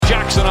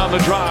Clarkson on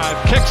the drive,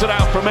 kicks it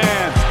out for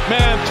man.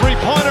 Man,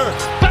 three-pointer,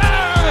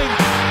 bang!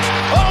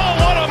 Oh,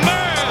 what a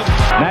man!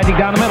 Magic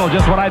down the middle,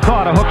 just what I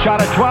thought. A hook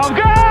shot at 12,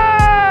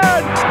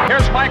 good!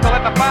 Here's Michael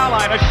at the foul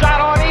line, a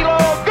shot on Elo,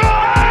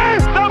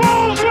 good! The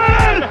Bulls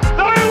win!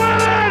 They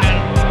win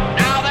it!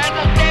 Now there's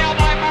a steal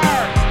by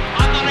Bird.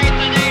 Underneath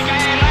the DJ,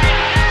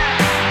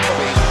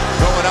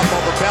 Going up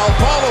over Bell,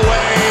 ball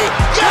away.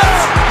 Yes!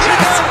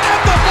 Yes!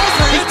 At the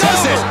buzzer, he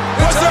does it!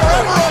 Was there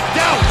ever a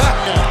doubt?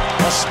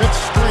 A Smith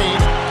screen,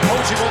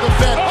 Posey will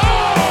defend.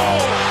 Oh!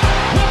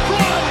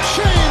 LeBron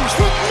James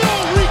with no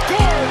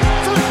regard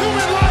for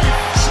human life.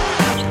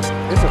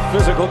 It's a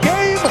physical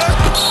game. Oh,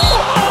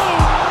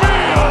 me,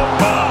 oh,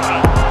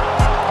 my.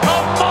 A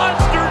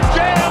monster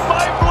jam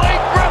by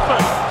Blake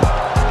Griffin.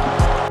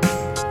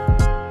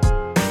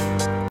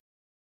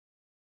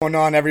 What's going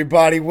on,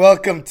 everybody?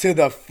 Welcome to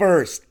the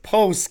first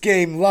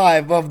post-game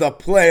live of the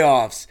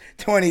playoffs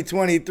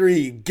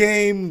 2023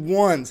 Game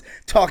 1s.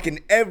 Talking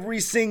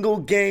every single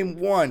Game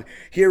 1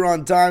 here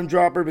on Dime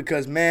Dropper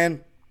because,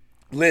 man,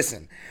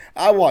 listen,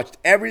 I watched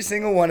every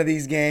single one of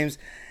these games,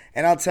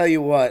 and I'll tell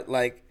you what,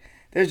 like,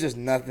 there's just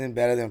nothing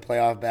better than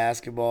playoff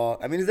basketball.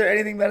 I mean, is there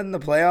anything better than the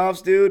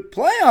playoffs, dude?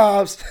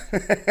 Playoffs!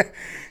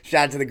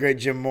 Shout out to the great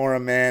Jim Mora,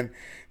 man.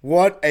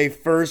 What a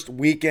first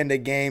weekend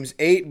of games.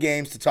 8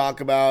 games to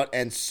talk about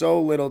and so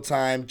little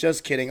time.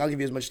 Just kidding. I'll give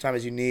you as much time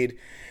as you need.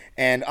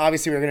 And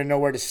obviously, we're going to know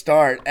where to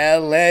start.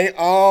 LA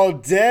all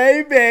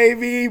day,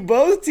 baby.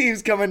 Both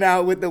teams coming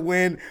out with the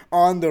win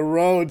on the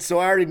road. So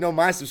I already know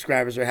my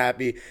subscribers are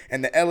happy.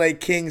 And the LA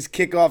Kings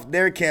kick off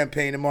their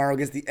campaign tomorrow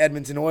against the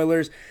Edmonton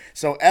Oilers.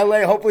 So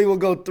LA hopefully will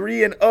go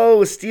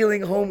 3-0,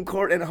 stealing home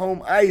court and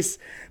home ice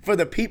for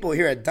the people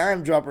here at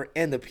Dime Dropper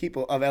and the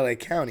people of LA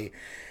County.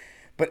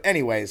 But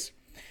anyways,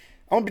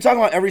 I won't be talking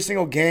about every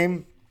single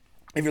game.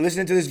 If you're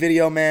listening to this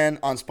video, man,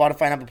 on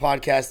Spotify and Apple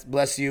Podcasts,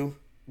 bless you.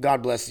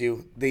 God bless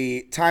you.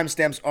 The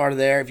timestamps are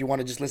there if you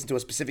want to just listen to a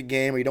specific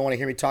game or you don't want to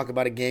hear me talk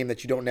about a game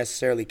that you don't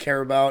necessarily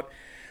care about.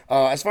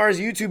 As far as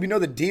YouTube, you know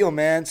the deal,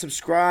 man.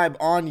 Subscribe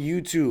on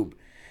YouTube.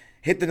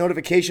 Hit the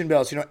notification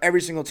bell so you know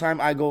every single time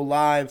I go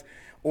live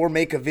or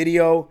make a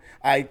video.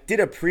 I did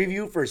a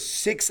preview for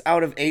 6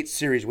 out of 8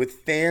 series with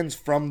fans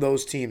from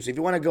those teams. So if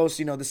you want to go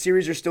see, the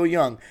series are still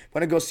young. If you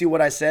want to go see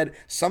what I said,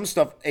 some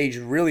stuff aged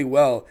really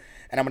well.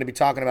 And I'm going to be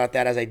talking about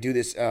that as I do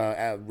this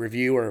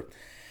review or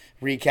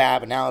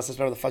recap, analysis,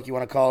 whatever the fuck you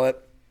want to call it.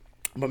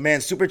 But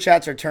man, super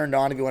chats are turned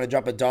on if you want to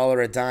drop $1 or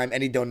a dime.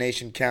 Any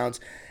donation counts.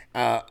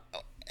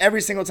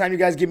 Every single time you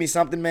guys give me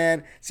something,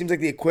 man, seems like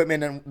the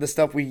equipment and the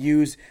stuff we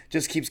use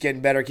just keeps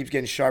getting better, keeps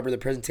getting sharper. The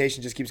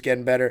presentation just keeps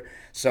getting better.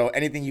 So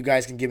anything you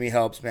guys can give me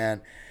helps,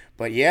 man.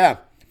 But yeah,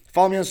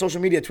 follow me on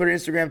social media, Twitter,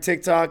 Instagram,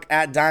 TikTok,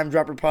 at Dime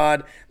Dropper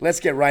Pod. Let's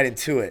get right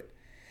into it.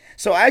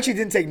 So I actually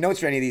didn't take notes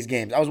for any of these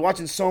games. I was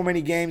watching so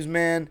many games,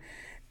 man.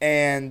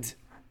 And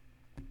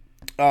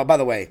by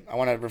the way, I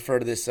want to refer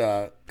to this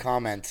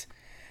comment.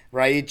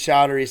 Raid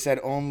Chowdhury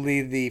said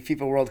only the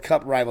FIFA World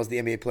Cup rivals the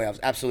NBA playoffs.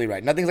 Absolutely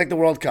right. Nothing's like the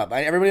World Cup.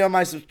 Everybody on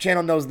my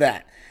channel knows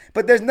that.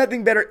 But there's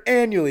nothing better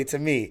annually to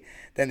me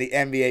than the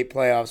NBA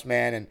playoffs,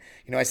 man. And,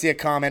 I see a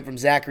comment from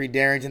Zachary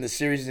Darrington. The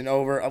series isn't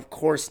over. Of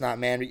course not,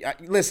 man.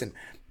 Listen,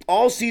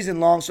 all season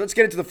long. So let's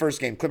get into the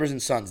first game. Clippers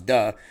and Suns.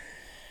 Duh.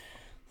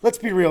 Let's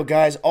be real,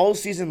 guys. All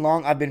season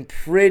long, I've been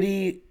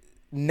pretty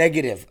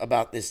negative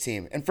about this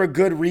team. And for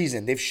good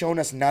reason. They've shown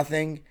us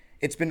nothing.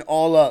 It's been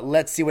all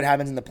let's see what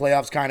happens in the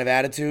playoffs kind of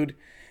attitude.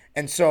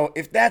 And so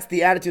if that's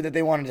the attitude that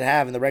they wanted to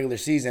have in the regular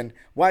season,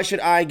 why should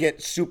I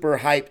get super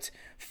hyped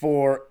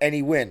for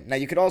any win? Now,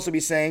 you could also be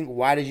saying,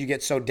 why did you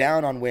get so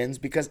down on wins?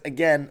 Because,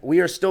 again,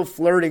 we are still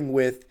flirting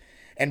with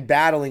and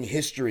battling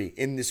history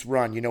in this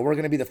run. We're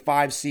going to be the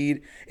 5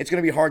 seed. It's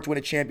going to be hard to win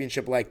a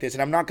championship like this.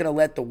 And I'm not going to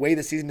let the way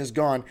the season has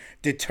gone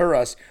deter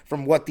us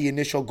from what the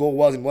initial goal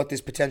was and what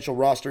this potential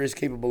roster is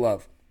capable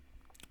of.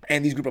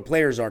 And these group of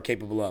players are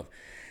capable of.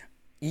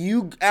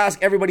 You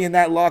ask everybody in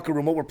that locker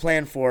room what we're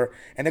playing for,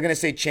 and they're going to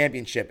say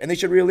championship. And they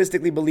should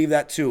realistically believe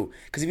that too.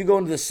 Because if you go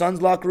into the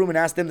Suns locker room and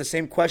ask them the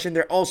same question,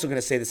 they're also going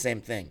to say the same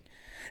thing.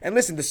 And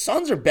listen, the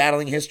Suns are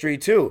battling history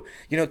too.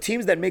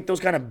 Teams that make those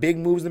kind of big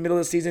moves in the middle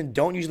of the season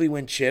don't usually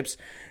win chips.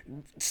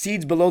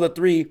 Seeds below the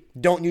 3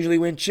 don't usually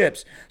win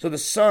chips. So the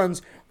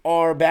Suns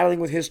are battling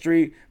with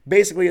history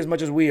basically as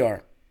much as we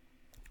are.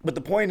 But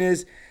the point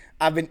is,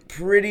 I've been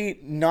pretty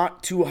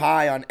not too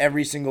high on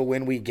every single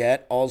win we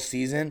get all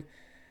season.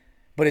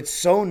 But it's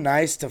so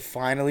nice to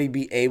finally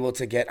be able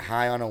to get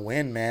high on a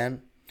win,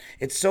 man.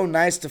 It's so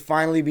nice to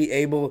finally be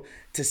able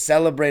to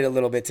celebrate a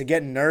little bit, to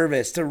get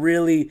nervous, to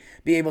really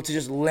be able to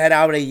just let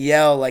out a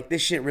yell like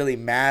this shit really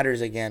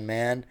matters again,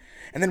 man.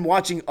 And then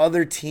watching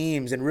other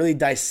teams and really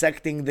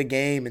dissecting the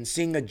game and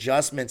seeing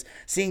adjustments,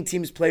 seeing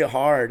teams play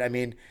hard. I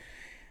mean,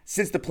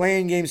 since the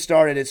playing game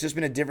started, it's just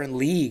been a different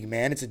league,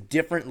 man. It's a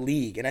different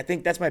league. And I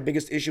think that's my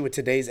biggest issue with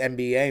today's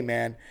NBA,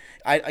 man.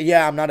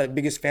 I'm not a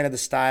biggest fan of the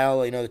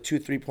style, the 2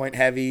 3-point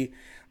heavy,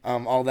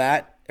 all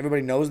that.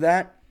 Everybody knows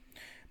that.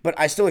 But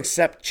I still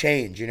accept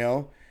change,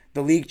 The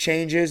league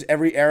changes.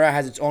 Every era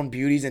has its own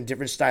beauties and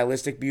different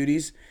stylistic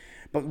beauties.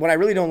 But what I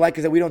really don't like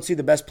is that we don't see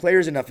the best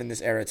players enough in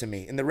this era to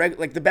me. In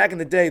the back in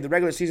the day, the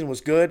regular season was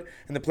good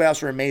and the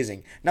playoffs were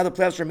amazing. Now the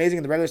playoffs are amazing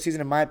and the regular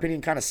season, in my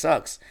opinion, kind of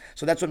sucks.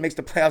 So that's what makes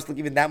the playoffs look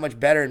even that much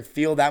better and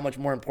feel that much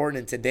more important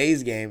in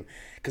today's game,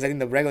 because I think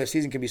the regular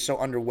season can be so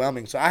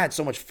underwhelming. So I had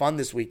so much fun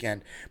this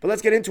weekend. But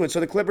let's get into it.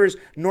 So the Clippers,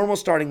 normal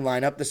starting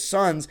lineup. The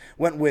Suns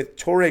went with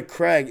Torrey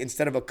Craig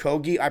instead of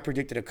Okogie. I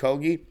predicted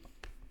Okogie.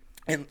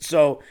 And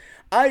so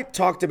I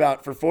talked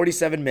about for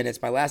 47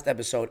 minutes, my last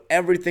episode,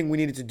 everything we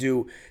needed to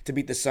do to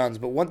beat the Suns.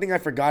 But one thing I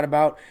forgot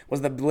about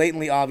was the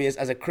blatantly obvious.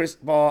 As a Chris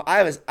Paul,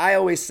 I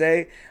always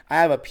say I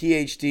have a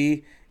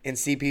PhD in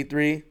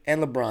CP3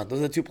 and LeBron. Those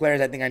are the two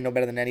players I think I know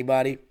better than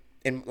anybody,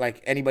 in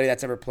like anybody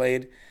that's ever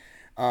played.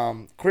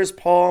 Chris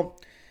Paul,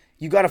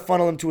 you got to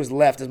funnel him to his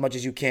left as much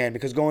as you can,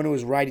 because going to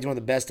his right, he's one of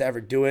the best to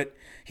ever do it.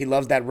 He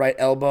loves that right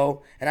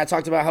elbow. And I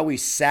talked about how we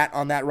sat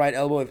on that right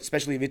elbow,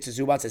 especially Ivica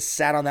Zubac has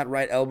sat on that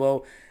right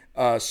elbow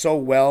so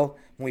well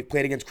when we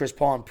played against Chris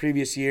Paul in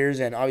previous years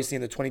and obviously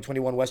in the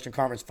 2021 Western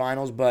Conference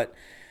Finals. But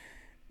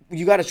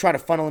you got to try to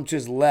funnel him to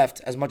his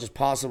left as much as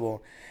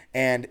possible.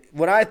 And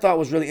what I thought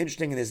was really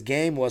interesting in this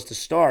game was to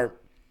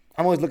start,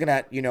 I'm always looking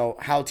at,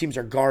 how teams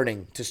are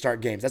guarding to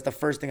start games. That's the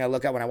first thing I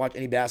look at when I watch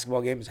any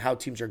basketball game, is how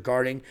teams are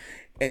guarding.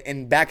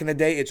 And back in the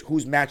day, it's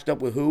who's matched up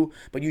with who.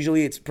 But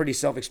usually it's pretty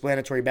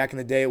self-explanatory. Back in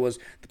the day, it was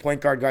the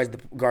point guard guards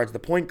the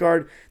point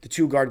guard, the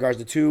two guards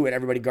the two, and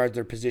everybody guards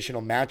their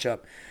positional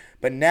matchup.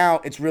 But now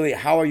it's really,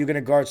 how are you going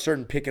to guard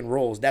certain pick and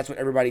rolls? That's what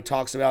everybody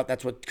talks about.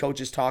 That's what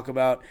coaches talk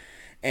about.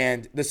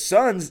 And the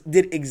Suns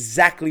did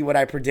exactly what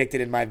I predicted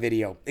in my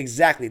video.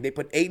 Exactly. They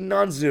put Ayton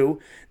on Zoo.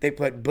 They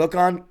put Book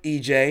on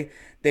EJ.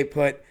 They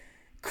put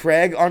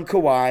Craig on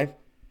Kawhi.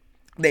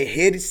 They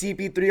hid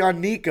CP3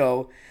 on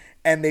Nico.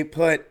 And they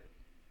put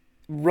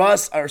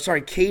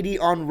KD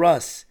on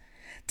Russ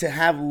to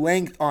have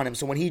length on him.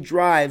 So when he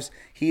drives,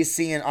 he's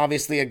seeing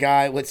obviously a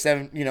guy with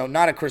 7,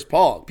 not a Chris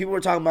Paul. People were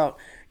talking about,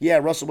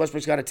 Russell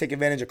Westbrook's got to take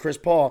advantage of Chris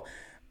Paul.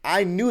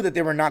 I knew that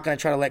they were not going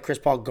to try to let Chris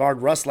Paul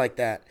guard Russ like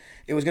that.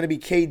 It was going to be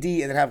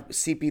KD and then have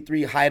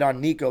CP3 hide on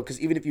Nico,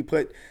 because even if you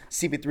put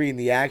CP3 in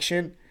the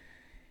action,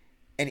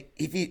 and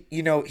if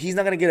he's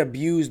not going to get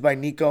abused by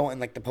Nico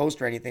and like the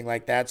post or anything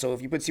like that. So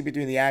if you put CP3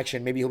 in the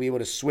action, maybe he'll be able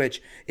to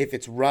switch. If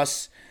it's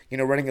Russ,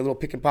 running a little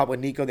pick and pop with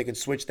Nico, they can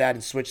switch that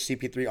and switch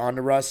CP3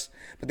 onto Russ,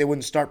 but they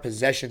wouldn't start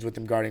possessions with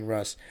him guarding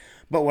Russ.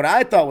 But what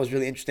I thought was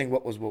really interesting,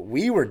 what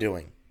we were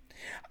doing.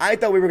 I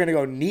thought we were going to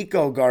go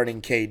Nico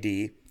guarding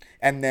KD,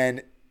 and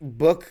then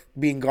Book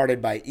being guarded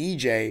by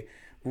EJ,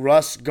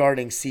 Russ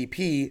guarding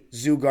CP,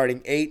 Zoo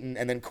guarding Ayton,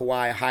 and then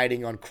Kawhi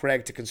hiding on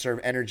Craig to conserve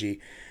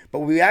energy. But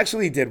what we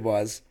actually did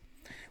was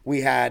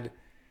we had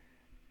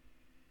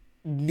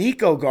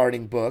Nico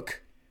guarding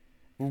Book,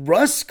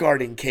 Russ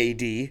guarding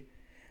KD,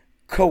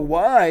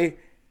 Kawhi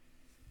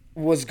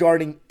was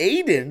guarding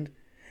Ayton,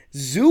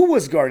 Zoo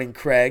was guarding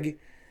Craig,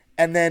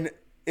 and then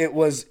it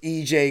was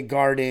EJ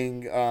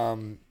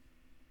guarding,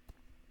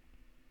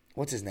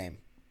 what's his name?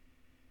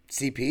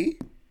 CP?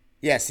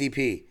 Yeah,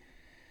 CP.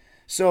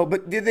 So,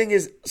 but the thing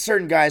is,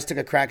 certain guys took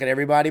a crack at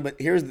everybody, but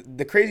here's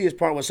the craziest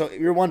part was, so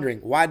you're wondering,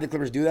 why did the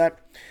Clippers do that?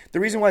 The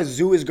reason why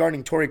Zoo is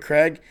guarding Torrey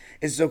Craig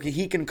is so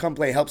he can come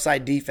play help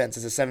side defense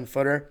as a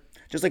 7-footer,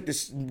 just like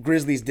the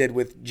Grizzlies did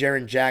with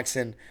Jaren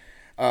Jackson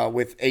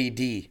with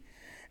AD.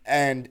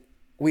 And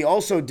we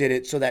also did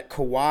it so that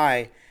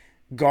Kawhi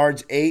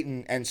guards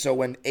Ayton, and so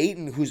when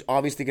Ayton, who's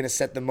obviously going to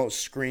set the most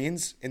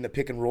screens in the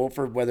pick and roll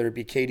for whether it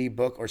be KD,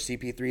 Book, or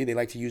CP3, they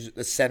like to use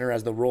the center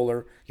as the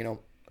roller.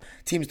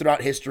 Teams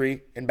throughout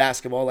history in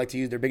basketball like to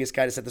use their biggest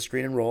guy to set the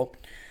screen and roll.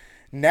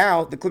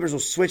 Now the Clippers will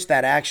switch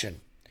that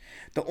action.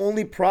 The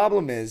only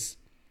problem is,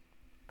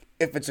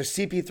 if it's a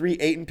CP3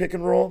 Ayton pick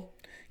and roll,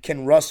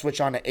 can Russ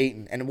switch on to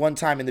Ayton? And one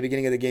time in the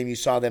beginning of the game, you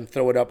saw them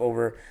throw it up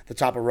over the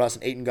top of Russ,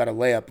 and Ayton got a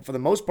layup. But for the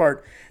most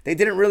part, they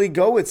didn't really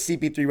go with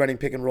CP3 running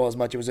pick and roll as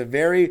much. It was a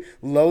very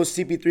low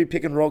CP3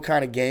 pick and roll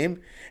kind of game.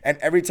 And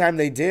every time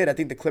they did, I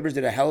think the Clippers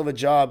did a hell of a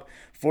job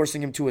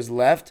forcing him to his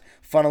left,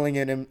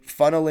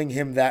 funneling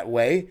him that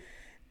way,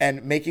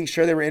 and making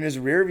sure they were in his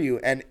rear view.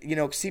 And,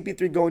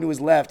 CP3 going to his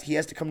left, he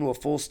has to come to a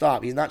full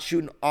stop. He's not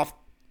shooting off,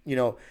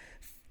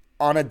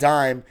 on a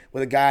dime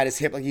with a guy at his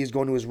hip like he's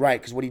going to his right.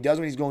 Because what he does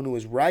when he's going to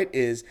his right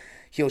is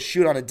he'll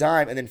shoot on a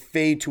dime and then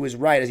fade to his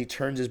right as he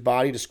turns his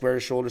body to square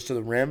his shoulders to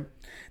the rim.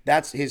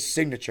 That's his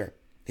signature.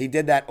 He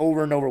did that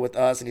over and over with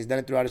us, and he's done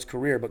it throughout his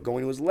career. But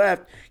going to his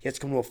left, he has to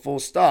come to a full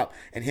stop.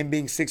 And him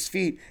being 6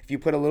 feet, if you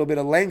put a little bit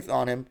of length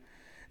on him,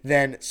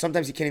 then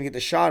sometimes he can't even get the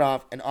shot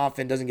off and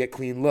often doesn't get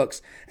clean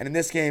looks. And in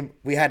this game,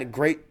 we had a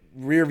great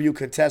rear view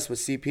contest with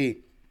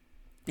CP.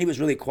 He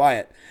was really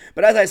quiet.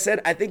 But as I said,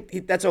 I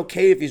think that's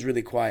okay if he's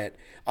really quiet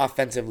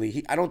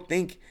offensively. I don't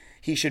think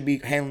he should be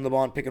handling the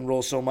ball and pick and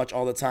roll so much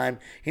all the time.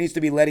 He needs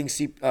to be letting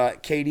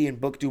KD and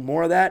Book do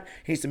more of that.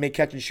 He needs to make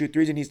catch and shoot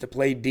threes and needs to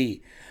play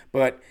D.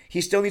 But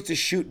he still needs to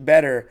shoot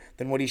better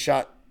than what he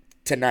shot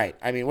tonight.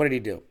 I mean, what did he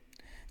do?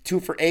 2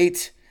 for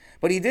 8.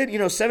 But he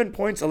did, 7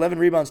 points, 11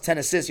 rebounds, 10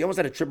 assists. He almost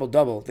had a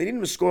triple-double. They needed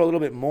him to score a little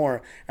bit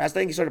more. And I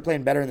think he started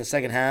playing better in the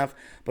second half.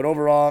 But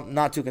overall,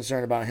 not too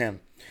concerned about him.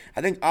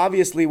 I think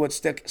obviously what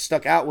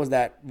stuck out was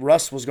that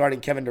Russ was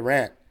guarding Kevin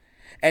Durant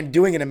and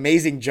doing an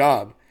amazing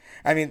job.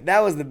 I mean,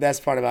 that was the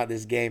best part about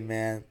this game,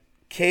 man.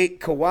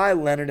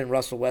 Kawhi Leonard and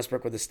Russell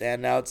Westbrook were the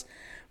standouts.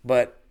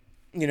 But,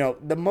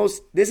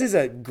 this is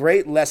a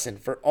great lesson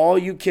for all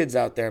you kids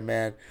out there,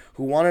 man,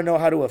 who want to know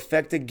how to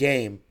affect a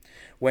game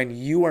when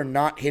you are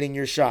not hitting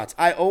your shots.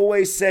 I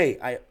always say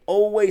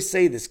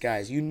this,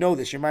 guys. You know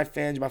this. You're my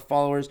fans, you're my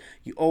followers.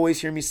 You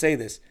always hear me say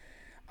this.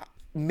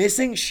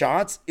 Missing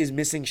shots is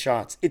missing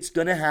shots. It's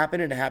going to happen,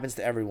 and it happens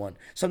to everyone.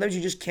 Sometimes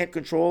you just can't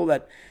control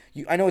that.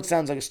 I know it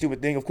sounds like a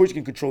stupid thing. Of course you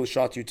can control the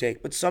shots you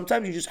take, but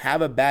sometimes you just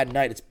have a bad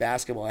night. It's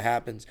basketball. It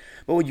happens.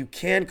 But what you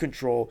can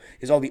control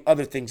is all the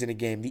other things in a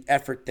game, the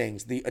effort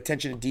things, the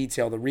attention to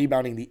detail, the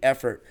rebounding, the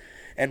effort.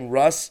 And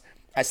Russ,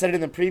 I said it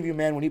in the preview,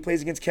 man, when he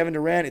plays against Kevin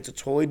Durant, it's a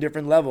totally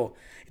different level.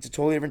 It's a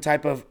totally different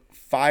type of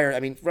fire. I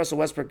mean, Russell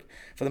Westbrook,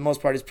 for the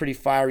most part, is pretty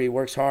fiery. He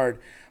works hard.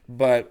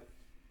 But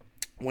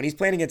when he's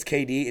playing against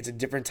KD, it's a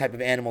different type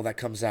of animal that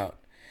comes out.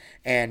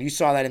 And you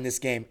saw that in this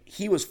game.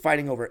 He was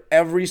fighting over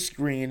every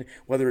screen,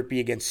 whether it be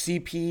against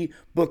CP,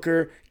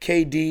 Booker,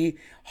 KD,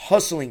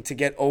 hustling to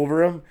get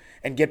over him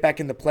and get back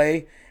into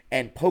play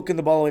and poking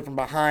the ball away from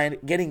behind,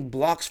 getting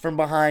blocks from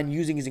behind,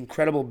 using his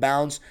incredible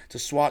bounce to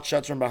swat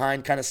shots from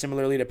behind, kind of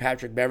similarly to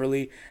Patrick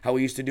Beverley, how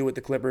we used to do with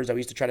the Clippers. I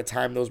used to try to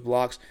time those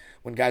blocks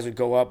when guys would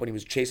go up when he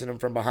was chasing them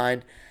from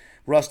behind.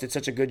 Russ did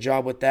such a good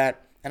job with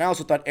that. And I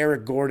also thought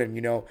Eric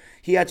Gordon,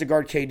 he had to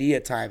guard KD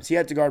at times. He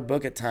had to guard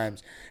Book at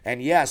times.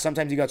 And yeah,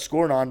 sometimes he got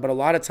scored on, but a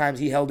lot of times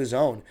he held his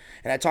own.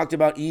 And I talked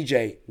about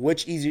EJ.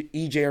 Which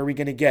EJ are we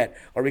going to get?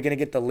 Are we going to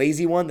get the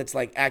lazy one that's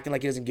like acting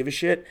like he doesn't give a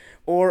shit?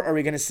 Or are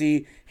we going to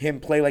see him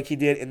play like he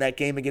did in that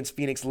game against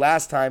Phoenix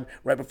last time,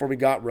 right before we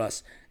got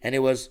Russ? And it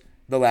was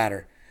the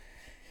latter.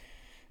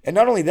 And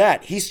not only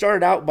that, he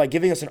started out by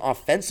giving us an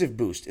offensive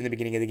boost in the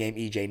beginning of the game,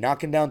 EJ,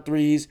 knocking down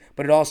threes.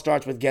 But it all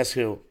starts with guess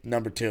who?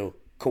 Number 2,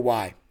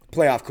 Kawhi.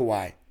 Playoff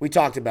Kawhi. We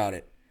talked about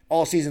it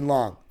all season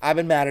long. I've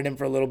been mad at him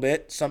for a little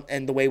bit,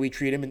 and the way we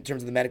treat him in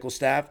terms of the medical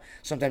staff,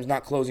 sometimes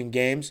not closing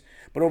games.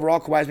 But overall,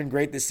 Kawhi's been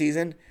great this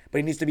season, but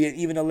he needs to be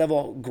even a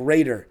level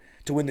greater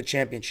to win the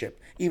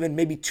championship, even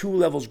maybe 2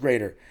 levels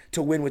greater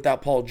to win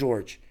without Paul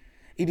George.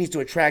 He needs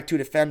to attract 2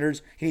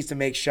 defenders. He needs to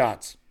make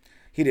shots.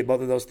 He did both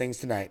of those things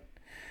tonight.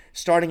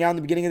 Starting out in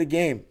the beginning of the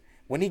game,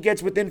 when he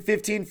gets within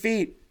 15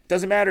 feet,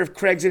 doesn't matter if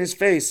Craig's in his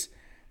face,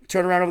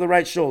 turn around over the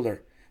right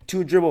shoulder,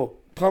 2 dribble,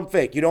 pump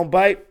fake. You don't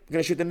bite, you're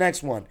going to shoot the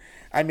next one.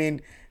 I mean,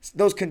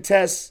 those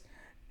contests,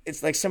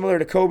 it's like similar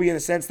to Kobe in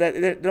the sense that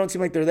they don't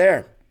seem like they're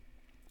there.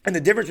 And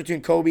the difference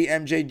between Kobe,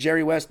 MJ,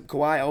 Jerry West,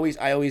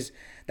 Kawhi,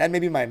 that may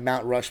be my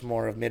Mount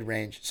Rushmore of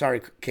mid-range.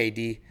 Sorry,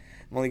 KD.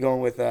 I'm only going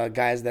with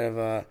guys that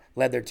have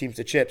led their teams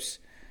to chips.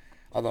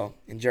 Although,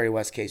 in Jerry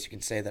West's case, you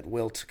can say that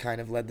Wilt kind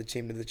of led the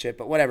team to the chip.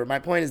 But whatever. My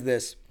point is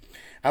this.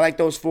 I like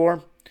those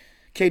 4.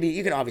 KD,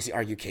 you can obviously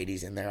argue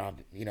KD's in there,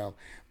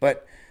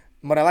 But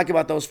what I like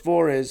about those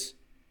 4 is,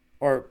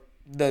 or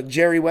the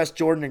Jerry West,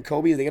 Jordan, and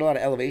Kobe, they get a lot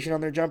of elevation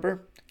on their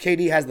jumper.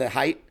 KD has the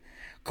height.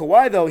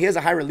 Kawhi, though, he has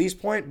a high release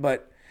point,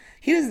 but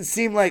he doesn't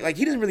seem like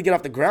he doesn't really get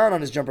off the ground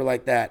on his jumper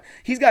like that.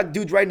 He's got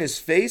dudes right in his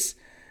face,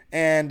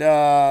 and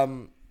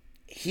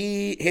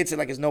he hits it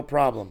like it's no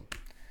problem.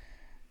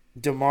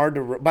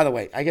 By the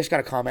way, I just got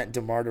a comment.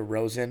 DeMar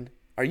DeRozan,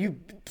 are you,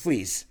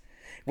 please?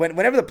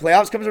 Whenever the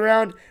playoffs comes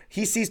around,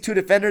 he sees 2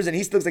 defenders, and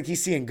he looks like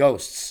he's seeing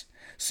ghosts.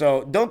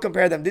 So don't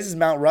compare them. This is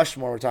Mount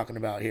Rushmore we're talking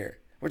about here.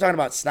 We're talking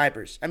about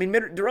snipers. I mean,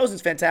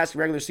 DeRozan's fantastic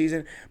regular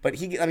season, but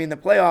the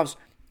playoffs,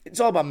 it's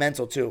all about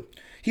mental too.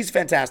 He's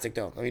fantastic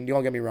though. I mean,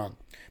 don't get me wrong,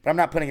 but I'm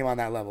not putting him on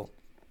that level.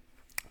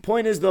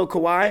 Point is though,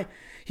 Kawhi,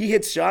 he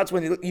hits shots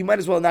when you might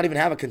as well not even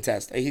have a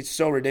contest. He's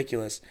so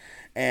ridiculous,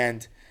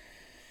 and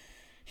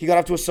he got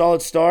off to a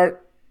solid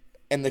start.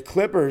 And the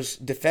Clippers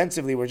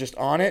defensively were just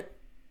on it.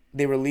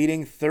 They were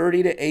leading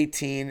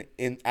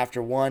 30-18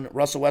 after 1.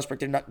 Russell Westbrook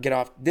did not get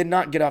off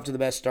to the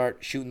best start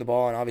shooting the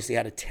ball, and obviously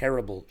had a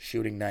terrible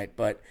shooting night.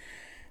 But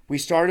we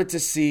started to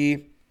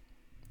see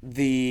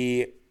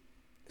the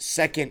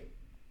second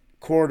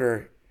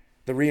quarter,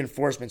 the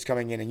reinforcements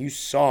coming in, and you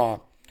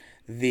saw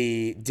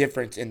the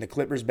difference in the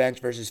Clippers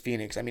bench versus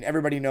Phoenix. I mean,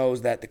 everybody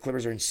knows that the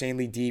Clippers are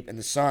insanely deep, and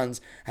the Suns,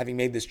 having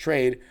made this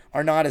trade,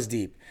 are not as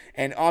deep.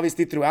 And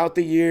obviously throughout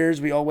the years,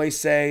 we always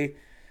say,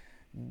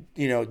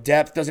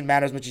 depth doesn't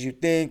matter as much as you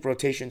think.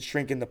 Rotations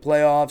shrink in the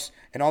playoffs,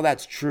 and all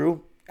that's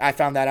true. I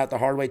found that out the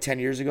hard way 10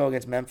 years ago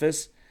against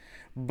Memphis.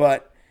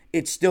 But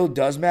it still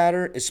does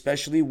matter,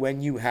 especially when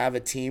you have a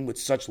team with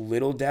such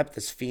little depth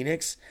as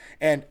Phoenix.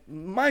 And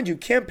mind you,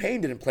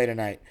 Campaign didn't play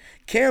tonight.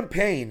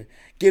 Campaign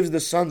gives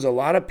the Suns a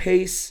lot of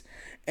pace,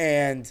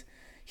 and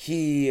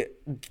he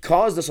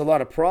caused us a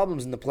lot of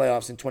problems in the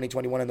playoffs in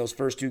 2021 in those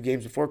first 2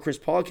 games before Chris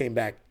Paul came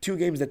back. 2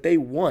 games that they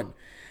won.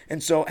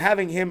 And so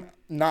having him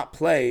not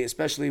play,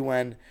 especially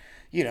when,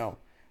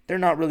 they're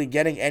not really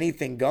getting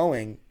anything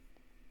going,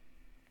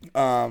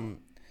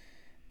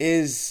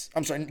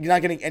 you're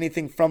not getting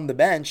anything from the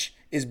bench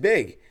is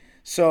big.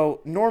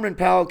 So Norman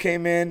Powell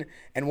came in,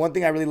 and one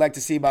thing I really like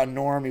to see about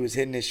Norm, he was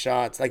hitting his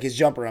shots, like his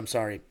jumper, I'm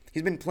sorry.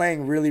 He's been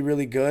playing really,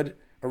 really good,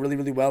 or really,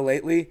 really well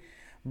lately,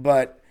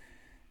 but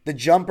the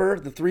jumper,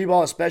 the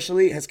 3-ball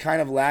especially, has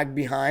kind of lagged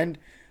behind.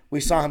 We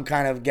saw him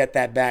kind of get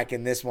that back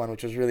in this one,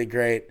 which was really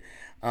great.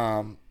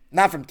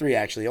 Not from 3,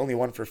 actually, only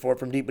 1 for 4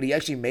 from deep, but he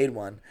actually made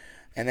one.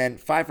 And then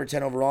 5 for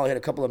 10 overall, hit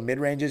a couple of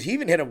mid-ranges. He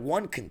even hit a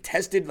one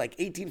contested, like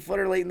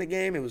 18-footer late in the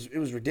game. It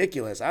was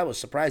ridiculous. I was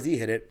surprised he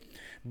hit it.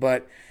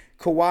 But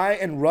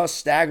Kawhi and Russ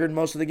staggered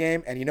most of the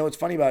game. And you know what's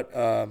funny about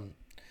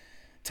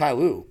Ty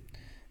Lue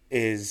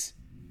is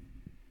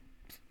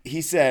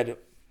he said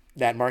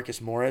that Marcus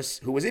Morris,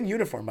 who was in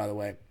uniform, by the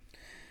way,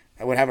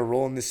 would have a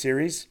role in this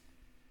series.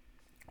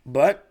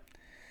 But,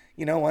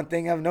 you know, one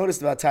thing I've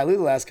noticed about Ty Lue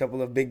the last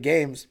couple of big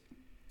games,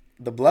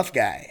 the bluff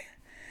guy.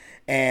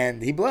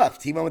 And he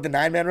bluffed. He went with the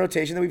 9-man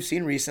rotation that we've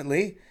seen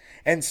recently.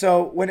 And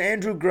so when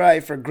Andrew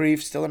Greif, or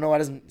Grief, still don't know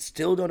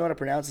how to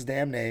pronounce his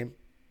damn name.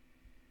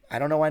 I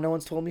don't know why no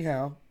one's told me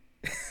how.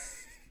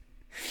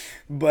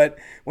 But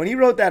when he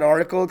wrote that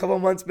article a couple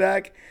of months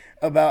back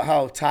about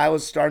how Ty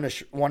was starting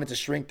to wanted to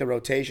shrink the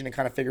rotation and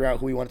kind of figure out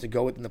who he wanted to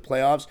go with in the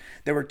playoffs,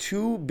 there were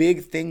 2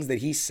 big things that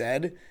he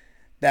said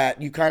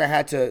that you kind of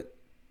had to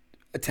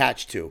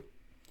attach to.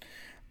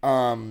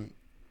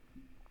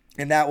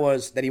 And that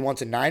was that he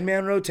wants a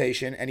 9-man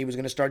rotation, and he was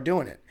going to start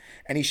doing it.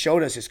 And he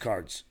showed us his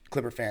cards,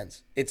 Clipper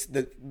fans. It's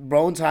the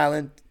Bones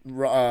Highland,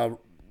 I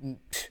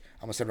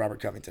almost said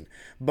Robert Covington.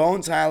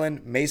 Bones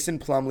Highland, Mason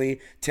Plumlee,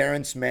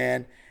 Terrence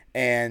Mann,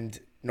 and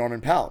Norman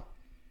Powell.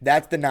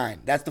 That's the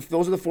 9.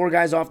 Those are the 4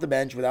 guys off the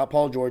bench. Without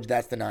Paul George,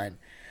 that's the 9.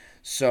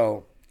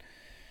 So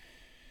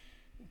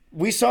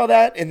we saw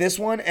that in this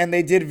one, and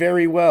they did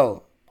very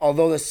well.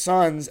 Although the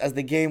Suns, as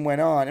the game went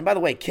on, and by the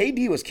way,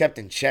 KD was kept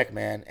in check,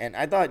 man. And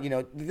I thought,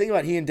 the thing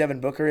about he and Devin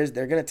Booker is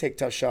they're going to take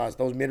tough shots.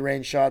 Those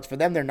mid-range shots, for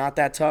them, they're not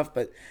that tough,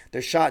 but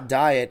their shot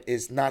diet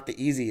is not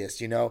the easiest,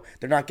 They're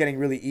not getting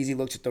really easy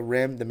looks at the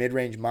rim, the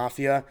mid-range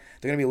mafia.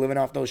 They're going to be living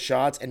off those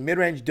shots. And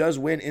mid-range does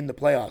win in the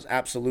playoffs,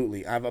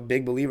 absolutely. I'm a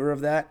big believer of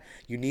that.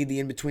 You need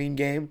the in-between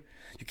game.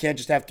 You can't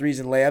just have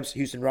threes and layups.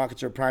 Houston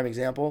Rockets are a prime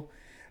example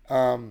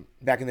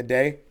back in the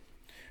day.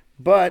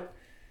 But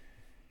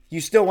you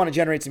still want to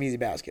generate some easy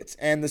baskets.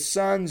 And the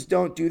Suns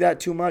don't do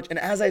that too much. And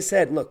as I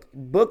said, look,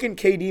 Book and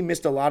KD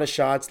missed a lot of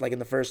shots like in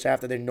the first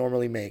half that they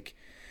normally make.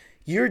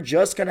 You're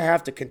just going to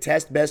have to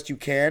contest best you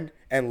can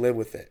and live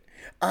with it.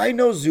 I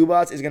know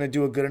Zubac is going to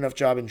do a good enough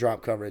job in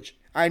drop coverage.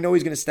 I know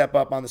he's going to step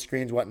up on the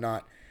screens,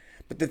 whatnot.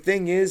 But the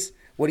thing is,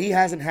 what he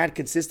hasn't had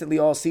consistently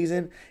all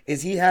season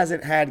is he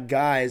hasn't had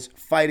guys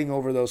fighting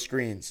over those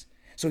screens.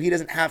 So he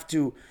doesn't have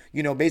to,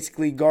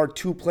 basically guard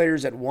 2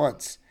 players at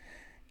once.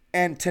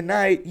 And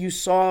tonight, you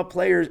saw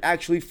players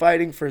actually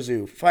fighting for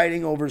Zoo,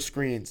 fighting over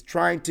screens,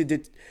 trying to,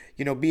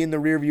 be in the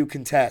rear view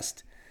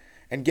contest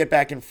and get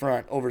back in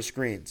front over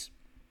screens.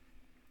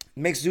 It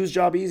makes Zoo's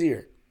job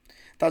easier. I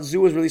thought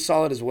Zoo was really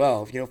solid as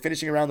well.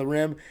 Finishing around the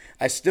rim.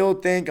 I still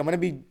think, I'm going to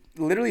be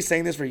literally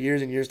saying this for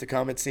years and years to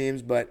come, it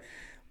seems, but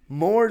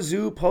more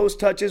Zoo post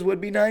touches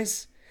would be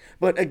nice.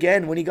 But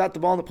again, when he got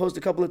the ball in the post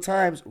a couple of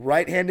times,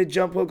 right-handed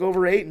jump hook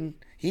over Ayton,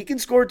 he can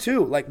score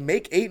too. Like,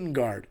 make Ayton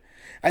guard.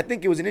 I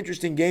think it was an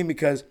interesting game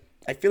because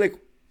I feel like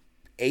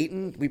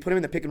Ayton, we put him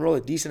in the pick and roll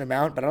a decent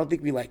amount, but I don't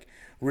think we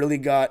really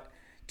got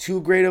too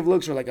great of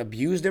looks or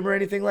abused him or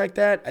anything like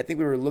that. I think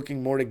we were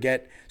looking more to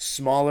get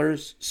smaller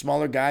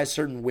guys,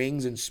 certain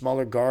wings and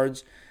smaller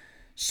guards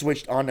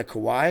switched on to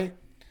Kawhi.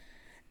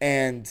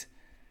 And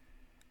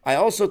I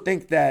also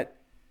think that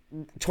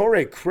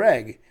Torrey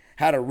Craig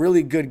had a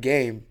really good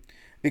game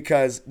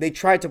because they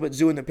tried to put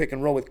Zoo in the pick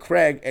and roll with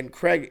Craig, and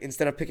Craig,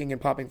 instead of picking and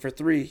popping for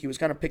 3, he was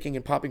kind of picking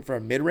and popping for a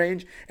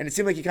mid-range, and it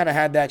seemed like he kind of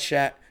had that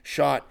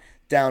shot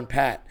down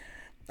pat.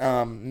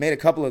 Made a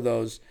couple of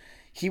those.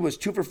 He was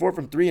 2 for 4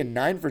 from 3 and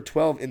 9 for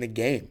 12 in the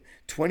game.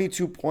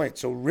 22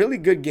 points. So really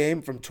good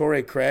game from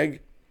Torrey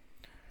Craig.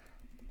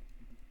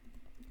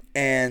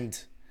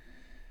 But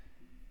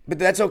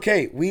that's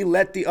okay. We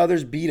let the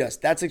others beat us.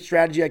 That's a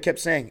strategy I kept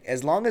saying.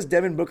 As long as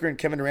Devin Booker and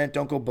Kevin Durant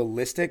don't go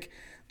ballistic,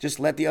 just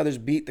let the others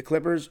beat the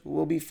Clippers,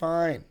 we'll be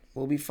fine.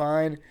 We'll be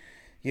fine,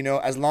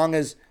 as long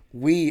as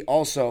we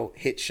also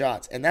hit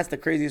shots. And that's the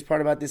craziest part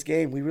about this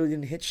game. We really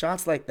didn't hit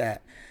shots like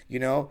that. We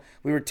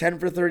were 10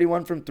 for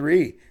 31 from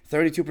 3,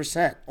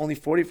 32%, only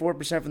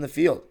 44% from the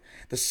field.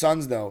 The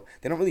Suns, though,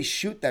 they don't really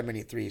shoot that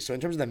many threes. So in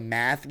terms of the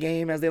math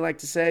game, as they like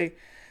to say,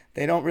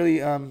 they don't really,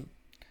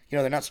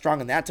 they're not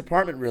strong in that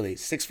department, really.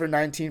 6 for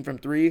 19 from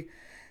 3.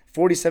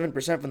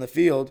 47% from the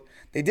field.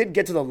 They did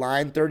get to the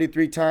line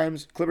 33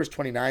 times. Clippers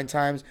 29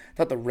 times. I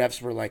thought the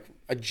refs were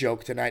a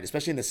joke tonight,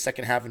 especially in the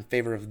second half in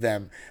favor of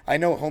them. I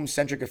know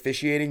home-centric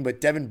officiating, but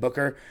Devin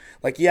Booker,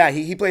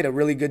 he played a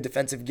really good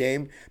defensive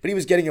game, but he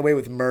was getting away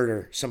with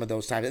murder some of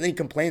those times. And then he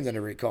complains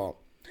under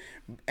recall.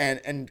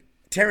 And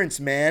Terrence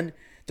Mann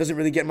doesn't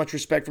really get much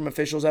respect from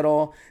officials at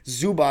all.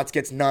 Zubac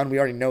gets none. We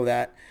already know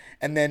that.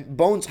 And then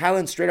Bones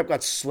Highland straight up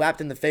got slapped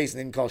in the face and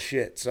didn't call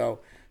shit. So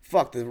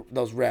fuck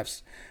those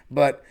refs.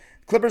 But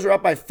Clippers were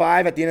up by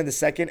 5 at the end of the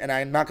second, and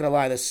I'm not going to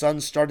lie, the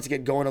Suns started to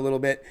get going a little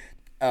bit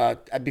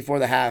before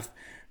the half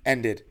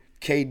ended.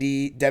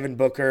 KD, Devin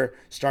Booker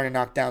starting to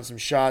knock down some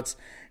shots.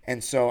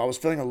 And so I was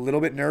feeling a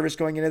little bit nervous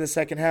going into the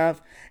second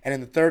half. And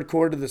in the third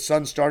quarter, the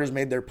Suns starters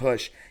made their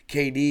push.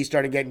 KD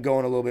started getting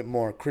going a little bit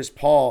more. Chris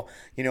Paul,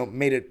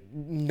 made a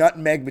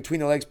nutmeg between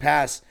the legs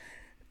pass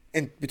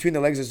in between the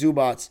legs of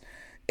Zubats.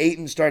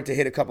 Ayton started to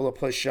hit a couple of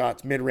push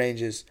shots,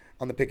 mid-ranges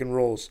on the pick and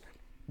rolls.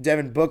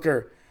 Devin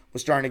Booker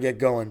was starting to get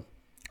going.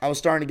 I was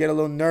starting to get a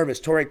little nervous.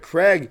 Torrey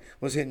Craig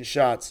was hitting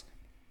shots.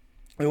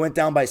 We went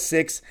down by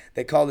 6.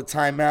 They called a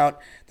timeout.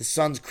 The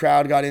Suns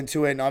crowd got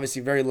into it, and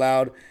obviously very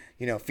loud.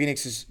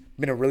 Phoenix has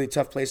been a really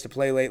tough place to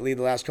play lately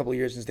the last couple of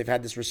years since they've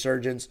had this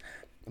resurgence.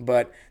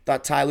 But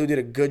thought Ty Lue did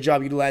a good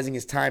job utilizing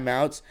his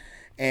timeouts,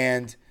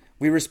 and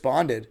we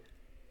responded.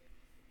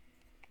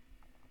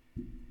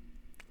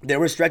 There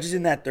were stretches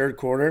in that third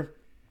quarter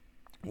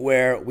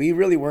where we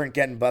really weren't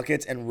getting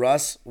buckets, and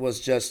Russ was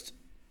just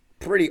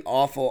pretty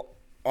awful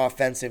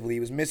offensively. He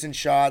was missing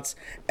shots.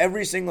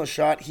 Every single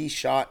shot he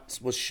shot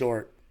was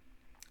short.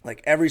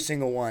 Like every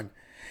single one.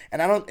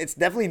 And it's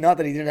definitely not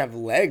that he didn't have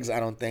legs, I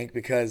don't think,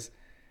 because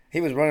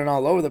he was running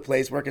all over the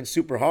place, working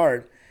super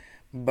hard.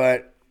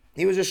 But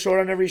he was just short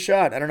on every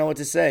shot. I don't know what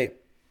to say.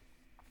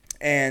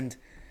 And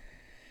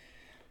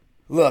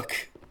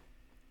look,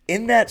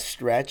 in that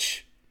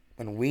stretch,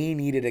 when we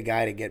needed a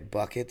guy to get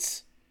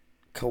buckets,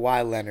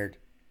 Kawhi Leonard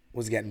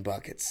was getting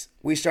buckets.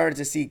 We started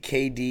to see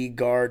KD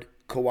guard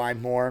Kawhi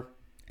more.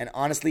 And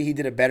honestly, he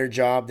did a better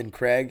job than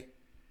Craig.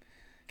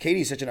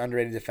 KD's such an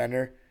underrated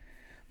defender.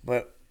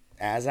 But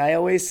as I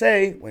always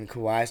say, when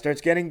Kawhi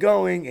starts getting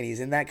going and he's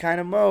in that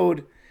kind of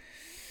mode,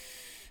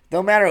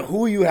 no matter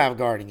who you have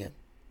guarding him,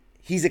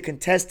 he's a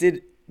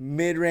contested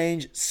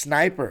mid-range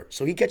sniper.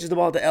 So he catches the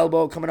ball at the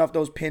elbow, coming off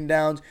those pin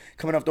downs,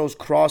 coming off those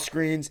cross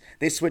screens.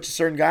 They switch a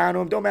certain guy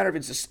onto him. Don't matter if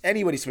it's just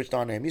anybody switched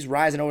onto him. He's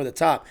rising over the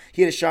top.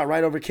 He had a shot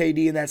right over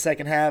KD in that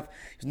second half.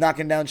 He's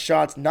knocking down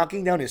shots,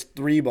 knocking down his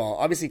 3-ball.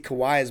 Obviously,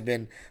 Kawhi has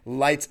been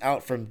lights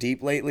out from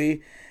deep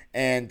lately.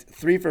 And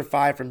 3 for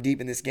 5 from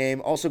deep in this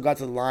game. Also got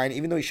to the line,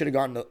 even though he should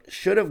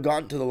have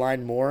gotten to the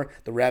line more.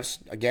 The refs,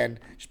 again,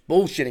 just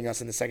bullshitting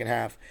us in the second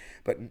half.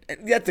 But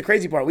that's the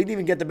crazy part. We didn't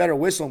even get the better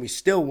whistle, and we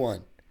still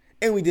won.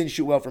 And we didn't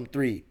shoot well from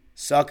 3.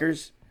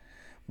 Suckers.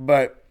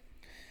 But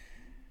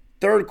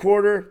third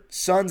quarter,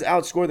 Suns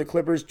outscored the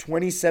Clippers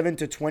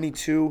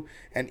 27-22.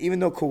 And even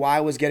though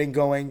Kawhi was getting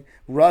going,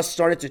 Russ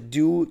started to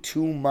do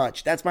too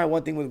much. That's my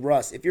one thing with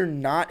Russ. If you're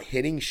not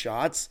hitting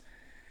shots,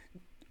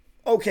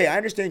 okay, I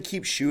understand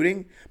keep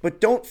shooting,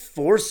 but don't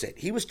force it.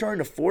 He was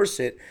starting to force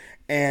it,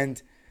 and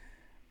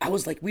I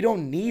was like, we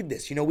don't need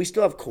this. We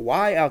still have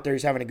Kawhi out there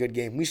who's having a good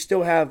game. We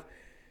still have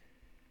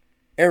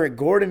Eric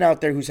Gordon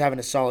out there who's having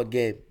a solid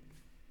game.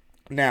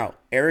 Now,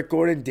 Eric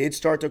Gordon did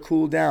start to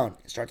cool down.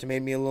 It started to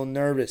make me a little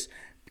nervous.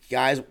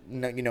 Guys,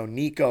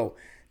 Nico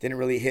didn't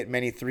really hit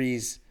many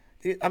threes.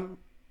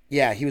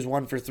 Yeah, he was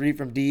 1 for 3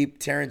 from deep.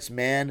 Terrence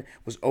Mann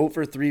was 0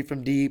 for 3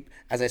 from deep.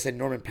 As I said,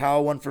 Norman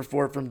Powell 1 for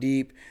 4 from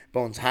deep.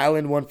 Bones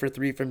Highland 1 for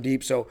 3 from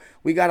deep. So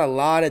we got a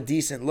lot of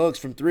decent looks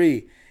from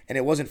 3, and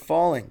it wasn't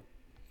falling.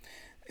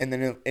 And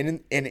then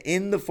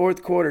in the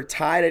fourth quarter,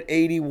 tied at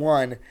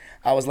 81,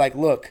 I was like,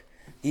 look,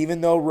 even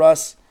though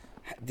Russ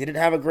didn't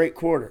have a great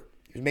quarter,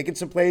 he was making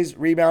some plays,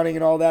 rebounding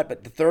and all that,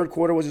 but the third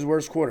quarter was his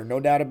worst quarter, no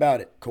doubt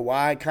about it.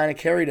 Kawhi kind of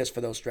carried us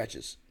for those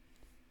stretches.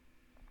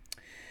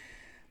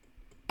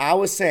 I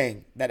was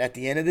saying that at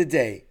the end of the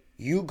day,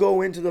 you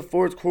go into the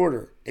fourth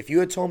quarter, if you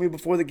had told me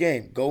before the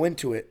game, go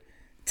into it,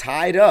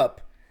 tied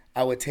up,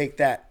 I would take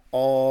that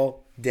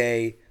all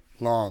day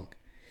long.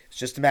 It's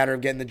just a matter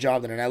of getting the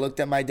job done. And I looked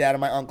at my dad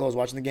and my uncle. I was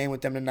watching the game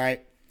with them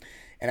tonight,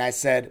 and I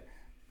said,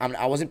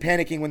 I wasn't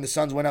panicking when the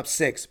Suns went up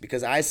 6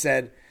 because I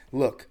said,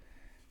 look,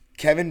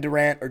 Kevin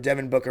Durant or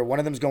Devin Booker, one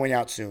of them's going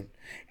out soon.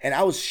 And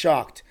I was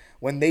shocked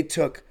when they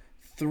took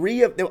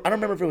 3 of, I don't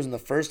remember if it was in the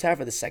first half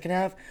or the second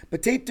half,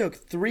 but they took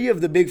 3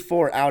 of the big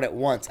 4 out at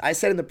once. I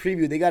said in the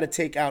preview they got to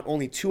take out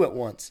only 2 at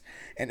once.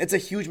 And it's a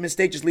huge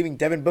mistake just leaving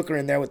Devin Booker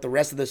in there with the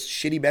rest of the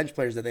shitty bench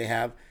players that they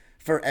have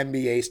for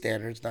NBA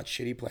standards. Not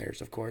shitty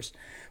players, of course.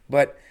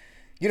 But,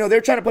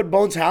 they're trying to put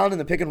Bones Highland in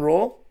the pick and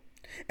roll.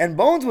 And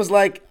Bones was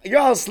like, you're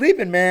all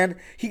sleeping, man.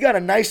 He got a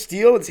nice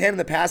steal with his hand in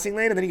the passing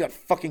lane, and then he got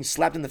fucking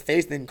slapped in the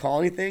face, didn't call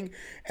anything.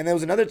 And there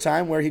was another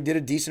time where he did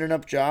a decent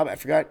enough job. I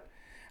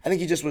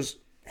think he just was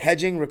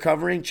hedging,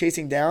 recovering,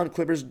 chasing down.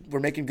 Clippers were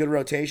making good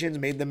rotations,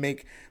 made them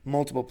make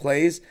multiple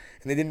plays,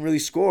 and they didn't really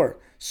score.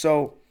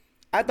 So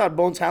I thought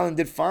Bones Highland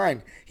did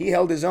fine. He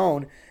held his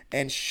own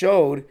and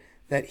showed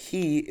that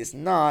he is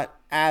not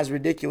as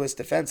ridiculous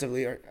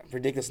defensively, or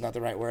ridiculous is not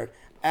the right word,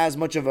 as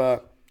much of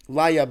a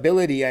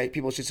liability,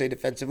 people should say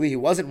defensively, he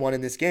wasn't one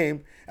in this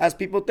game, as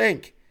people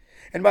think.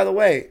 And by the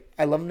way,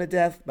 I love him to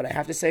death, but I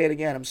have to say it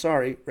again. I'm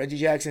sorry. Reggie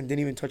Jackson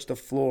didn't even touch the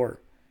floor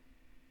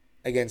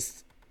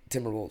against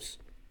Timberwolves.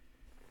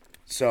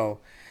 So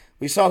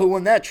we saw who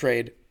won that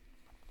trade.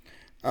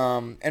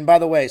 And by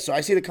the way, so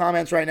I see the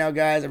comments right now,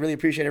 guys. I really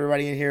appreciate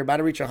everybody in here. About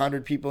to reach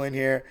 100 people in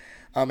here.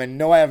 And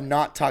no, I have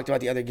not talked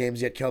about the other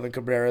games yet, Kelvin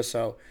Cabrera,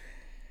 so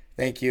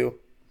thank you.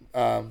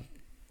 I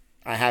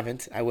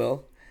haven't. I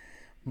will.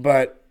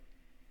 But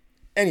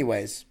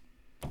anyways,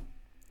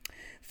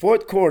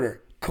 fourth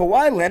quarter,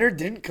 Kawhi Leonard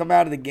didn't come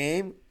out of the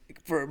game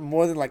for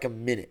more than like a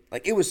minute.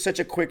 Like, it was such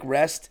a quick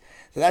rest.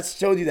 So that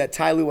showed you that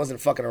Ty Lue wasn't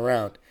fucking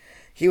around.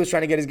 He was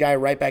trying to get his guy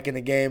right back in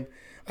the game.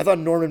 I thought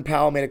Norman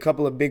Powell made a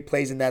couple of big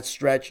plays in that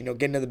stretch,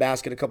 getting to the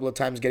basket a couple of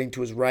times, getting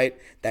to his right,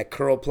 that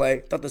curl play.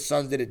 I thought the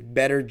Suns did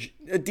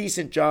a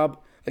decent job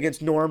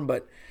against Norm,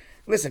 but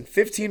listen,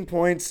 15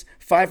 points,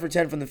 5 for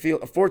 10 from the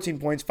field, 14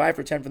 points, 5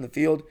 for 10 from the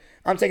field.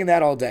 I'm taking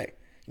that all day.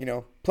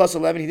 Plus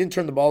 11, he didn't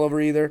turn the ball over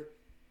either.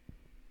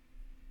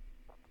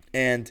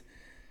 And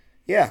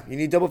yeah, you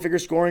need double-figure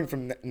scoring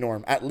from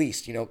Norm, at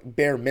least,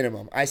 bare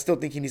minimum. I still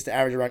think he needs to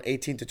average around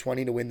 18 to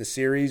 20 to win the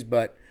series,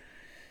 but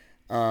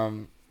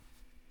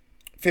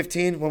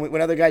 15,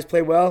 when other guys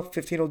play well,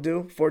 15 will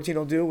do, 14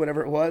 will do,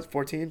 whatever it was,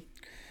 14.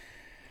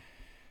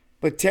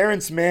 But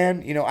Terrence,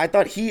 man, I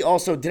thought he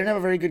also didn't have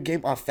a very good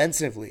game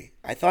offensively.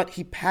 I thought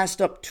he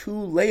passed up 2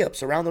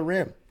 layups around the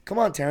rim. Come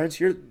on, Terrence,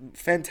 you're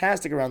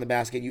fantastic around the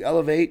basket. You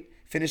elevate,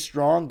 finish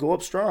strong, go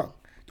up strong.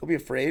 Don't be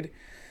afraid.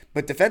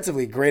 But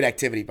defensively, great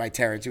activity by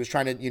Terrence. He was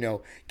trying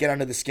to, get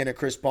under the skin of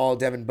Chris Paul,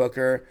 Devin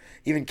Booker.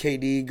 Even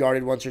KD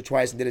guarded once or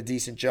twice and did a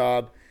decent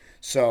job.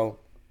 So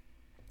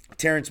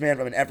Terrence, man,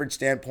 from an effort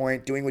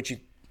standpoint, doing what you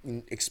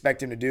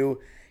expect him to do,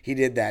 he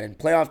did that. And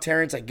playoff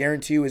Terrence, I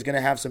guarantee you, is going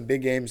to have some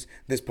big games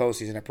this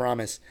postseason, I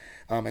promise.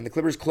 And the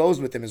Clippers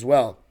closed with him as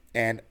well.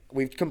 And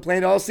we've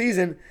complained all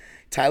season,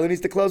 Tyler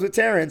needs to close with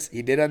Terrence.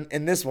 He did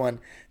in this one.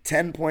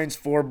 10 points,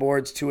 4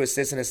 boards, 2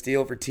 assists, and a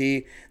steal for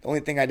T. The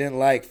only thing I didn't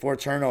like, 4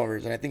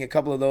 turnovers. And I think a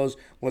couple of those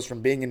was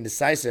from being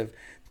indecisive.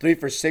 3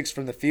 for 6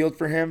 from the field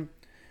for him,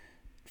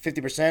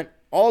 50%.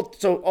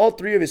 So all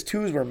 3 of his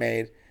 2s were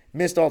made.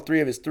 Missed all 3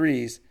 of his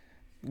 3s.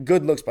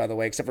 Good looks, by the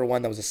way, except for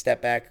one that was a step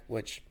back,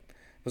 which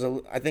was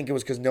I think it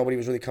was because nobody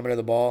was really coming to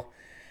the ball.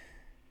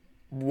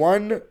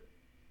 4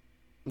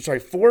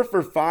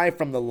 for 5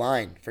 from the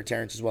line for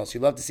Terrence as well. So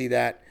you love to see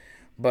that.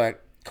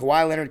 But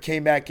Kawhi Leonard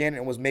came back in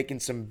and was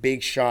making some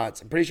big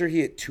shots. I'm pretty sure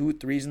he hit 2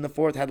 threes in the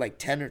fourth, had like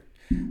 10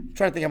 I'm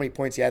trying to think how many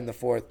points he had in the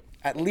fourth.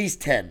 At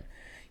least 10.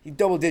 He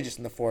double digits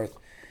in the fourth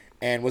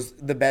and was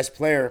the best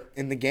player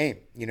in the game.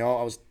 I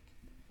was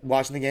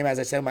watching the game, as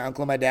I said, with my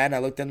uncle and my dad, and I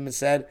looked at him and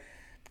said,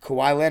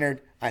 Kawhi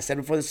Leonard, I said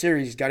before the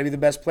series, he's got to be the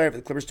best player for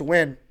the Clippers to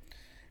win.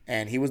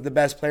 And he was the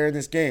best player in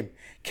this game.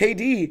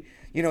 KD,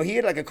 he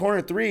had like a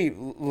corner 3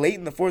 late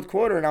in the fourth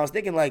quarter, and I was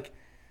thinking, like,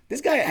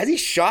 this guy, has he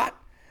shot?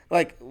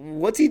 Like,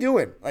 what's he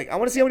doing? Like, I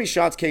want to see how many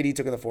shots KD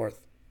took in the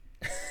fourth.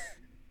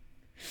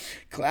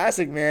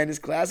 Classic, man. It's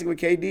classic with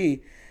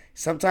KD.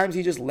 Sometimes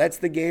he just lets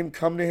the game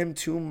come to him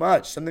too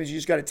much. Sometimes you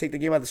just got to take the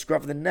game out of the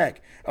scruff of the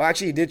neck. Oh,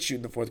 actually, he did shoot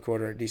in the fourth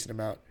quarter a decent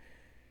amount.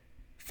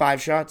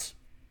 5 shots.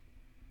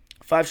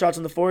 5 shots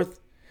in the fourth.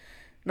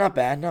 Not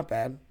bad, not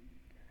bad.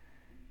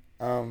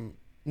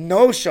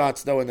 No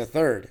shots, though, in the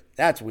third.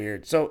 That's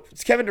weird. So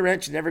Kevin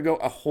Durant should never go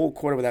a whole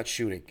quarter without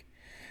shooting.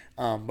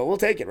 But we'll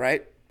take it,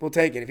 right? We'll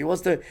take it. If he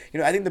wants to,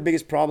 I think the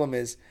biggest problem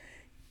is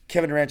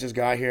Kevin Durant just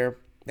got here.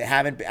 They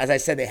haven't, as I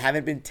said, they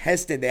haven't been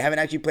tested. They haven't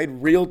actually played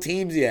real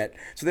teams yet.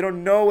 So they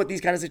don't know what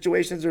these kind of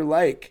situations are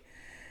like.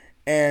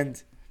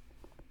 And,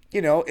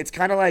 it's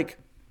kind of like,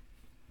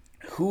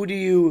 who do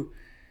you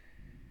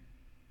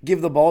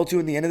give the ball to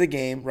in the end of the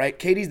game, right?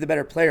 KD's the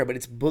better player, but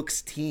it's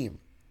Book's team.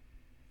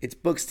 It's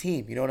Book's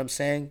team. You know what I'm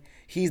saying?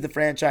 He's the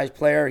franchise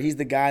player. He's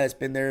the guy that's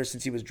been there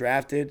since he was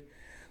drafted.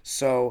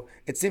 So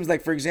it seems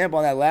like, for example,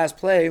 on that last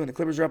play, when the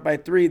Clippers were up by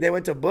 3, they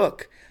went to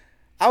Book.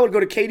 I would go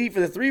to KD for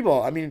the 3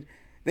 ball. I mean,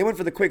 they went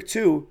for the quick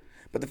 2,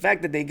 but the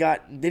fact that they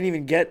didn't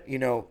even get,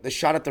 the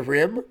shot at the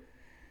rim,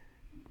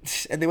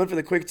 and they went for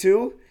the quick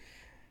 2,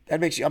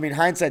 that makes you,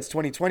 hindsight's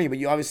 20/20, but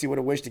you obviously would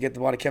have wished to get the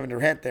ball to Kevin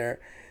Durant there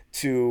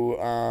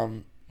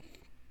to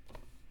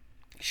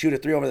shoot a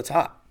 3 over the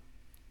top,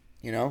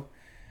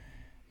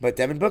 But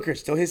Devin Booker,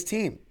 still his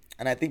team,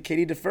 and I think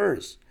KD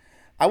defers.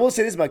 I will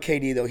say this about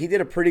KD, though. He did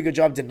a pretty good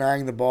job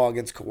denying the ball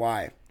against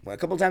Kawhi. A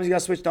couple of times he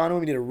got switched on to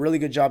him. He did a really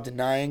good job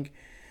denying.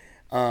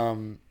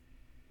 And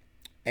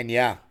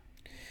yeah,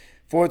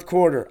 fourth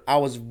quarter, I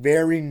was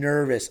very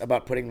nervous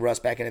about putting Russ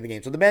back into the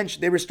game. So the bench,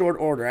 they restored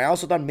order. I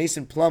also thought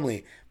Mason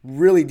Plumlee,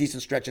 really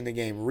decent stretch in the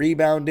game.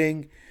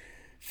 Rebounding,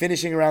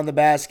 finishing around the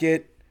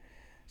basket.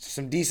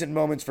 Some decent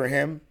moments for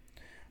him.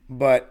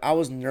 But I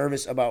was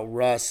nervous about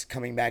Russ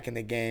coming back in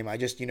the game. I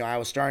just, I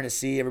was starting to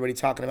see everybody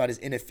talking about his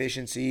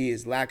inefficiency,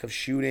 his lack of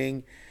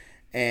shooting.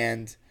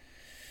 And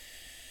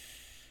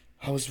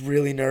I was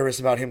really nervous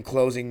about him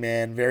closing,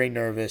 man. Very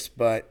nervous.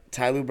 But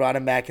Ty Lue brought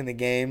him back in the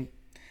game.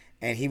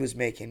 And he was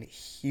making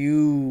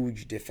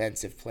huge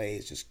defensive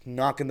plays. Just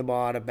knocking the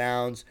ball out of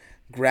bounds.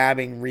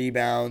 Grabbing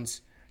rebounds.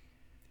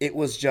 It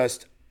was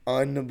just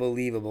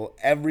unbelievable.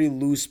 Every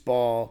loose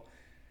ball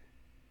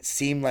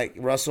seemed like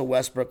Russell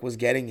Westbrook was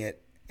getting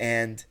it.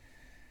 And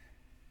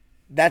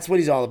that's what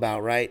he's all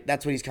about, right?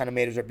 That's what he's kind of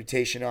made his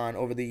reputation on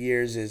over the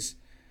years, is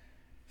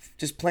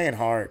just playing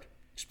hard.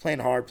 Just playing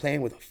hard,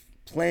 playing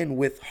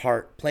with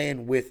heart,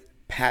 playing with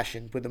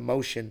passion, with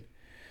emotion.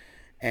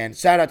 And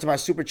shout out to my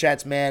super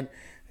chats, man.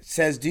 It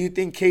says, do you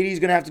think KD's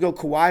going to have to go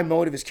Kawhi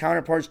mode if his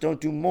counterparts don't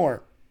do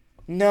more?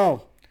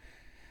 No.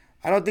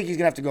 I don't think he's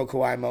going to have to go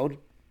Kawhi mode.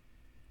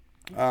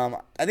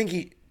 I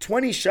think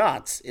 20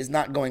 shots is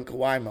not going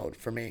Kawhi mode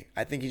for me.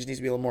 I think he just needs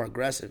to be a little more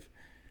aggressive.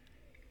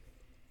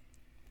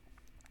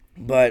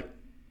 But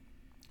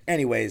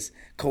anyways,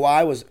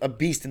 Kawhi was a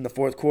beast in the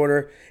fourth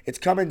quarter. It's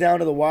coming down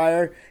to the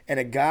wire, and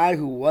a guy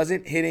who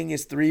wasn't hitting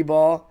his three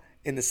ball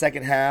in the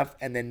second half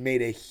and then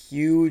made a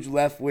huge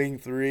left wing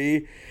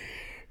three.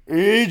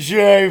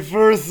 EJ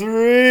for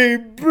three.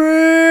 Bingo!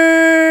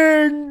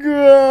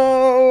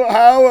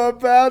 How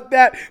about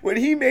that? When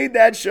he made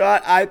that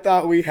shot, I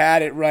thought we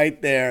had it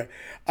right there.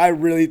 I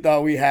really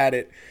thought we had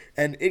it.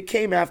 And it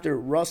came after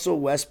Russell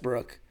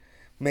Westbrook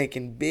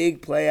making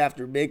big play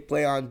after big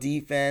play on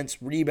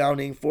defense,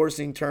 rebounding,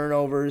 forcing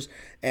turnovers.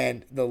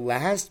 And the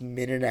last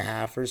minute and a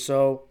half or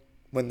so,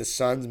 when the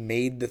Suns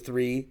made the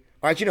three,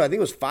 actually, no, I think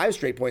it was 5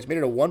 straight points, made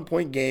it a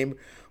 1-point game,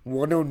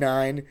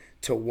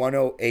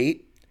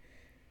 109-108.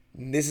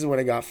 This is when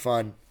it got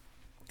fun.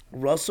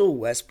 Russell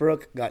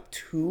Westbrook got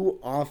 2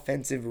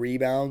 offensive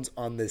rebounds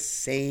on the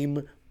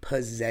same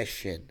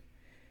possession.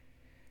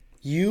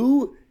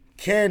 You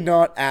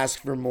cannot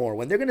ask for more.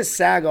 When they're going to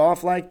sag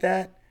off like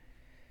that,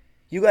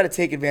 you got to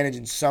take advantage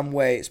in some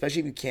way, especially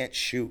if you can't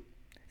shoot.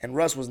 And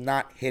Russ was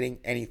not hitting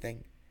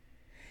anything.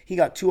 He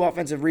got 2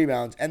 offensive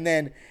rebounds, and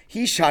then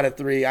he shot a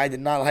 3. I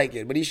did not like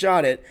it, but he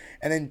shot it.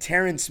 And then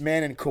Terrence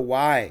Mann and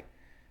Kawhi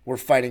were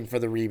fighting for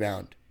the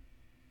rebound.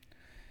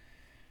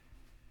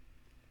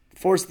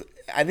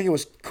 I think it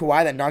was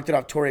Kawhi that knocked it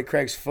off Torrey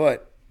Craig's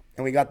foot,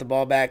 and we got the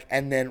ball back.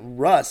 And then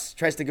Russ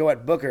tries to go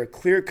at Booker,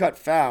 clear-cut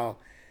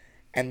foul,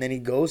 and then he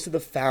goes to the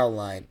foul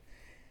line.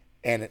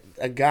 And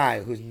a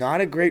guy who's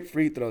not a great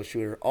free throw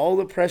shooter, all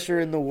the pressure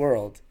in the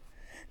world,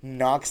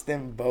 knocks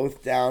them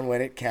both down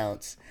when it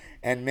counts.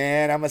 And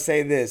man, I'm going to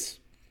say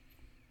this.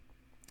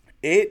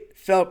 It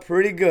felt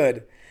pretty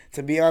good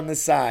to be on the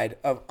side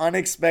of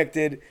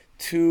unexpected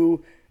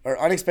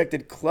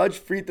clutch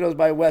free throws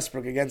by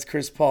Westbrook against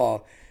Chris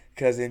Paul.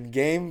 Because in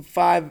Game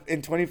 5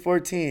 in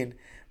 2014,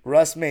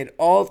 Russ made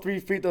all 3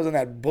 free throws on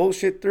that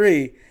bullshit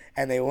 3,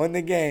 and they won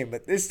the game.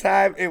 But this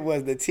time, it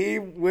was the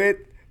team with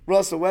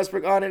Russell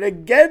Westbrook on it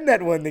again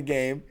that won the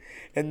game,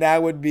 and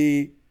that would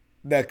be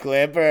the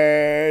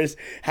Clippers.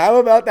 How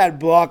about that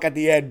block at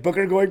the end?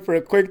 Booker going for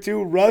a quick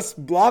 2. Russ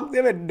blocked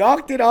him and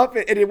knocked it off,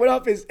 and it went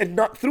off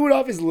threw it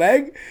off his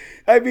leg.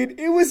 I mean,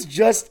 it was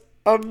just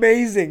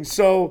amazing.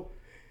 So,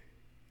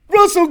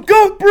 Russell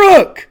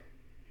Goatbrook!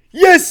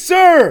 Yes,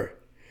 sir!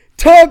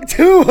 Talk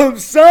to him,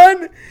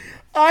 son!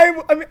 I'm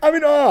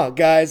in awe,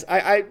 guys.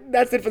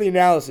 That's it for the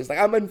analysis.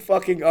 I'm in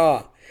fucking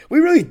awe. We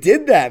really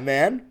did that,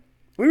 man.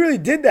 We really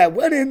did that.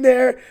 Went in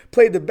there,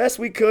 played the best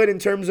we could in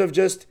terms of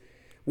just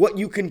what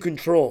you can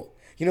control.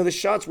 You know, the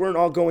shots weren't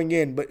all going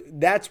in, but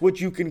that's what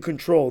you can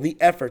control. The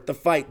effort, the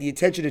fight, the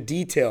attention to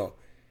detail.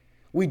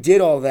 We did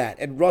all that.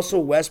 And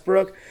Russell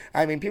Westbrook,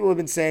 I mean, people have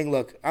been saying,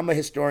 look, I'm a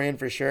historian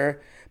for sure,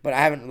 but I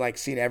haven't,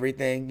 seen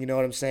everything. You know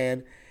what I'm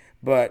saying?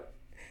 But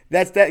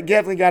that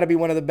definitely got to be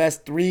one of the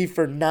best 3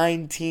 for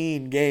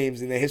 19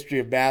 games in the history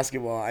of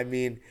basketball. I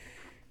mean,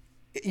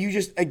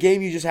 a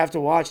game you just have to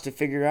watch to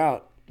figure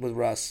out with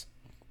Russ.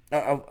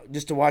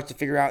 Just to watch to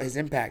figure out his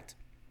impact.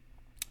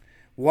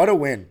 What a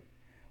win.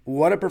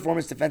 What a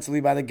performance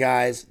defensively by the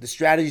guys. The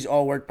strategies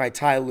all worked by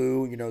Ty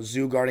Lue,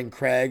 Zoo guarding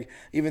Craig.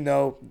 Even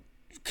though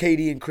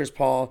KD and Chris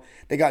Paul,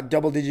 they got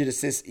double-digit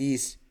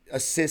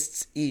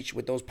assists each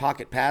with those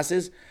pocket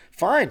passes.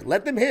 Fine,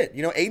 let them hit.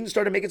 Aiden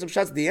started making some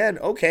shots at the end.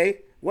 Okay,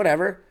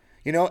 whatever.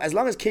 As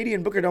long as KD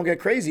and Booker don't get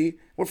crazy,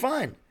 we're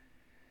fine.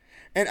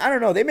 And I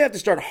don't know, they may have to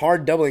start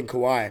hard doubling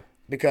Kawhi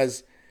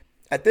because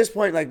at this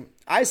point,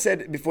 I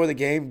said before the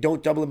game,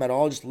 don't double him at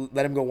all. Just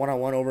let him go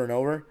one-on-one over and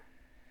over.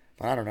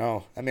 But I don't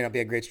know. That may not be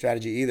a great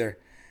strategy either.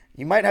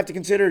 You might have to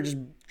consider just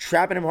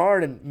trapping him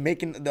hard and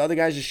making the other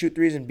guys just shoot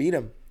threes and beat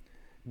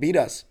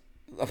us.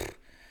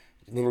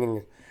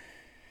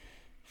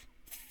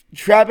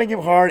 Trapping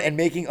him hard and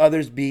making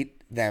others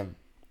beat them.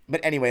 But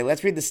anyway,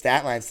 let's read the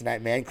stat lines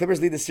tonight, man. Clippers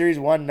lead the series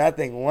 1-0,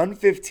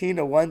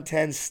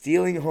 115-110,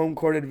 stealing home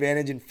court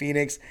advantage in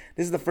Phoenix.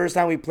 This is the first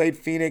time we played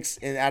Phoenix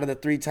out of the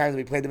 3 times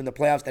we played them in the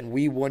playoffs, and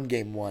we won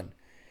Game 1.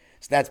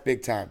 So that's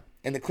big time.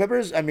 And the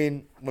Clippers, I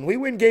mean, when we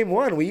win Game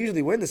 1, we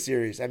usually win the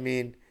series. I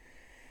mean,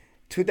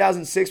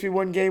 2006 we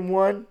won Game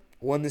 1,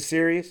 won the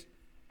series.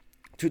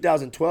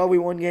 2012 we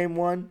won Game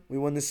 1, we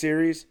won the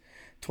series.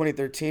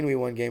 2013 we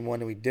won Game 1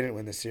 and we didn't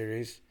win the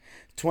series.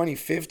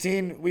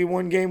 2015 we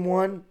won Game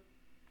 1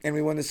 and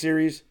we won the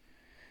series.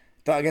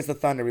 Against the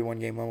Thunder we won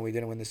Game 1 but we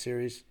didn't win the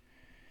series.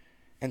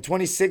 And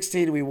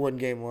 2016 we won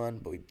Game 1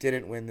 but we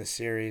didn't win the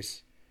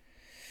series.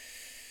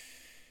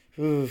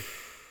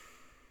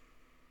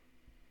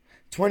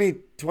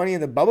 2020 in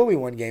the bubble we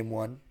won Game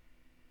 1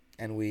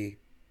 and we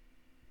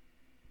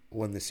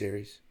won the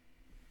series.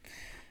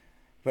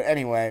 But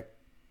anyway,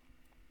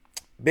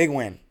 big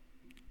win.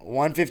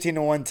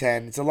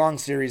 115-110. It's a long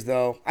series,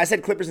 though. I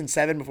said Clippers in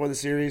 7 before the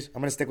series.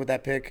 I'm going to stick with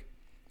that pick.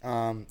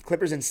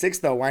 Clippers in 6,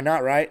 though. Why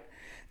not, right?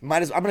 I'm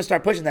going to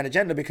start pushing that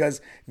agenda because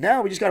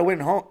now we just got to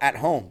win at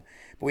home.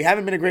 But we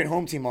haven't been a great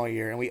home team all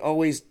year, and we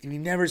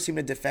never seem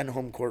to defend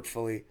home court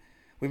fully.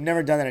 We've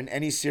never done that in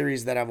any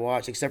series that I've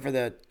watched, except for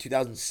the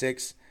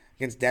 2006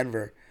 against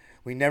Denver.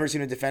 We never seem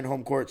to defend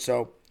home court.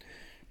 So,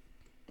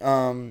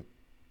 I'll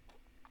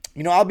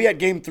be at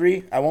Game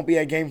 3. I won't be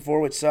at Game 4,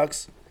 which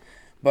sucks.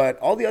 But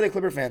all the other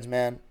Clipper fans,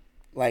 man,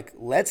 like,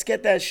 let's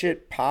get that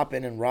shit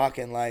popping and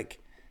rocking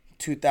like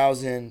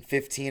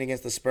 2015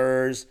 against the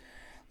Spurs,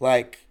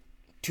 like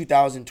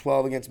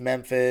 2012 against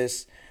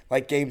Memphis,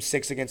 like Game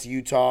 6 against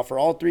Utah. For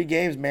all 3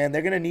 games, man,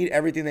 they're going to need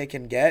everything they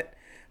can get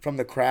from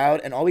the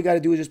crowd, and all we got to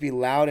do is just be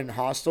loud and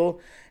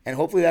hostile, and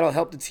hopefully that'll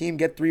help the team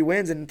get 3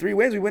 wins, and in 3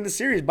 wins, we win the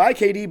series. Bye,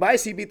 KD. Bye,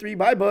 CP3.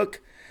 Bye, Book.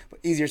 But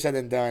easier said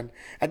than done.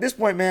 At this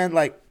point, man,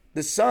 like,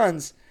 the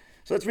Suns,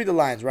 so let's read the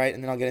lines, right,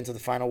 and then I'll get into the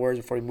final words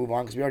before we move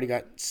on, because we already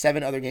got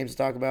 7 other games to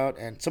talk about,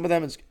 and some of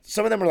them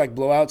are like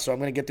blowouts, so I'm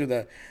going to get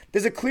through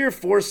there's a clear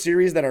 4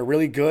 series that are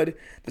really good.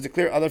 There's a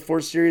clear other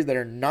 4 series that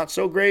are not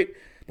so great,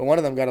 but one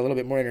of them got a little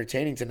bit more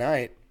entertaining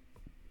tonight.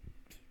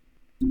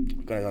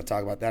 I'm going to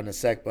talk about that in a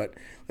sec, but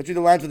let's read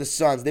the lines for the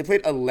Suns. They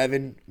played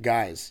 11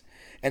 guys,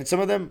 and some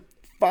of them,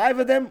 5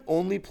 of them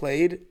only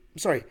played,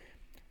 did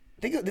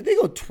they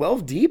go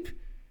 12 deep?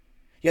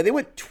 Yeah, they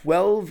went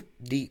 12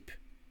 deep.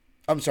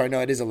 I'm sorry, no,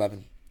 it is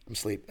 11. I'm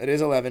asleep. It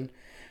is 11.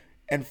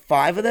 And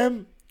 5 of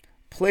them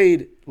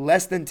played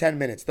less than 10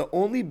 minutes. The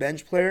only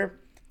bench player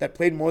that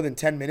played more than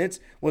 10 minutes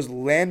was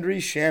Landry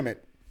Shamet.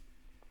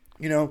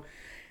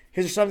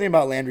 Here's something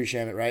about Landry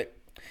Shamet, right?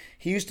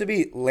 He used to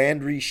be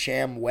Landry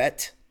Sham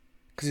Wet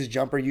because his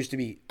jumper used to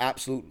be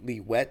absolutely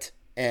wet.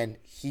 And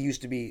he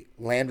used to be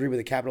Landry with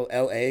a capital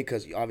L-A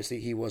because obviously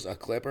he was a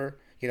Clipper.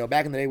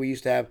 Back in the day we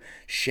used to have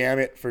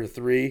Shamet for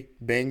 3.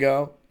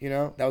 Bingo.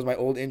 That was my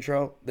old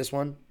intro. This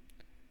one.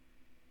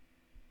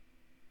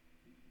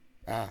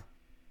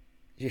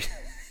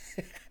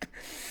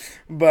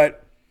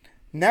 But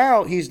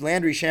now he's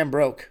Landry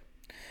Shambroke.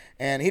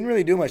 And he didn't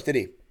really do much, did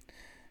he?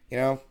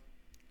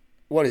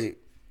 What is he?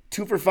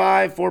 2 for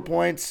 5, 4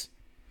 points.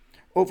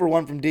 0 for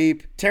 1 from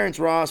deep. Terrence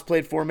Ross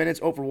played 4 minutes,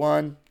 0 for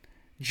 1.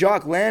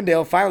 Jock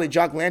Landale in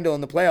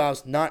the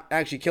playoffs, not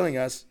actually killing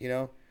us,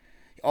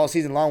 All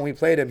season long when we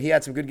played him, he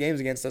had some good games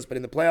against us, but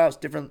in the playoffs,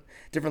 different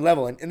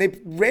level. And they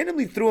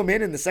randomly threw him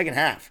in the second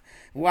half.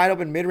 Wide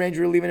open mid-range,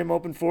 we were leaving him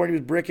open for, and he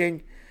was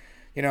bricking.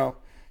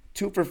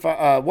 2 for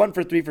 5, 1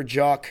 for 3 for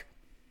Jock.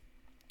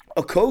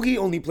 Okogie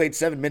only played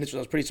 7 minutes, which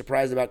I was pretty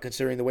surprised about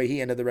considering the way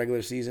he ended the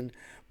regular season.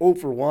 0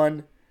 for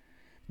 1.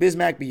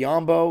 Bismack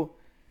Biyombo,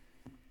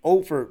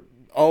 0 for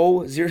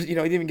 0. He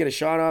didn't even get a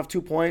shot off.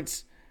 2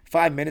 points,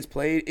 5 minutes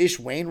played. Ish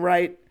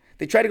Wainwright.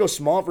 They tried to go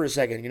small for a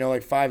second,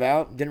 like 5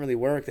 out. Didn't really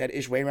work. They had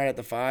Ish Wainwright at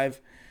the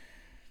 5.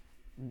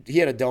 He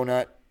had a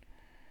donut.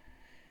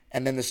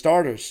 And then the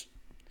starters.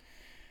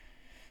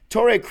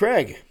 Torrey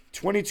Craig,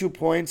 22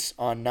 points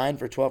on 9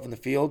 for 12 from the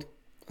field.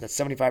 That's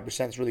 75%.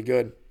 That's really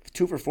good.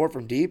 2 for 4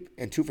 from deep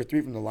and 2 for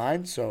 3 from the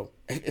line. So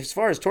as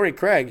far as Torrey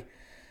Craig,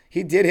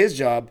 he did his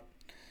job.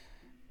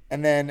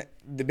 And then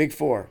the big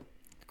 4,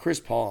 Chris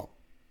Paul,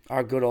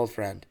 our good old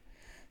friend.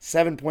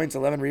 7 points,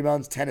 11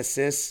 rebounds, 10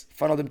 assists.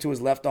 Funneled him to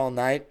his left all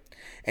night.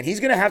 And he's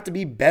going to have to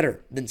be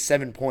better than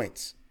 7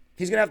 points.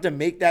 He's going to have to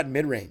make that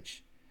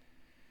mid-range.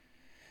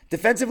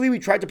 Defensively, we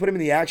tried to put him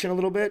in the action a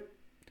little bit,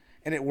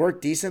 and it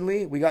worked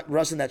decently. We got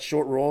Russ in that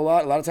short roll a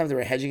lot. A lot of times they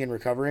were hedging and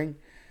recovering.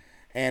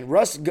 And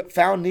Russ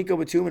found Nico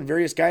Batum and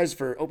various guys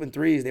for open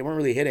threes. They weren't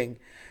really hitting.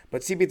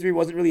 But CP3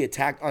 wasn't really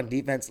attacked on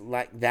defense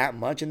like that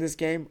much in this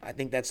game. I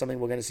think that's something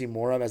we're going to see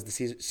more of as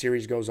the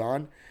series goes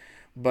on.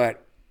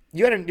 But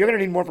you're going to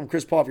need more from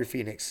Chris Paul if you're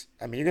Phoenix.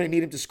 I mean, you're going to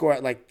need him to score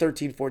at like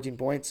 13, 14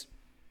 points.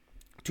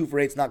 2 for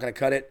 8 is not going to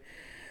cut it.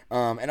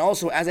 And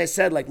also, as I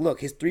said, look,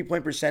 his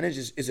 3-point percentage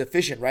is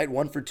efficient, right?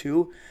 1 for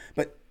 2.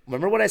 But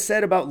remember what I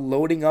said about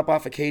loading up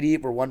off of KD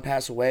if we're 1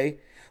 pass away?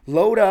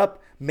 Load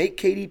up, make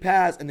KD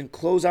pass, and then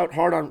close out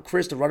hard on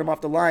Chris to run him off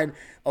the line.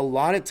 A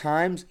lot of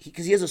times,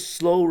 because he has a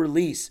slow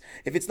release,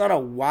 if it's not a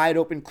wide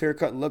open,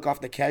 clear-cut look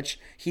off the catch,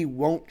 he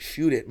won't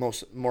shoot it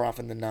more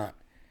often than not.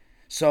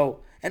 So,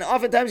 and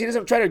oftentimes he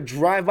doesn't try to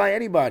drive by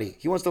anybody.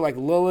 He wants to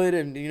lull it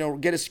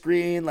and, get a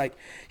screen.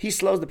 He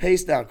slows the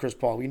pace down, Chris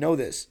Paul. We know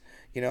this,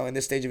 in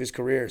this stage of his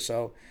career.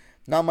 So,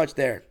 not much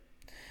there.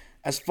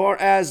 As far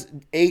as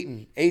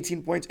Ayton,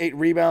 18 points, 8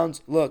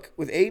 rebounds. Look,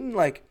 with Ayton,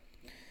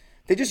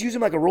 they just use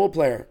him like a role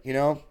player,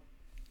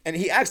 And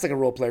he acts like a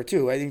role player,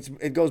 too. I think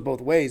it goes both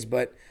ways,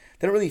 but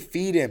they don't really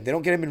feed him. They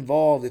don't get him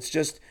involved. It's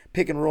just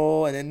pick and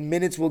roll, and then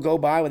minutes will go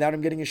by without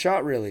him getting a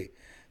shot, really.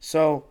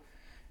 So,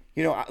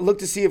 I look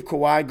to see if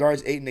Kawhi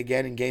guards Ayton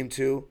again in Game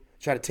 2.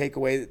 Try to take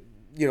away,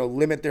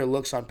 limit their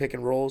looks on pick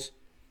and rolls.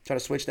 Try to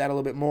switch that a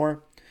little bit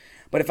more.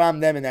 But if I'm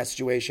them in that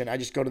situation, I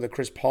just go to the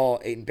Chris Paul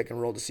Ayton pick and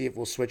roll to see if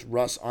we'll switch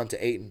Russ onto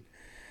Ayton.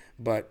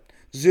 But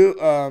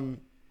I'm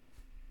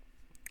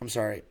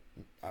sorry.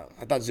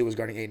 I thought Zoo was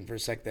guarding Ayton for a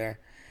sec there.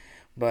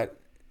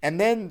 And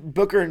then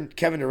Booker and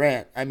Kevin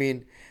Durant. I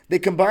mean, they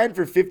combined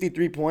for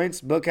 53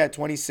 points. Book had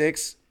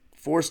 26,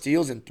 4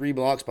 steals, and 3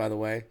 blocks, by the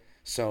way.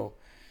 So,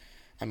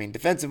 I mean,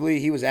 defensively,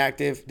 he was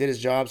active, did his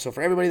job. So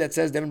for everybody that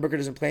says Devin Booker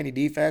doesn't play any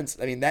defense,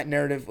 I mean, that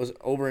narrative was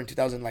over in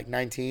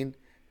 2019,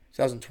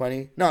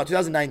 2020. No,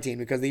 2019,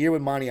 because the year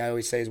with Monty, I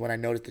always say, is when I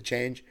noticed the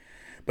change.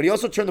 But he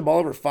also turned the ball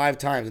over 5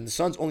 times, and the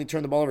Suns only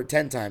turned the ball over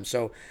 10 times.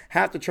 So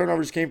half the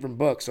turnovers came from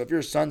Book. So if you're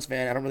a Suns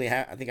fan,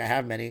 I think I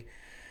have many.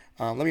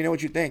 Let me know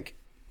what you think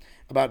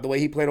about the way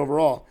he played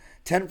overall.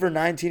 10 for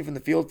 19 from the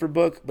field for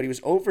Book, but he was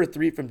 0 for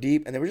 3 from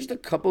deep, and there were just a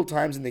couple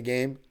times in the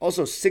game.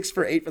 Also, 6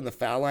 for 8 from the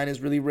foul line is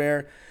really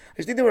rare. I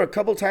just think there were a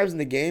couple times in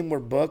the game where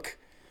Book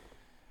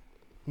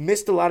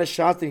missed a lot of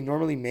shots that he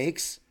normally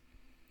makes.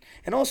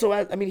 And also,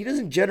 I mean, he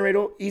doesn't generate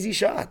easy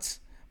shots.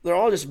 They're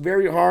all just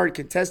very hard,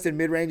 contested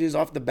mid-ranges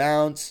off the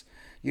bounce,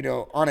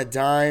 on a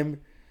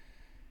dime.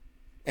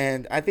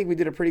 And I think we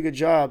did a pretty good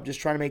job just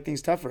trying to make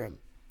things tough for him.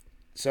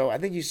 So I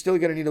think you're still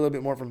going to need a little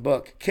bit more from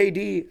Book.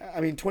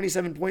 KD,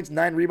 27 points,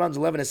 9 rebounds,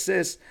 11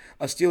 assists,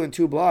 a steal and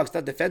 2 blocks.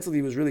 Thought defensively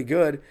he was really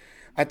good.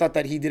 I thought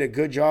that he did a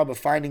good job of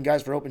finding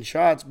guys for open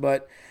shots,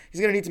 but he's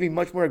going to need to be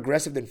much more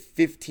aggressive than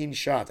 15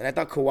 shots. And I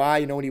thought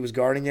Kawhi, when he was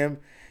guarding him,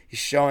 he's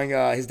showing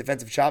his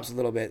defensive chops a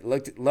little bit.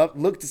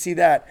 Look to see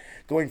that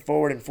going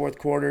forward in fourth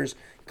quarters.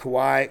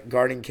 Kawhi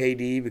guarding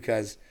KD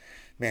because,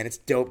 man, it's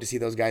dope to see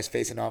those guys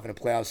facing off in a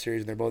playoff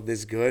series and they're both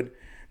this good.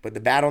 But the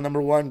battle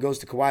number 1 goes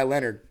to Kawhi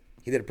Leonard.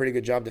 He did a pretty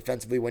good job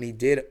defensively when he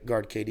did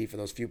guard KD for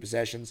those few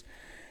possessions.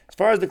 As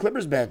far as the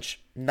Clippers bench,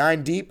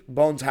 9 deep.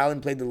 Bones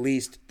Highland played the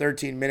least,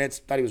 13 minutes.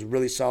 Thought he was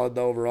really solid,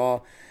 though,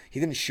 overall. He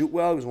didn't shoot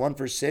well. He was 1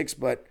 for 6,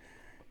 but,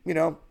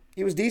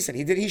 he was decent.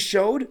 He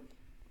showed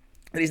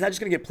that he's not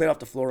just going to get played off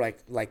the floor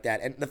like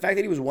that. And the fact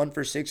that he was 1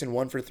 for 6 and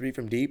 1 for 3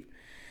 from deep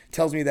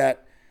tells me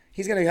that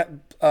he's going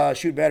to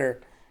shoot better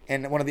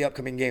in one of the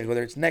upcoming games,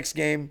 whether it's next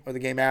game or the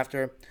game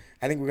after.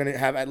 I think we're going to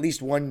have at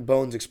least one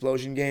Bones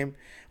explosion game.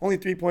 Only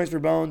 3 points for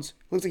Bones.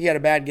 Looks like he had a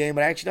bad game,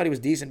 but I actually thought he was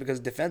decent because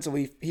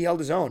defensively he held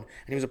his own,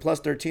 and he was a plus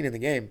 13 in the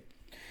game.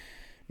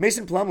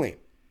 Mason Plumlee,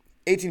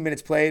 18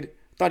 minutes played.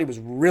 Thought he was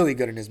really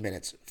good in his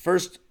minutes.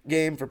 First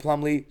game for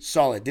Plumlee,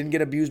 solid. Didn't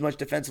get abused much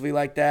defensively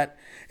like that.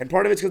 And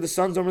part of it's because the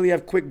Suns don't really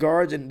have quick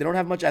guards and they don't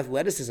have much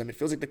athleticism. It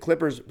feels like the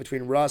Clippers,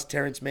 between Russ,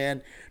 Terrence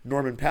Mann,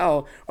 Norman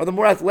Powell, are the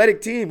more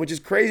athletic team, which is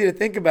crazy to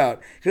think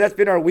about because that's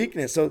been our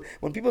weakness. So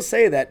when people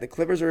say that the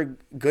Clippers are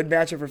a good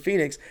matchup for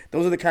Phoenix,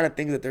 those are the kind of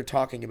things that they're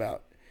talking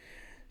about.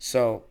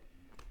 So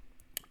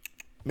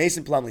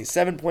Mason Plumlee,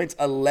 7 points,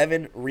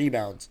 11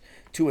 rebounds,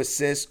 2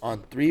 assists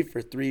on 3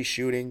 for 3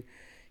 shooting.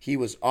 He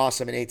was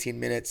awesome in 18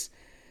 minutes.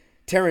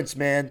 Terrence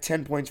Mann,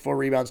 10 points, 4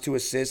 rebounds, 2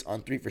 assists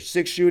on 3 for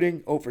 6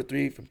 shooting. 0 for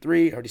 3 from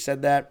 3. I already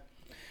said that.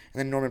 And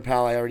then Norman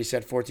Powell, I already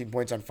said 14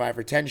 points on 5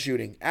 for 10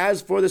 shooting.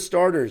 As for the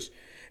starters,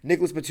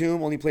 Nicholas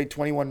Batum only played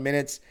 21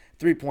 minutes,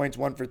 3 points,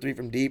 1 for 3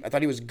 from deep. I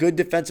thought he was good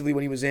defensively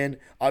when he was in.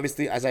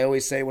 Obviously, as I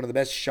always say, one of the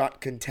best shot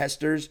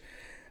contesters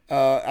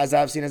as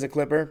I've seen as a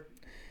Clipper.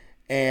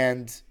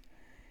 And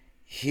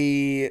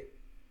he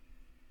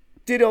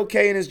did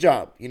okay in his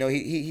job.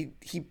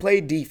 He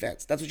played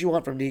defense. That's what you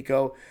want from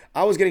Nico.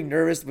 I was getting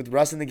nervous with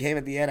Russ in the game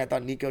at the end. I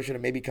thought Nico should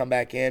have maybe come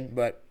back in,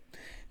 but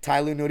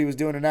Ty Lue knew what he was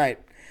doing tonight.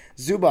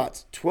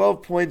 Zubats,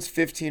 12 points,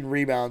 15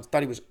 rebounds.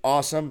 Thought he was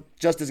awesome.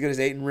 Just as good as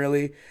Ayton,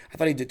 really. I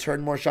thought he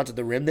deterred more shots at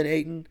the rim than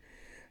Ayton.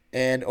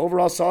 And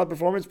overall, solid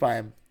performance by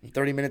him.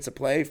 30 minutes of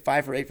play,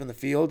 5 for 8 from the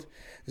field.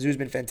 Zu's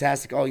been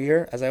fantastic all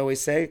year. As I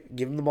always say,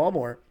 give him the ball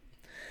more.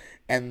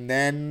 And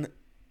then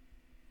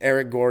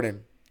Eric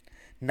Gordon.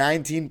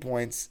 19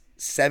 points,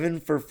 7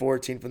 for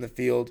 14 from the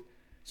field,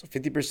 so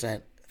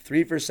 50%,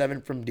 3 for 7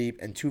 from deep,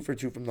 and 2 for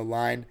 2 from the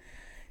line.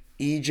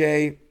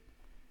 EJ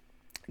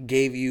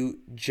gave you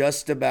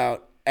just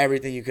about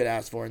everything you could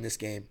ask for in this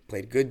game.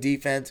 Played good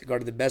defense,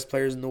 guarded the best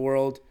players in the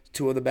world,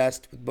 2 of the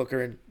best with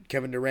Booker and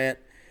Kevin Durant.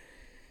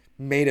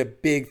 Made a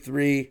big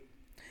 3.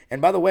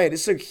 And by the way,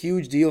 this is a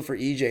huge deal for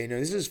EJ.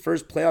 This is his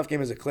first playoff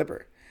game as a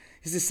Clipper.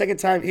 This is his second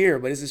time here,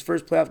 but it's his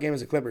first playoff game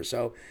as a Clipper,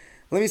 so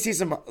Let me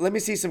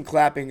see some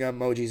clapping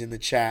emojis in the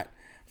chat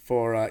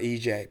for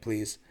EJ,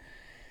 please.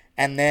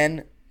 And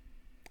then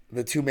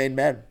the 2 main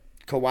men,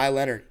 Kawhi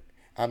Leonard.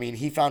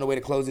 He found a way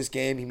to close this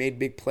game. He made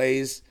big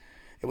plays.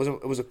 It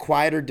was a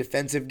quieter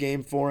defensive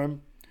game for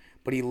him,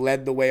 but he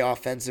led the way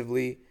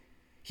offensively.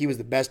 He was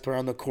the best player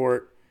on the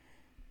court.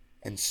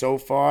 And so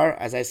far,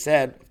 as I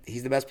said,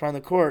 he's the best player on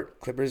the court.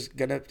 Clippers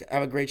gonna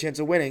have a great chance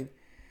of winning.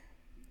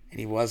 And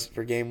he was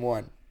for game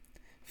 1.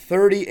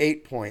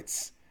 38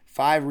 points.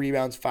 5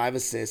 rebounds, 5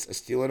 assists, a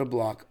steal and a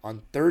block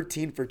on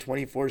 13 for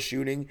 24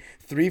 shooting,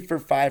 3 for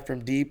 5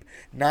 from deep,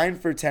 9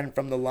 for 10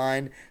 from the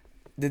line.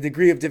 The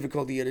degree of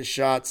difficulty at his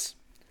shots,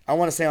 I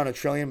want to say on a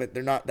trillion, but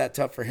they're not that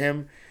tough for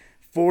him.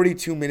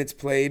 42 minutes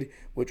played,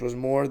 which was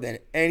more than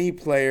any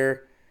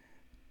player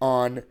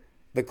on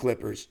the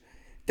Clippers.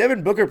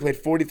 Devin Booker played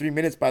 43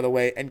 minutes, by the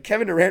way, and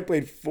Kevin Durant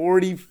played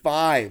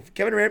 45.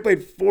 Kevin Durant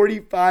played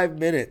 45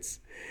 minutes,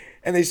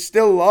 and they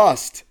still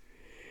lost.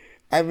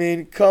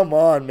 Come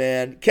on,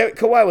 man.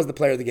 Kawhi was the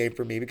player of the game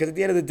for me because at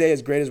the end of the day,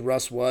 as great as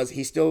Russ was,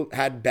 he still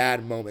had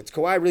bad moments.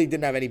 Kawhi really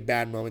didn't have any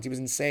bad moments. He was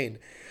insane.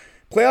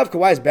 Playoff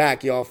Kawhi's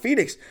back, y'all.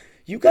 Phoenix,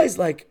 you guys,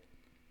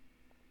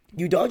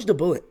 you dodged a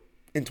bullet.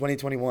 in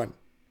 2021.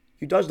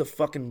 You dodged a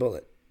fucking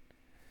bullet.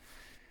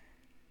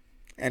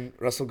 And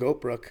Russell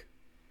Goatbrook,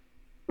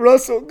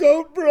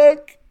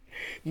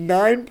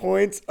 9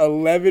 points,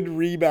 11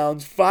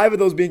 rebounds, 5 of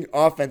those being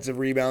offensive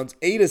rebounds,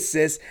 8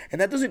 assists. And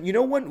that doesn't, you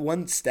know,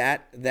 one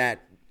stat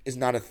that is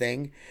not a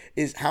thing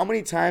is how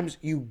many times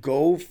you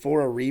go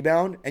for a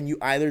rebound and you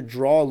either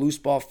draw a loose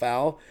ball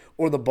foul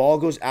or the ball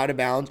goes out of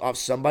bounds off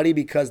somebody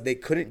because they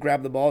couldn't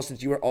grab the ball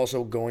since you were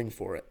also going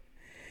for it.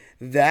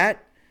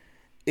 That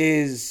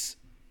is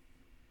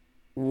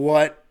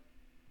what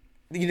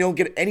you don't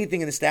get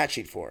anything in the stat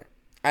sheet for.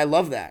 I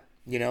love that.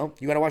 You know,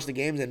 you got to watch the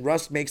games, and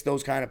Russ makes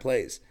those kind of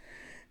plays.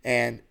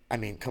 And, I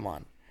mean, come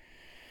on.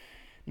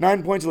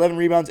 9 points, 11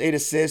 rebounds, 8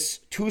 assists,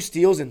 2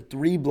 steals, and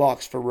 3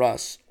 blocks for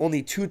Russ.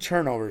 Only 2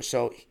 turnovers.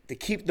 So to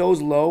keep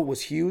those low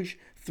was huge.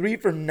 3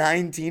 for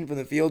 19 from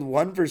the field,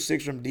 1 for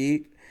 6 from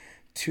deep,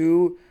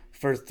 2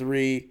 for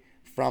 3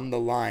 from the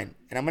line.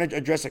 And I'm going to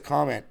address a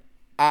comment.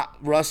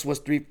 Russ was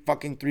 3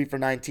 for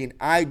 19.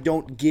 I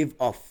don't give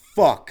a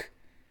fuck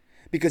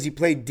because he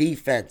played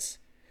defense.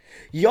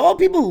 Y'all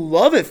people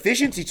love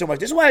efficiency so much.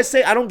 This is why I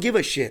say I don't give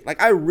a shit.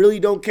 Like, I really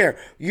don't care.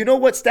 You know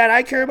what stat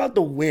I care about?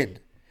 The win.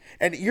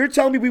 And you're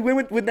telling me we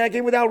win with that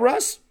game without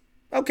Russ?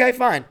 Okay,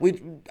 fine.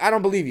 I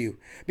don't believe you.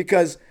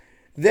 Because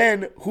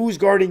then who's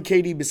guarding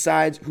KD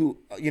besides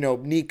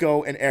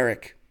Nico and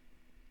Eric?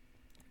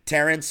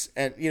 Terrence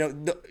and,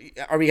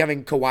 are we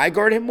having Kawhi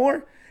guard him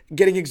more?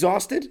 Getting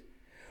exhausted?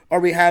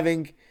 Are we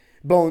having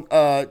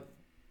I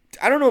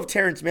don't know if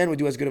Terrence Mann would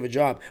do as good of a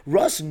job.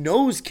 Russ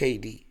knows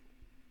KD.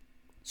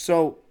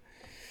 So,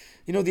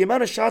 the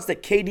amount of shots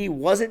that KD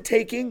wasn't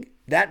taking,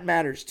 that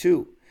matters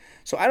too.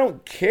 So I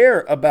don't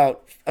care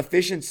about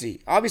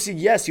efficiency. Obviously,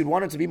 yes, you'd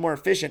want him to be more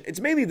efficient. It's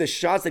mainly the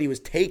shots that he was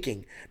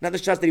taking, not the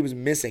shots that he was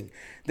missing.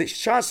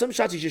 Some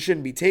shots he just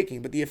shouldn't be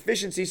taking, but the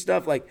efficiency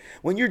stuff, like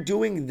when you're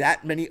doing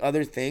that many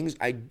other things,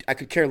 I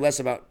could care less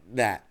about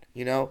that.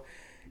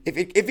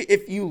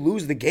 If you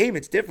lose the game,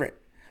 it's different.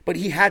 But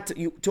he had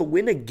to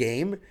win a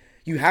game,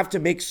 you have to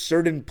make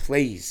certain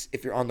plays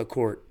if you're on the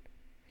court.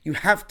 You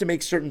have to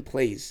make certain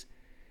plays.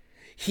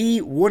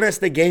 He won us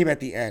the game at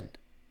the end.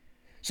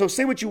 So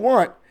say what you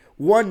want.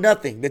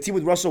 1-0. The team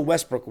with Russell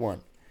Westbrook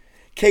won.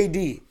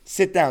 KD,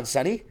 sit down,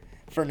 Sonny,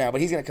 for now.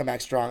 But he's going to come back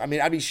strong. I mean,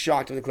 I'd be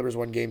shocked if the Clippers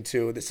won game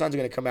 2. The Suns are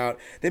going to come out.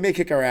 They may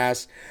kick our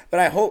ass. But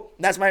I hope,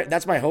 that's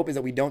my hope, is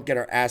that we don't get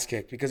our ass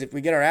kicked. Because if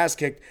we get our ass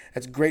kicked,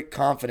 that's great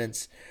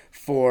confidence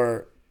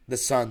for the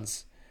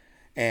Suns.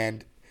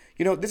 And,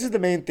 this is the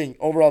main thing,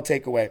 overall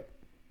takeaway.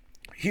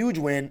 Huge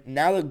win.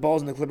 Now the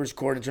ball's in the Clippers'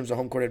 court in terms of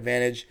home court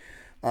advantage.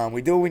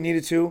 We did what we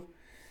needed to.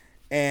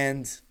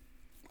 And,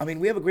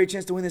 we have a great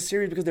chance to win this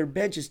series because their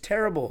bench is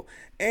terrible.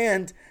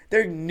 And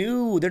they're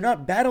new. They're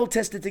not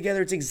battle-tested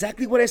together. It's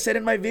exactly what I said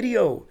in my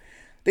video.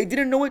 They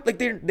didn't know it. Like,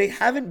 they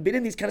haven't been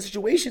in these kind of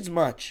situations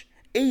much.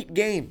 8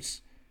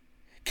 games.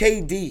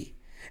 KD.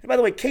 And by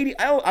the way, KD,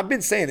 I've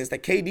been saying this,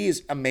 that KD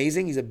is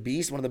amazing. He's a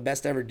beast, one of the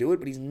best to ever do it,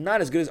 but he's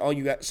not as good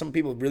as some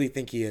people really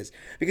think he is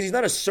because he's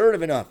not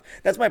assertive enough.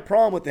 That's my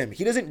problem with him.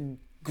 He doesn't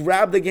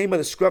grab the game by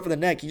the scruff of the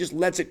neck. He just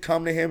lets it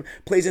come to him,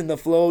 plays in the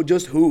flow,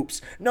 just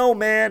hoops. No,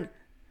 man.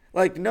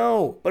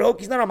 No. But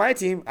he's not on my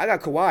team. I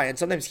got Kawhi, and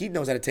sometimes he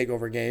knows how to take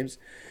over games.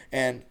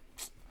 And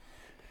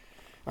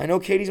I know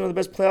KD's one of the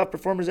best playoff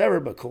performers ever,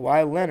 but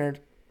Kawhi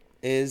Leonard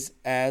is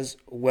as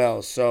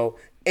well. So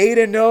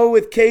 8-0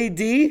 with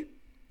KD.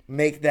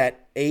 Make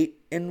that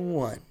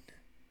 8-1.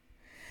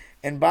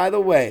 And by the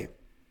way,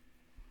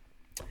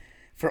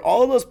 for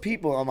all of those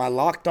people on my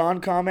Locked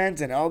On comments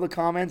and all the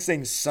comments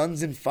saying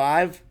Suns in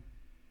 5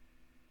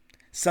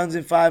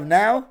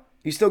 now,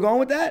 you still going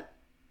with that?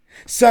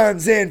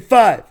 Suns in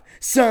 5,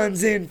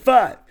 Suns in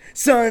 5,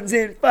 Suns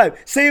in 5.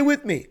 Say it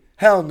with me.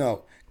 Hell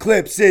no.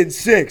 Clips in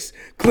 6,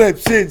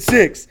 Clips in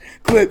 6,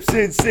 Clips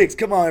in 6.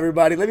 Come on,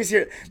 everybody. Let me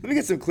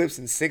get some Clips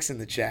in 6 in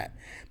the chat.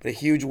 But a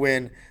huge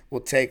win.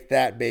 We'll take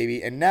that,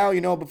 baby. And now,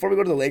 before we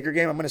go to the Laker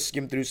game, I'm going to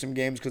skim through some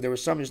games because there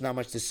was some, just not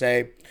much to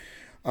say.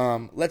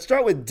 Let's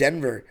start with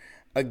Denver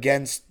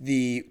against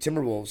the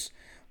Timberwolves.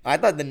 I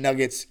thought the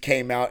Nuggets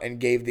came out and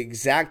gave the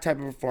exact type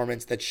of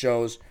performance that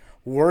shows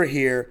we're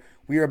here,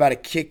 we are about to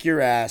kick your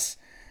ass,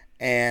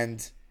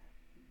 and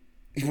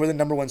we're the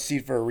number 1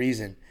 seed for a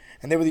reason.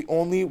 And they were the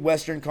only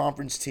Western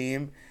Conference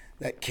team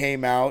that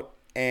came out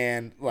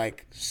and,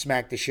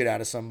 smacked the shit out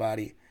of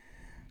somebody.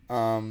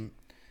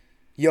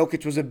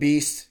 Jokic was a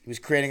beast. He was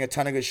creating a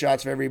ton of good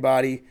shots for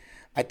everybody.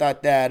 I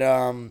thought that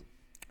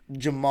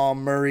Jamal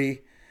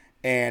Murray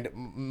and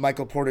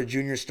Michael Porter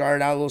Jr.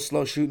 started out a little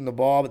slow shooting the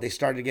ball, but they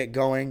started to get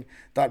going.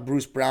 Thought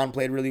Bruce Brown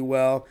played really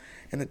well.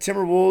 And the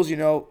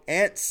Timberwolves,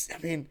 Ants,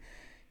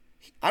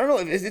 I don't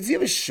know. Does he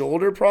have a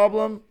shoulder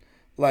problem?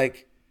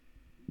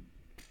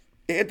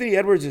 Anthony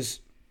Edwards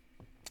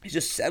he's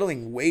just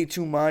settling way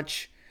too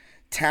much.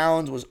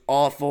 Towns was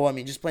awful.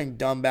 Just playing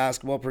dumb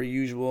basketball per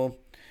usual.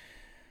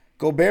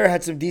 Gobert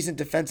had some decent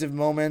defensive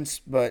moments,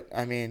 but,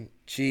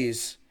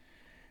 geez.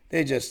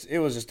 It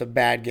was just a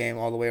bad game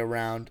all the way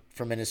around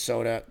for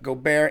Minnesota.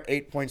 Gobert,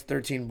 8 points,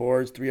 13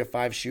 boards, 3 of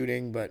 5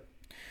 shooting, but,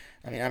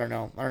 I mean, I don't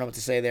know what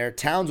to say there.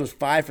 Towns was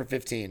 5 for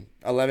 15,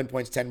 11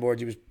 points, 10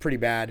 boards. He was pretty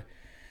bad.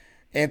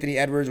 Anthony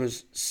Edwards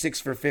was 6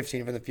 for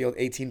 15 from the field,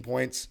 18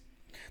 points.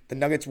 The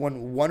Nuggets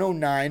won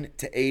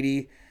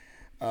 109-80.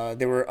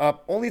 They were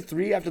up only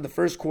 3 after the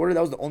first quarter. That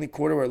was the only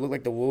quarter where it looked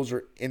like the Wolves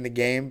were in the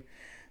game.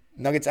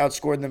 Nuggets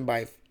outscored them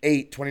by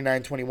 8,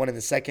 29-21 in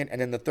the second.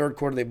 And in the third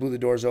quarter, they blew the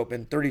doors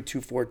open,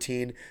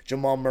 32-14.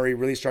 Jamal Murray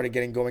really started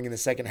getting going in the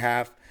second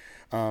half.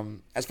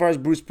 As far as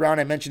Bruce Brown,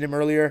 I mentioned him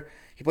earlier.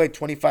 He played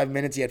 25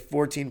 minutes. He had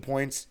 14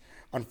 points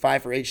on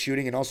 5 for 8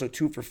 shooting and also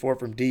 2 for 4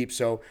 from deep.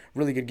 So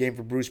really good game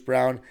for Bruce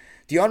Brown.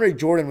 DeAndre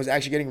Jordan was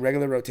actually getting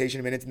regular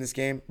rotation minutes in this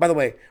game. By the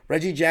way,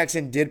 Reggie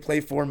Jackson did play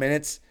 4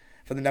 minutes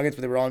for the Nuggets,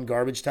 but they were all in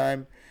garbage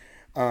time.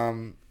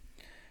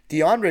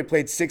 DeAndre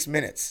played 6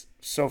 minutes.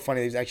 So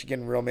funny. He's actually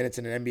getting real minutes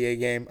in an NBA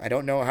game. I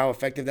don't know how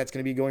effective that's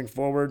going to be going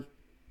forward.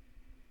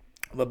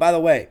 But by the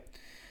way,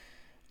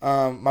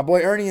 my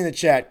boy Ernie in the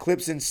chat,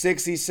 Clips in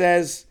 6, he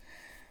says,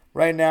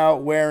 right now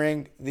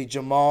wearing the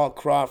Jamal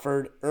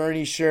Crawford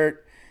Ernie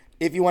shirt.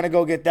 If you want to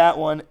go get that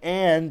one.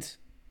 And,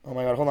 oh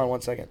my God, hold on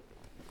one second.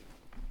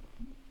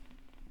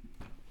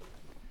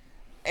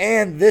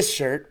 And this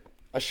shirt,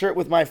 a shirt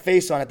with my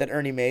face on it that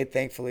Ernie made,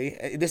 thankfully.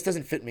 This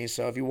doesn't fit me,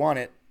 so if you want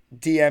it,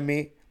 DM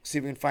me. See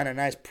if we can find a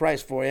nice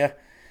price for you.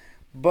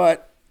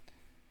 But,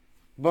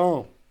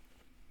 boom.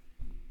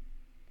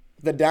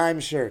 The Dime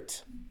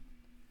shirt.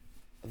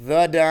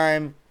 The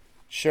Dime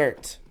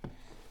shirt.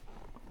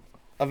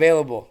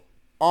 Available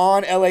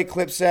on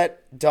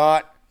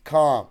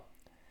laclipset.com.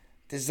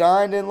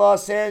 Designed in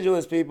Los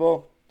Angeles,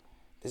 people.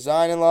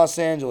 Designed in Los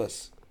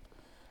Angeles.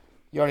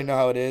 You already know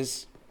how it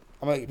is.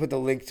 I'm going to put the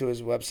link to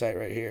his website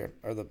right here,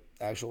 or the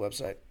actual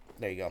website.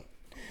 There you go.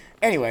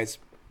 Anyways,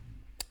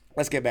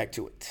 let's get back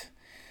to it.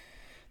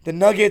 The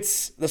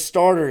Nuggets, the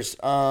starters.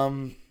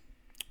 By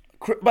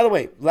the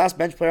way, last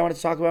bench player I wanted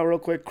to talk about real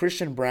quick,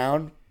 Christian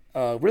Brown.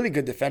 Really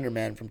good defender,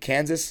 man, from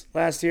Kansas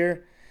last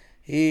year.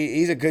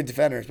 He's a good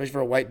defender, especially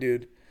for a white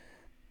dude.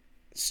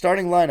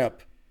 Starting lineup.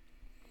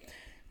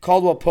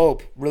 Caldwell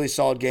Pope, really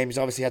solid game. He's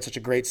obviously had such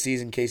a great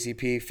season,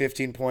 KCP.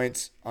 15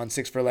 points on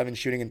 6 for 11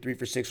 shooting and 3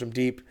 for 6 from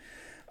deep.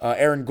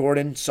 Aaron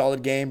Gordon,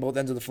 solid game, both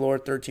ends of the floor,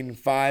 13 and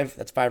 5.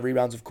 That's 5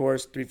 rebounds, of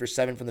course. 3 for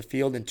 7 from the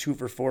field and 2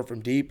 for 4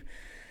 from deep.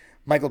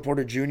 Michael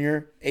Porter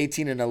Jr.,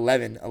 18 and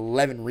 11,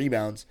 11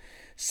 rebounds.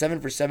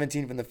 7 for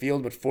 17 from the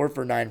field, but 4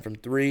 for 9 from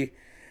 3.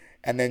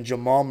 And then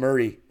Jamal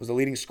Murray was the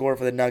leading scorer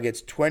for the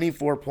Nuggets.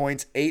 24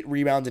 points, 8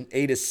 rebounds, and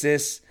 8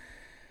 assists.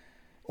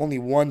 Only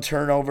 1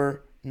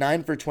 turnover.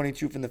 9 for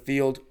 22 from the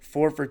field,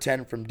 4 for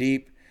 10 from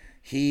deep.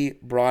 He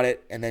brought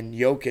it. And then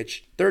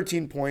Jokic,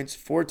 13 points,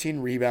 14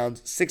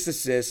 rebounds, 6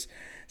 assists,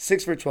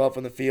 6 for 12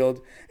 from the field.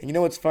 And you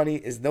know what's funny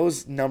is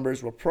those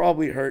numbers will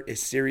probably hurt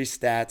his series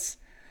stats,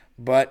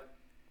 but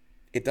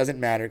it doesn't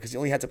matter because he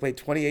only had to play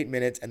 28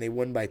 minutes and they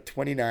won by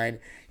 29.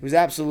 He was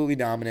absolutely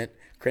dominant,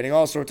 creating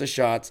all sorts of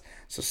shots.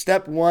 So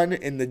step 1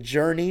 in the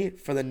journey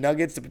for the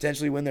Nuggets to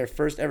potentially win their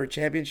first ever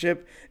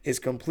championship is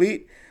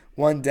complete.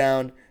 1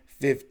 down,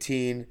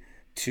 15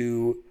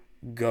 to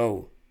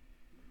go.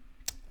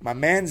 My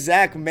man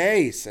Zach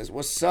May says,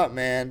 what's up,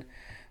 man?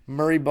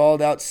 Murray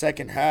balled out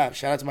second half.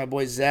 Shout out to my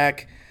boy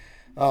Zach.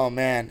 Oh,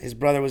 man. His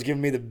brother was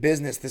giving me the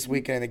business this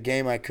weekend in the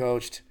game I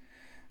coached.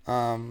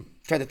 Tried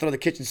to throw the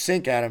kitchen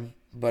sink at him,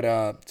 but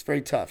it's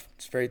very tough.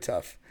 It's very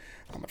tough.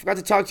 I forgot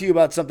to talk to you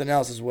about something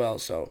else as well,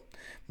 so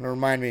I'm gonna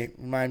remind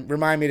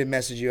me to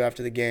message you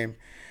after the game.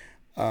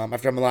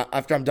 After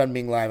I'm done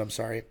being live, I'm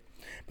sorry.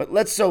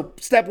 But so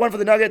step 1 for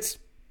the Nuggets,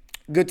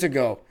 good to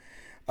go.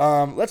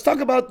 Let's talk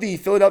about the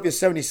Philadelphia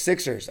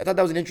 76ers. I thought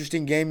that was an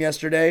interesting game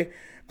yesterday.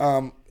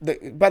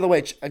 By the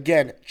way,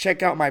 again,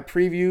 check out my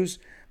previews.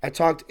 I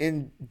talked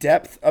in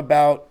depth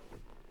about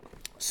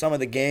some of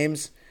the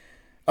games.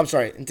 I'm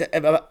sorry.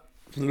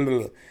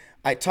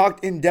 I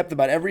talked in depth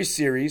about every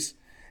series,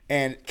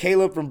 and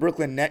Caleb from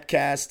Brooklyn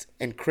Netcast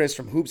and Chris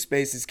from Hoop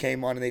Spaces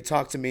came on, and they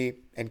talked to me,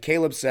 and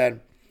Caleb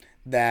said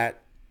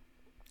that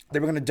they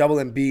were going to double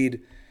Embiid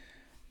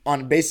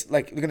on base,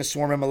 like they're going to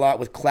swarm him a lot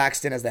with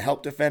Claxton as the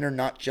help defender,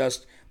 not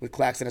just with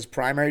Claxton as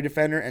primary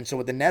defender. And so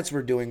what the Nets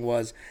were doing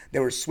was they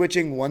were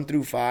switching 1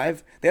 through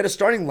 5. They had a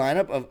starting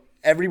lineup of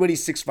everybody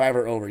 6'5"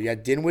 or over. You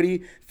had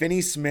Dinwiddie,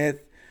 Finney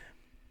Smith,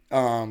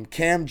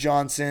 Cam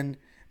Johnson,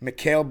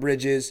 Mikal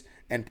Bridges,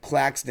 and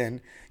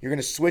Claxton. You're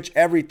going to switch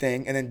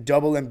everything and then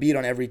double Embiid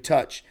on every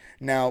touch.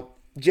 Now,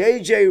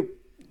 JJ,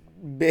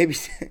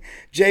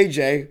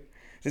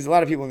 there's a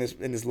lot of people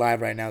in this live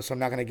right now, so I'm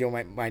not going to give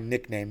my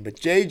nickname. But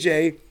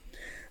JJ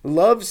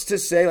loves to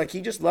say, like,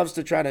 he just loves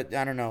to try to,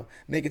 I don't know,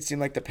 make it seem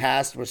like the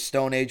past was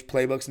Stone Age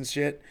playbooks and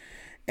shit.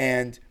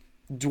 And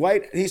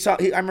Dwight, I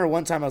remember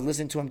one time I was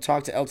listening to him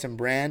talk to Elton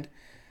Brand,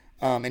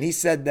 and he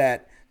said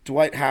that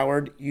Dwight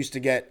Howard used to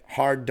get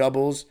hard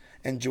doubles,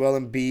 and Joel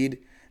Embiid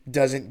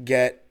doesn't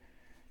get,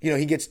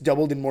 he gets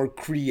doubled in more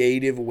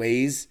creative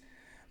ways.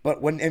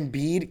 But when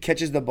Embiid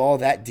catches the ball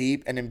that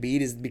deep and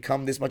Embiid has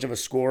become this much of a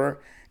scorer,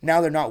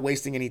 now they're not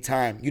wasting any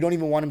time. You don't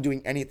even want him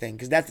doing anything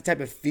because that's the type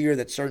of fear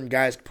that certain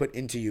guys put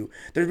into you.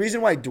 The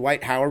reason why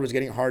Dwight Howard was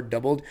getting hard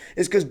doubled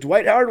is because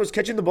Dwight Howard was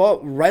catching the ball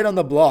right on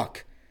the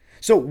block.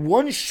 So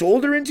one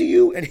shoulder into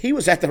you and he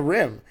was at the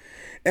rim.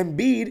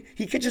 Embiid,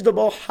 he catches the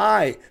ball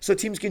high so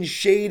teams can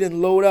shade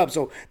and load up.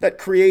 So that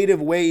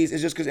creative ways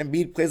is just because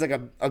Embiid plays like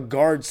a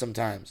guard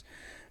sometimes.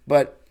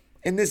 But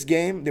in this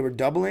game, they were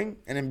doubling,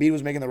 and Embiid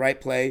was making the right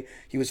play.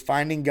 He was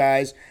finding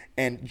guys,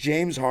 and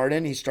James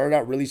Harden, he started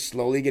out really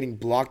slowly, getting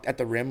blocked at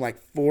the rim.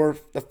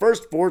 The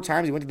first 4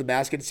 times he went to the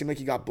basket, it seemed like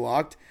he got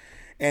blocked.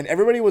 And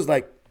everybody was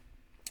like,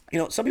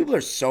 some people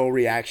are so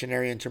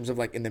reactionary in terms of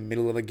in the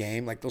middle of a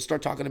game. They'll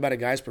start talking about a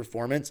guy's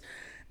performance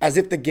as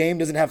if the game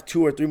doesn't have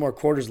 2 or 3 more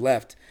quarters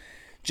left.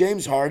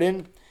 James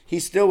Harden, he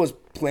still was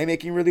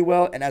playmaking really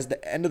well, and as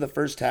the end of the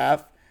first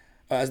half,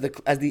 as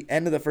the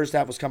end of the first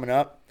half was coming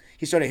up,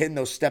 he started hitting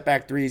those step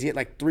back threes. He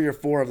hit 3 or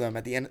 4 of them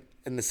at the end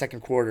in the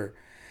second quarter.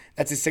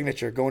 That's his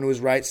signature, going to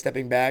his right,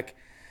 stepping back.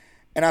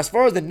 And as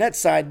far as the Nets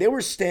side, they were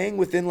staying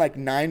within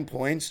 9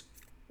 points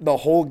the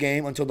whole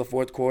game until the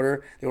fourth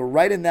quarter. They were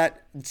right in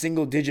that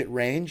single-digit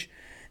range.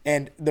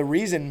 And the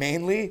reason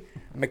mainly,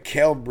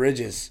 Mikal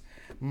Bridges.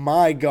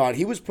 My God,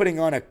 he was putting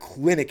on a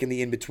clinic in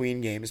the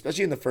in-between game,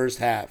 especially in the first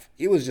half.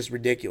 It was just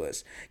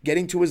ridiculous.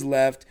 Getting to his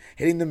left,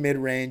 hitting the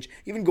mid-range,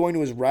 even going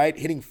to his right,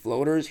 hitting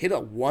floaters, hit a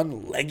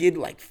one-legged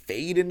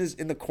fade in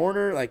the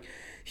corner.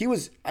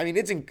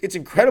 It's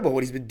incredible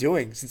what he's been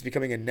doing since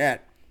becoming a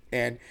Net.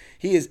 And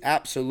he is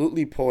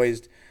absolutely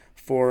poised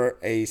for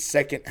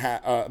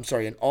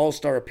an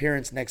all-star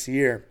appearance next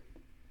year.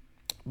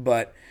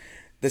 But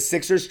the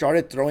Sixers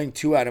started throwing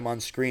 2 at him on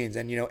screens,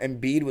 and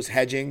Embiid was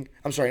hedging.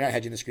 I'm sorry, not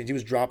hedging the screens. He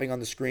was dropping on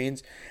the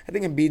screens. I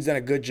think Embiid's done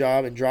a good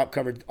job and drop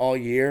covered all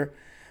year.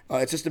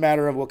 It's just a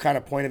matter of what kind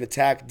of point of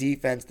attack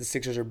defense the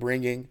Sixers are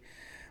bringing.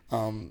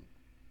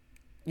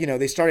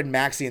 They started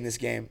Maxey in this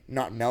game,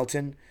 not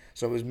Melton.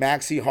 So it was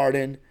Maxey,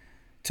 Harden,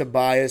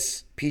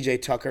 Tobias,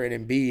 PJ Tucker,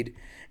 and Embiid.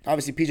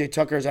 Obviously, PJ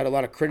Tucker has had a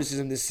lot of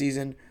criticism this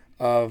season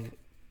of,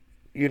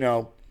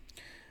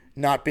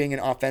 not being an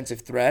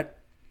offensive threat,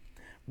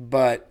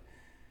 but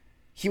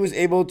he was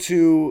able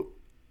to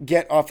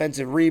get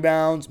offensive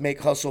rebounds,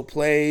 make hustle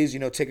plays,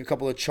 take a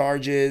couple of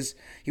charges.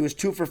 He was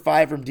 2 for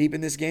 5 from deep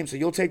in this game, so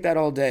you'll take that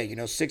all day.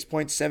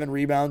 6.7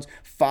 rebounds,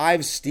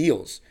 5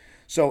 steals.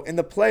 So in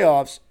the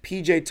playoffs,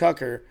 PJ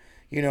Tucker,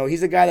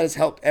 he's a guy that has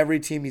helped every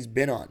team he's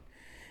been on.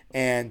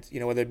 And,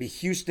 whether it be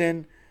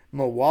Houston,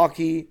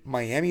 Milwaukee,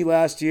 Miami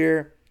last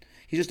year,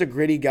 he's just a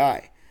gritty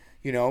guy.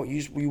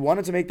 We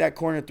wanted to make that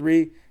corner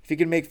 3. If he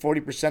can make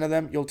 40% of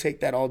them, you'll take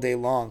that all day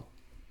long.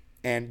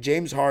 And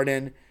James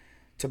Harden,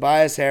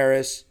 Tobias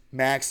Harris,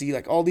 Maxey,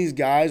 all these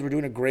guys were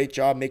doing a great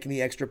job making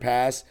the extra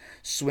pass,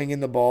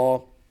 swinging the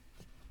ball.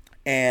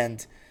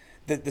 And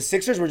the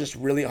Sixers were just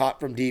really hot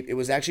from deep. It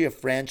was actually a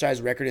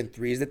franchise record in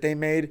threes that they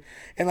made.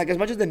 And as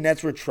much as the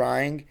Nets were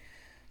trying,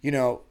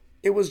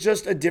 it was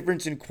just a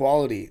difference in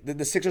quality.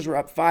 The Sixers were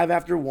up 5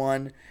 after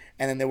 1,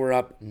 and then they were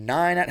up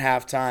 9 at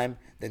halftime,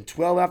 then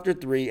 12 after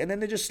 3, and then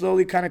they just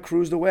slowly kind of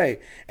cruised away.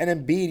 And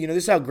Embiid,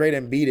 this is how great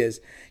Embiid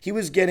is. He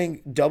was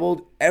getting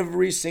doubled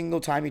every single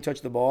time he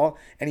touched the ball,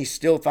 and he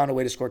still found a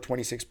way to score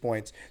 26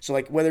 points. So,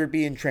 whether it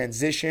be in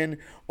transition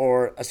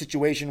or a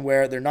situation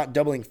where they're not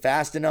doubling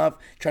fast enough,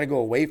 trying to go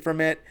away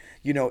from it,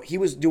 he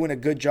was doing a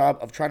good job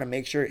of trying to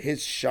make sure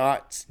his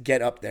shots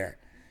get up there.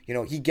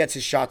 He gets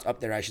his shots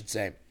up there, I should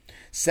say.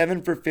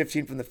 7 for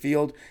 15 from the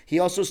field. He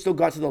also still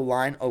got to the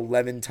line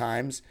 11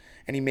 times,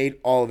 and he made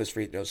all of his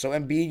free throws. So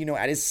Embiid,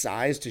 at his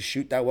size, to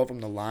shoot that well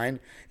from the line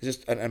is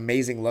just an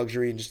amazing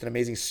luxury and just an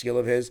amazing skill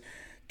of his.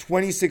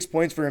 26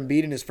 points for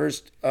Embiid in his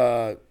first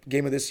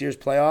game of this year's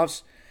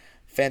playoffs.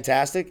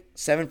 Fantastic.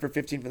 7 for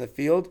 15 from the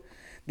field.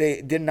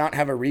 They did not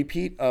have a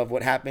repeat of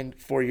what happened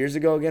 4 years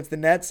ago against the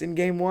Nets in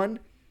Game 1.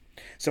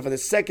 So for the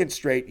third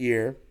straight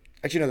year,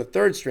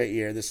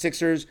 the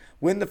Sixers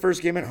win the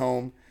first game at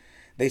home.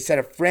 They set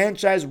a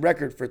franchise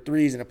record for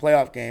threes in a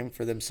playoff game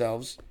for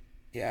themselves.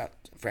 Yeah,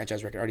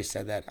 franchise record. I already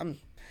said that.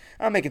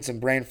 I'm making some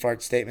brain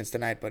fart statements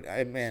tonight, but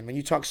man, when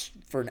you talk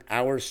for an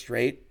hour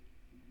straight,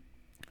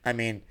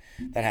 that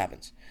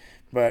happens.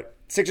 But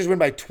Sixers win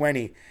by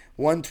 20,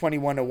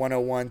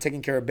 121-101,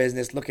 taking care of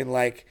business, looking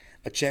like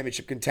a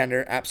championship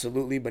contender,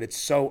 absolutely, but it's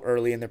so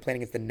early, and they're playing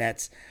against the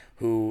Nets,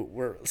 who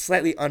were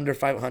slightly under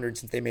 500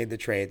 since they made the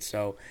trade.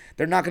 So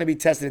they're not going to be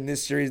tested in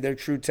this series. Their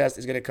true test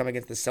is going to come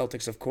against the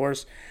Celtics, of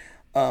course.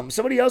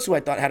 Somebody else who I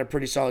thought had a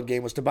pretty solid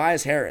game was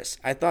Tobias Harris.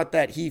 I thought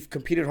that he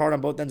competed hard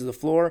on both ends of the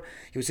floor.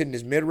 He was hitting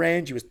his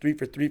mid-range. He was 3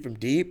 for 3 from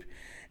deep.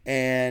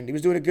 And he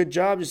was doing a good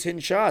job just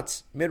hitting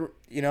shots.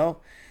 Jalen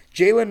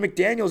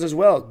McDaniels as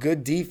well.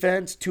 Good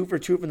defense, 2 for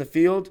 2 from the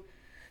field.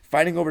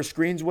 Fighting over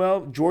screens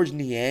well. George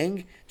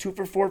Niang, 2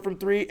 for 4 from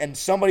 3. And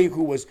somebody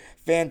who was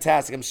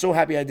fantastic. I'm so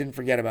happy I didn't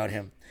forget about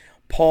him.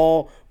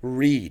 Paul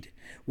Reed.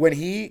 When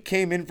he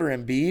came in for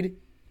Embiid,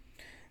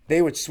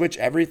 they would switch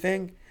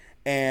everything.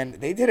 And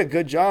they did a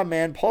good job,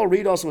 man. Paul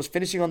Reed also was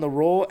finishing on the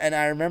roll, and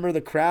I remember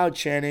the crowd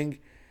chanting,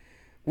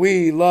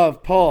 We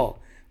love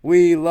Paul.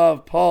 We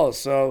love Paul.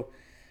 So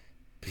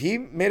he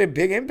made a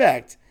big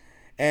impact.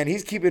 And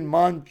he's keeping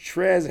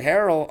Montrezl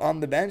Harrell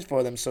on the bench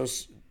for them. So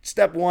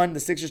step one, the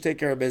Sixers take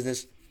care of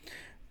business.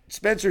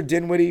 Spencer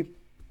Dinwiddie,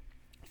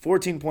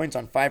 14 points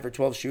on 5 for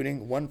 12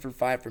 shooting, 1 for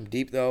 5 from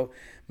deep though.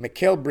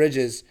 Mikal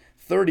Bridges,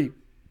 30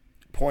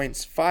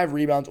 points, 5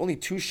 rebounds, only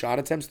 2 shot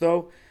attempts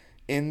though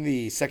in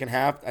the second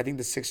half. I think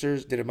the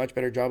Sixers did a much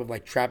better job of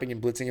like trapping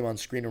and blitzing him on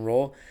screen and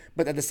roll.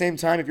 But at the same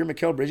time, if you're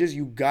Mikal Bridges,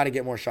 you got to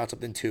get more shots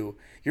up than 2.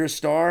 You're a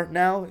star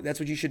now. That's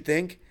what you should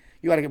think.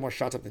 You got to get more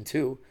shots up than 2,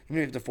 even if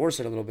you have to force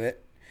it a little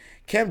bit.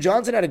 Cam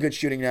Johnson had a good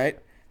shooting night,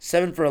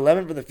 7 for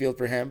 11 for the field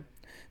for him,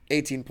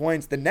 18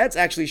 points. The Nets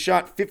actually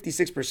shot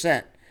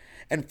 56%.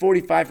 And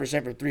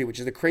 45% from 3, which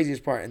is the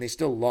craziest part, and they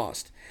still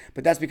lost.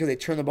 But that's because they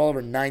turned the ball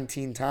over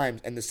 19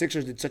 times, and the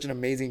Sixers did such an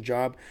amazing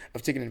job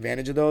of taking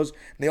advantage of those. And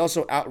they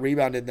also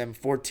out-rebounded them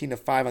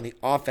 14-5 on the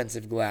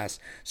offensive glass.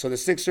 So the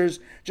Sixers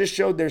just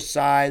showed their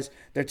size,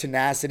 their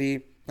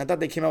tenacity. I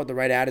thought they came out with the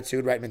right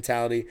attitude, right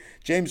mentality.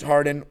 James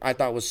Harden, I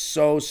thought, was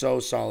so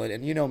solid.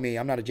 And you know me,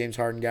 I'm not a James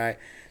Harden guy.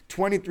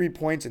 23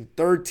 points and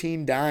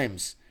 13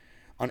 dimes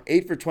on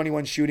 8 for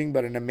 21 shooting,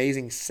 but an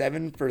amazing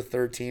 7 for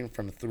 13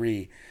 from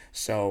 3.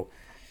 So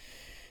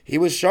he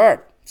was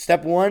sharp.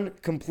 Step one,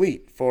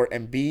 complete for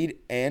Embiid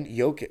and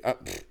Jokic.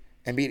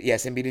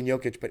 Embiid and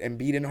Jokic, but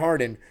Embiid and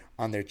Harden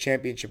on their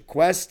championship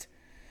quest.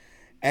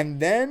 And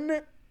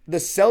then the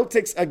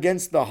Celtics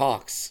against the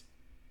Hawks.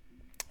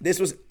 This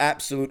was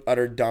absolute,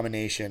 utter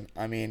domination.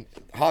 I mean,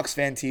 Hawks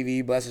fan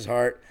TV, bless his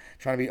heart,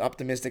 trying to be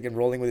optimistic and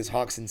rolling with his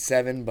Hawks in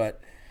 7,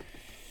 but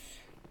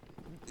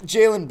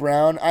Jaylen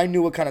Brown, I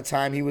knew what kind of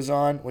time he was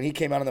on. When he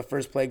came out on the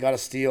first play, got a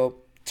steal,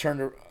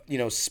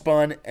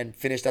 spun and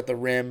finished at the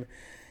rim.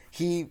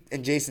 He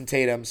and Jason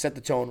Tatum set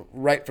the tone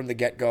right from the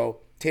get-go.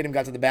 Tatum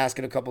got to the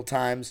basket a couple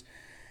times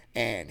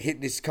and hit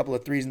this couple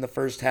of threes in the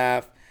first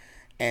half.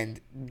 And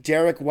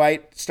Derek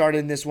White started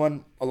in this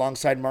one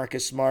alongside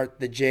Marcus Smart,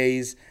 the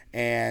Jays,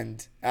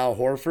 and Al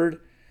Horford.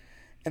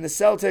 And the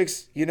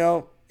Celtics,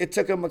 it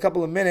took them a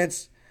couple of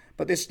minutes,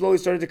 but they slowly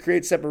started to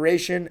create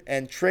separation,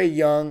 and Trae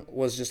Young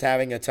was just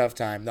having a tough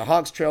time. The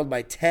Hawks trailed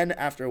by 10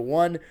 after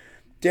 1.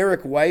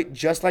 Derek White,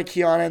 just like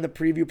Kiana in the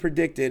preview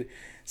predicted,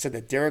 said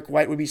that Derek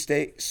White would be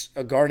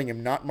guarding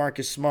him, not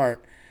Marcus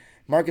Smart.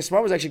 Marcus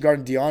Smart was actually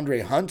guarding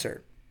DeAndre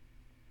Hunter.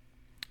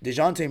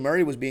 DeJounte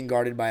Murray was being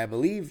guarded by, I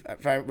believe,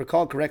 if I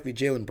recall correctly,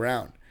 Jaylen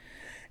Brown.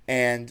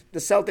 And the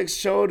Celtics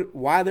showed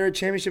why they're a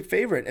championship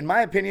favorite. In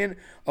my opinion,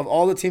 of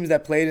all the teams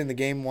that played in the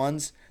game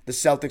ones, the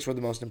Celtics were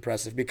the most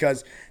impressive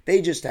because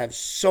they just have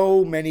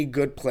so many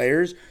good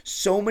players,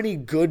 so many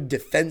good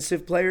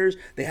defensive players.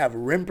 They have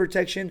rim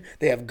protection.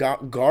 They have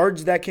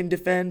guards that can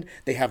defend.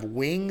 They have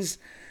wings.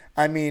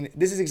 I mean,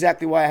 this is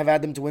exactly why I have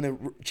had them to win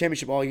the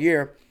championship all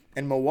year.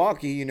 And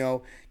Milwaukee,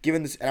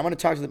 given this, and I'm going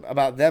to talk to them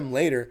about them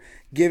later,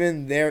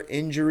 given their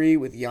injury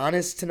with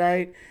Giannis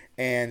tonight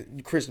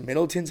and Chris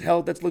Middleton's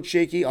health that's looked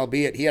shaky,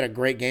 albeit he had a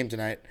great game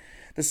tonight,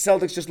 the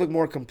Celtics just look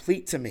more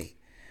complete to me.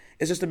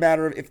 It's just a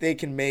matter of if they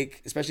can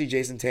make, especially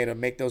Jason Tatum,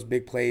 make those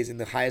big plays in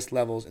the highest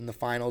levels in the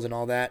finals and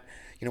all that.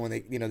 When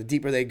they, the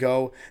deeper they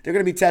go, they're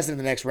going to be tested in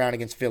the next round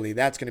against Philly.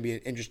 That's going to be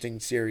an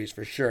interesting series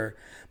for sure.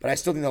 But I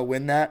still think they'll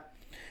win that.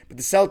 But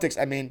the Celtics,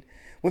 I mean,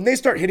 when they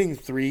start hitting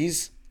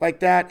threes like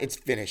that, it's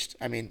finished.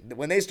 I mean,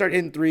 when they start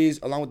hitting threes,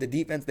 along with the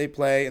defense they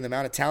play and the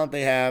amount of talent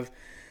they have,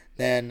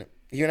 then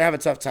you're going to have a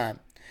tough time.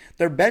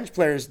 Their bench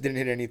players didn't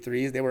hit any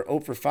threes. They were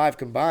 0 for 5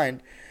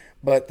 combined.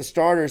 But the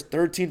starters,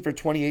 13 for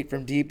 28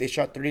 from deep. They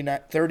shot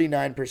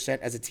 39%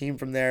 as a team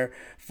from there,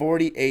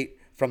 48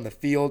 from the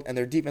field. And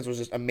their defense was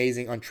just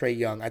amazing on Trae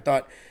Young. I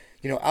thought,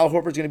 Al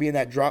Horford's going to be in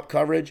that drop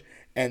coverage.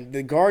 And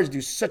the guards do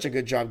such a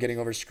good job getting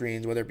over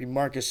screens, whether it be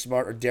Marcus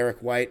Smart or Derek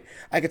White.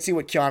 I could see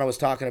what Kiana was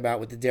talking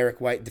about with the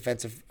Derek White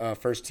defensive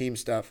first team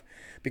stuff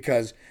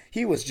because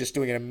he was just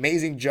doing an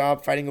amazing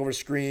job fighting over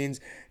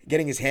screens,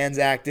 getting his hands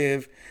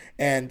active.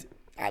 And,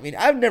 I mean,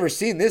 I've never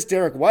seen this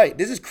Derek White.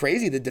 This is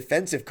crazy, the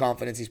defensive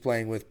confidence he's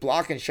playing with,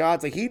 blocking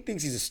shots. Like, he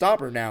thinks he's a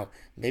stopper now.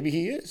 Maybe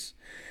he is.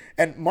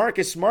 And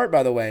Marcus Smart,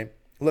 by the way,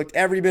 looked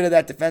every bit of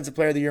that defensive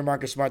player of the year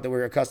Marcus Smart that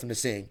we're accustomed to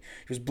seeing.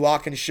 He was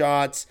blocking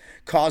shots,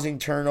 causing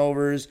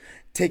turnovers,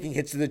 taking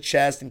hits to the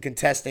chest and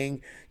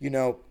contesting,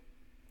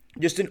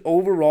 just an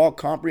overall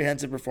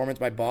comprehensive performance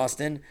by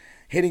Boston,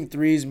 hitting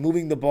threes,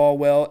 moving the ball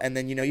well, and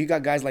then, you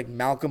got guys like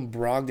Malcolm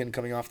Brogdon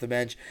coming off the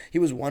bench. He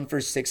was 1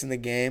 for 6 in the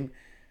game,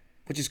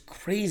 which is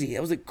crazy.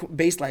 That was a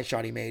baseline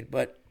shot he made,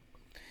 but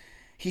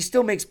he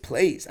still makes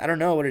plays. I don't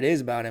know what it is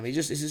about him. He's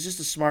just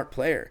a smart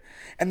player.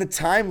 And the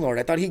Time Lord,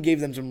 I thought he gave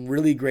them some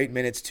really great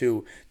minutes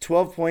too.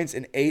 12 points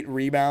and 8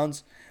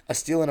 rebounds, a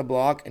steal and a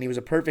block, and he was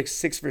a perfect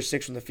 6 for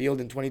 6 from the field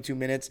in 22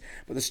 minutes.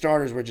 But the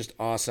starters were just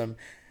awesome.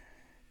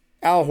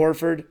 Al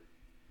Horford,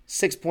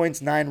 6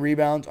 points, 9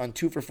 rebounds on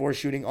 2 for 4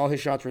 shooting. All his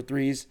shots were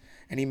threes,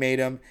 and he made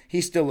them. He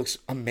still looks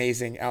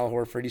amazing, Al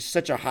Horford. He's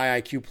such a high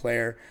IQ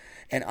player.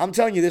 And I'm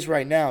telling you this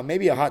right now,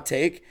 maybe a hot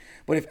take,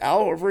 but if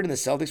Al Horford and the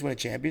Celtics win a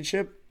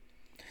championship,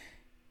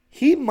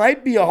 he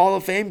might be a Hall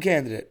of Fame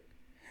candidate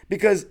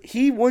because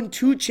he won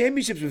 2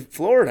 championships with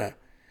Florida.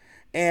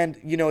 And,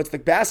 it's the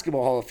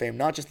Basketball Hall of Fame,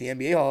 not just the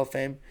NBA Hall of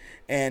Fame.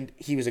 And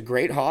he was a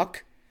great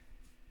Hawk.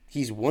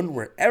 He's won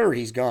wherever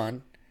he's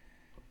gone.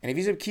 And if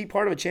he's a key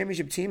part of a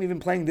championship team,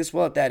 even playing this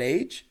well at that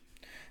age,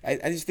 I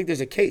just think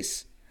there's a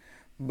case.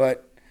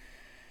 But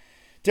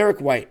Derek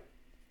White,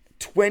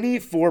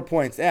 24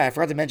 points. Yeah, I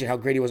forgot to mention how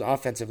great he was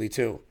offensively,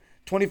 too.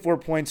 24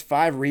 points,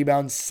 5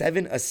 rebounds,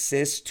 7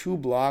 assists, 2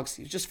 blocks.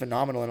 He was just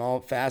phenomenal in all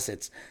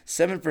facets.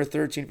 7 for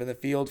 13 from the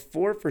field,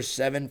 4 for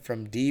 7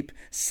 from deep,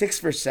 6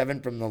 for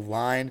 7 from the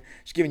line.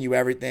 Just giving you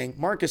everything.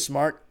 Marcus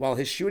Smart, while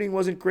his shooting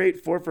wasn't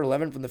great, 4 for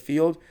 11 from the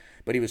field,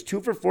 but he was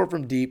 2 for 4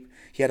 from deep.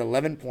 He had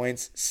 11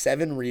 points,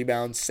 7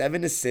 rebounds,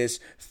 7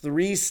 assists,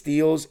 3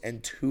 steals,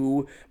 and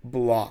 2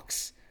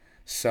 blocks.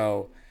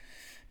 So,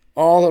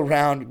 all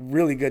around,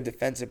 really good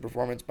defensive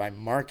performance by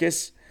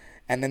Marcus.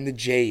 And then the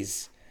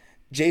Jays.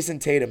 Jason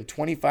Tatum,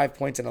 25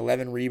 points and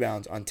 11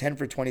 rebounds on 10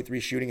 for 23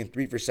 shooting and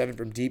 3 for 7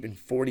 from deep in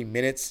 40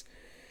 minutes.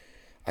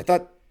 I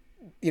thought,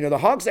 the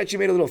Hawks actually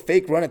made a little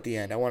fake run at the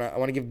end. I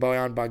want to give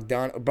Bogdan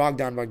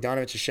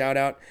Bogdanovic a shout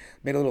out.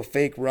 Made a little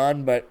fake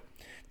run, but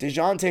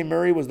DeJounte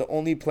Murray was the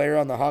only player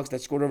on the Hawks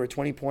that scored over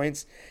 20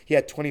 points. He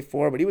had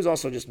 24, but he was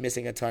also just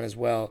missing a ton as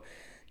well.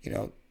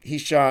 He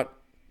shot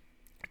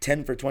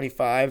 10 for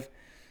 25,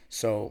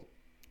 so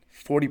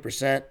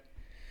 40%.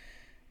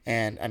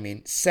 And,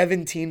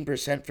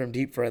 17% from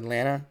deep for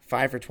Atlanta,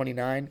 5 for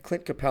 29.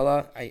 Clint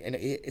Capella,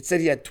 it said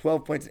he had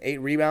 12 points and 8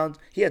 rebounds.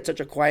 He had such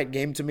a quiet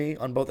game to me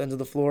on both ends of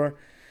the floor.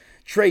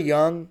 Trae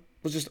Young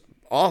was just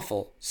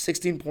awful.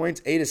 16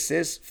 points, 8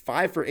 assists,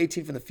 5 for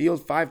 18 from the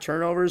field, 5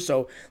 turnovers.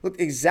 So,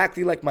 looked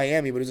exactly like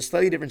Miami, but it was a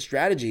slightly different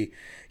strategy.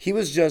 He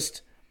was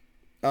just,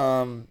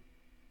 because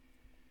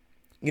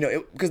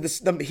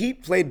the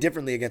Heat played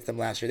differently against them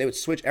last year. They would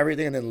switch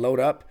everything and then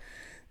load up.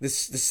 The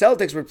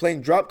Celtics were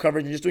playing drop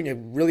coverage and just doing a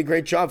really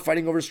great job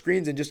fighting over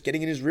screens and just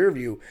getting in his rear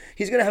view.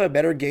 He's going to have a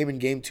better game in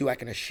Game 2, I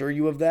can assure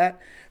you of that.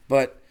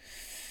 But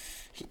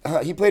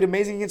he played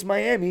amazing against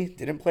Miami.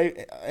 Didn't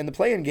play in the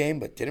play-in game,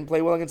 but didn't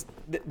play well against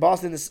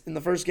Boston in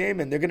the first game.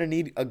 And they're going to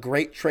need a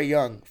great Trae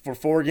Young for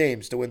 4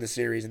 games to win the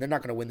series. And they're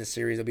not going to win this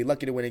series. They'll be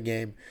lucky to win a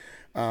game.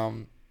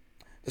 The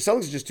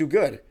Celtics are just too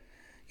good.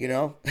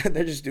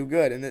 They're just too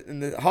good.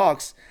 And the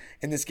Hawks,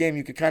 in this game,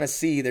 you could kind of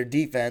see their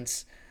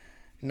defense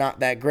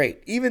not that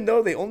great, even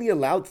though they only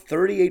allowed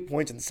 38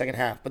 points in the second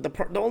half. But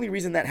the only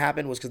reason that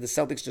happened was because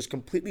the Celtics just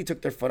completely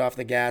took their foot off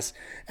the gas,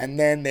 and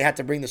then they had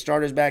to bring the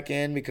starters back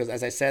in because,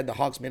 as I said, the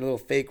Hawks made a little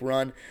fake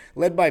run,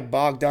 led by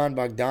Bogdan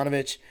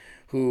Bogdanovic,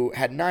 who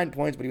had 9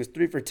 points, but he was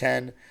 3 for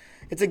 10.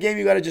 It's a game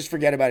you got to just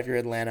forget about if you're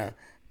Atlanta.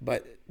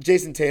 But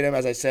Jason Tatum,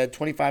 as I said,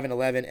 25 and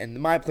 11, and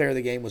my player of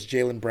the game was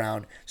Jaylen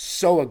Brown.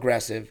 So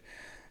aggressive.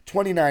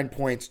 29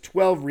 points,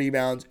 12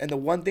 rebounds, and the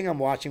one thing I'm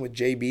watching with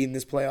JB in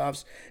this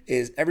playoffs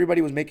is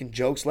everybody was making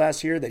jokes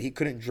last year that he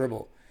couldn't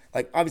dribble.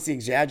 Like, obviously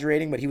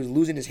exaggerating, but he was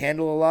losing his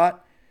handle a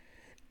lot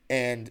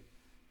and,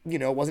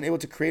 wasn't able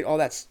to create all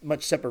that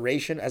much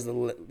separation as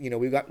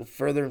we got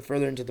further and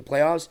further into the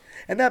playoffs.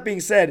 And that being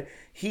said,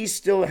 he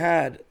still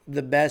had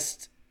the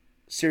best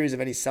series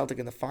of any Celtic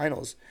in the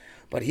finals.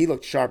 But he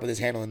looked sharp with his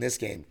handle in this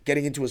game.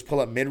 Getting into his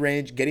pull-up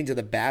mid-range, getting to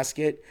the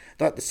basket.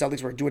 Thought the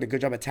Celtics were doing a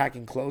good job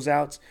attacking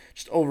closeouts.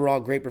 Just overall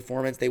great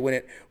performance. They win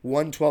it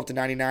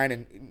 112-99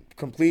 and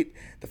complete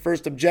the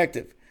first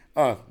objective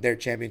of their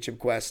championship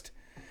quest.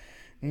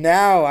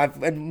 Now, I've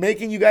been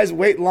making you guys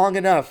wait long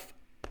enough.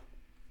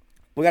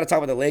 We got to talk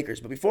about the Lakers.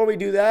 But before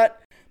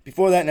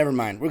that, never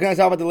mind. We're going to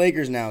talk about the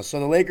Lakers now. So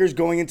the Lakers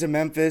going into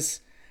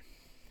Memphis.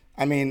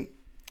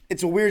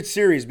 It's a weird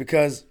series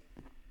because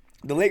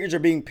the Lakers are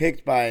being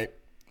picked by,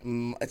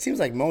 it seems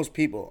like most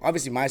people,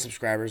 obviously my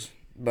subscribers,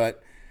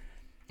 but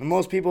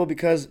most people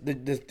because the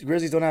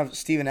Grizzlies don't have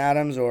Steven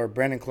Adams or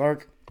Brandon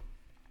Clark.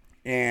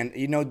 And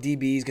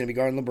DB is going to be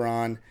guarding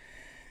LeBron.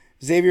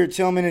 Xavier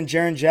Tillman and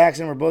Jaren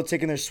Jackson were both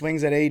taking their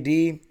swings at AD.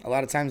 A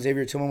lot of times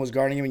Xavier Tillman was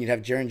guarding him and you'd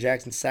have Jaren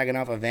Jackson sagging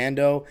off of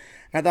Vando.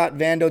 And I thought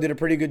Vando did a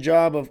pretty good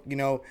job of,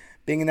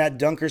 being in that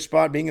dunker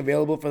spot, being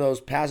available for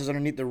those passes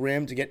underneath the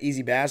rim to get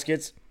easy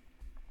baskets.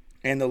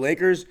 And the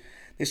Lakers,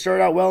 they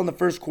started out well in the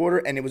first quarter,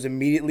 and it was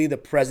immediately the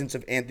presence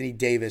of Anthony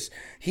Davis.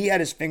 He had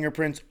his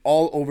fingerprints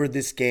all over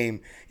this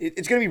game.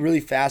 It's going to be really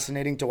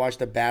fascinating to watch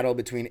the battle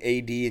between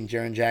AD and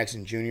Jaren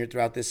Jackson Jr.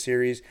 throughout this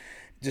series.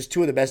 Just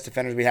 2 of the best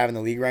defenders we have in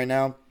the league right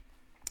now.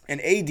 And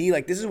AD,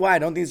 this is why I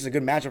don't think this is a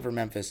good matchup for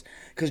Memphis.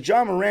 Because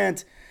Ja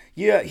Morant,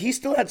 yeah, he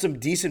still had some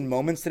decent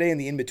moments today in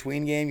the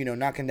in-between game,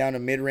 knocking down a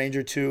mid-range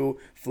or 2,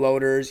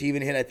 floaters. He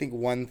even hit, I think,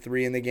 1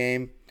 3 in the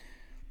game.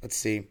 Let's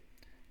see.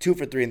 2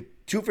 for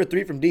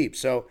 3 from deep.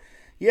 So,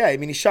 yeah,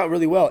 he shot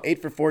really well,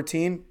 8 for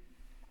 14.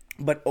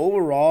 But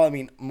overall,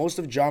 most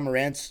of Ja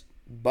Morant's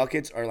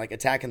buckets are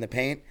attacking the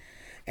paint.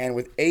 And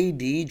with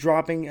AD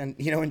dropping and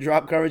in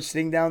drop coverage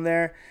sitting down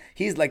there,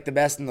 he's the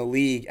best in the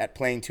league at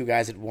playing 2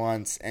 guys at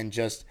once and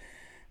just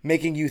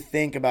making you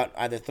think about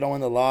either throwing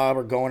the lob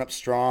or going up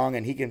strong.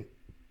 And he can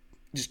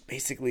just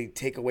basically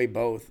take away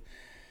both.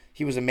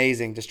 He was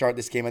amazing to start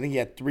this game. I think he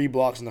had 3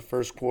 blocks in the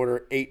first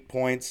quarter, 8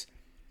 points,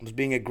 was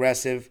being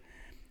aggressive.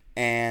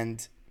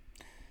 And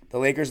the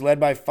Lakers led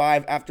by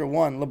 5 after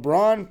 1.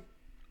 LeBron,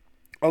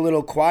 a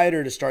little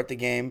quieter to start the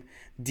game.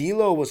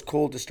 D'Lo was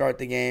cold to start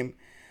the game,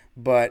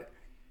 but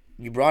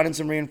you brought in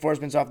some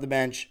reinforcements off the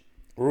bench.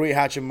 Rui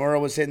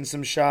Hachimura was hitting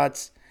some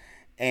shots,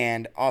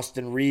 and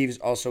Austin Reeves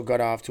also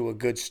got off to a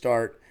good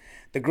start.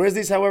 The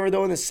Grizzlies, however,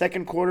 though, in the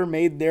second quarter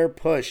made their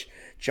push.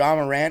 Ja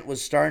Morant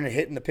was starting to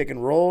hit in the pick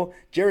and roll.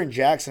 Jaren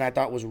Jackson, I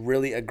thought, was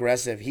really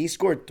aggressive. He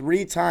scored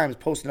 3 times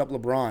posting up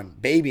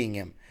LeBron, babying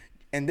him.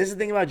 And this is the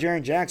thing about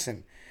Jaren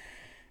Jackson.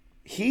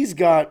 He's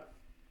got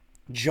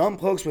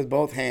jump hooks with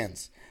both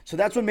hands. So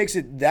that's what makes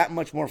it that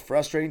much more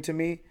frustrating to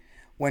me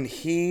when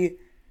he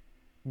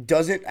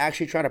doesn't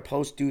actually try to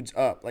post dudes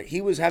up. Like,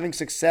 he was having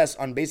success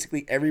on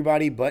basically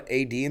everybody but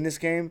AD in this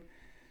game.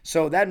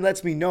 So that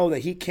lets me know that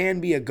he can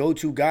be a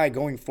go-to guy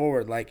going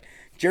forward. Like,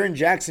 Jaren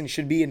Jackson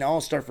should be an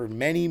all-star for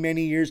many,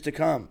 many years to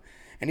come.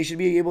 And he should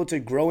be able to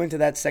grow into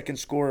that second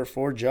scorer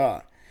for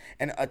Ja.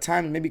 And at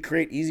times maybe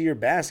create easier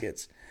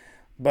baskets.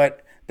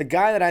 But the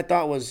guy that I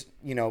thought was,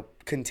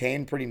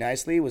 contained pretty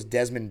nicely was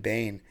Desmond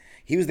Bane.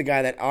 He was the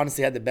guy that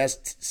honestly had the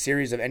best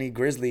series of any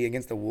Grizzly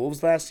against the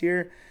Wolves last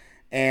year.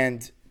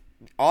 And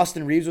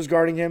Austin Reeves was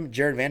guarding him.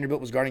 Jared Vanderbilt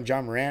was guarding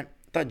Ja Morant.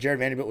 I thought Jared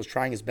Vanderbilt was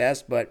trying his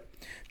best. But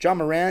Ja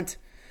Morant,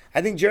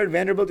 I think Jared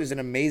Vanderbilt is an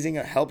amazing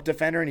help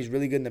defender, and he's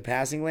really good in the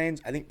passing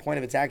lanes. I think point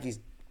of attack, he's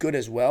good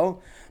as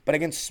well. But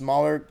against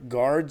smaller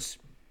guards,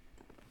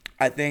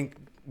 I think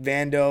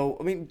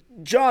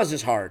Ja's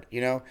is hard,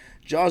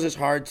 Ja's is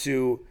hard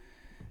to,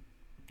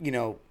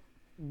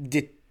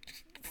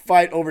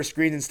 fight over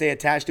screens and stay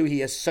attached to. He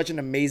has such an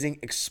amazing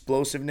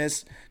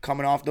explosiveness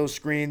coming off those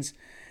screens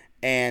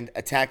and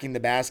attacking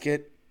the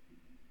basket.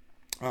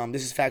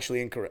 This is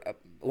factually incorrect.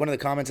 One of the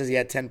comments says he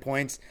had 10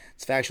 points.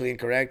 It's factually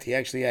incorrect. He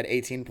actually had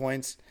 18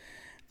 points.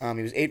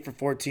 He was 8 for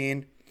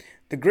 14.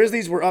 The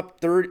Grizzlies were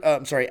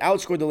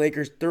outscored the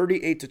Lakers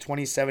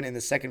 38-27 in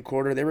the second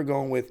quarter. They were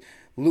going with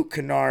Luke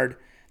Kennard,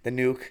 the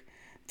nuke,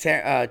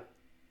 Tyus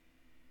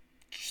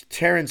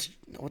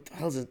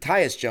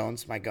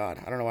Jones. My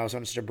God, I don't know why I was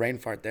having such a brain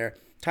fart there.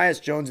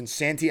 Tyus Jones and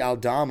Santi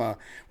Aldama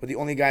were the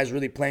only guys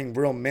really playing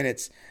real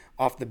minutes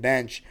off the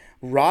bench.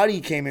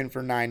 Roddy came in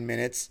for 9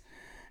 minutes.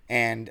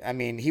 And,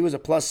 he was a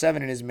 +7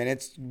 in his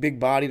minutes. Big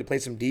body to play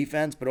some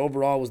defense. But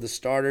overall was the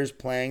starters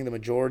playing the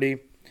majority.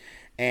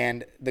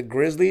 And the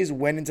Grizzlies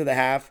went into the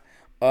half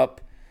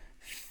up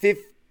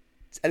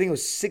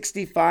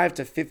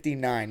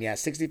 65-59. Yeah,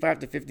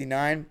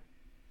 65-59.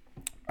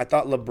 I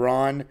thought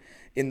LeBron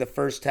in the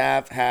first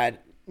half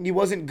he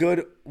wasn't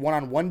good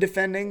one-on-one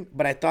defending.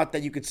 But I thought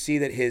that you could see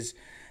that his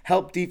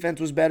help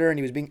defense was better. And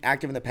he was being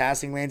active in the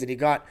passing lanes. And he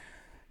got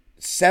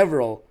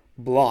several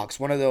blocks,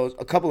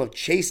 a couple of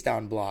chase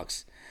down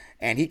blocks,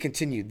 and he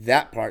continued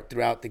that part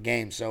throughout the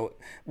game. So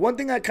one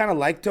thing I kind of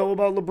liked though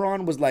about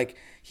LeBron was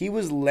he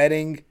was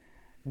letting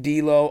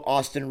D'Lo,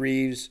 Austin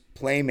Reeves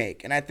play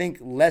make, and I think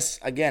less.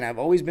 Again, I've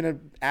always been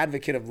an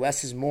advocate of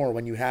less is more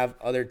when you have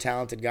other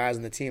talented guys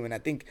on the team, and I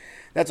think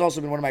that's also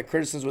been one of my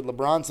criticisms with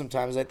LeBron.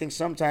 Sometimes I think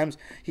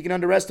he can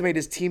underestimate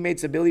his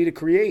teammates' ability to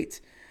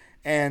create.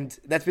 And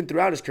that's been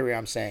throughout his career,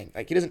 I'm saying.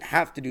 He doesn't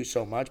have to do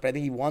so much, but I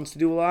think he wants to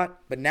do a lot.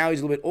 But now he's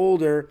a little bit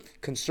older,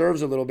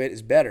 conserves a little bit,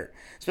 is better.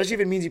 Especially if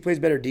it means he plays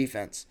better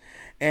defense.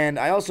 And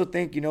I also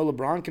think,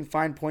 LeBron can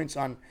find points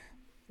on,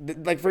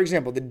 for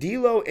example, the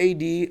D'Lo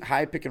AD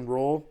high pick and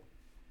roll.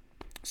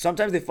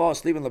 Sometimes they fall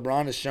asleep and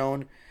LeBron is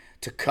shown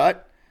to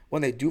cut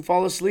when they do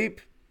fall asleep.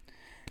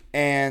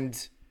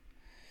 And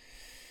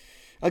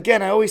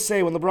again, I always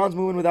say when LeBron's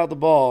moving without the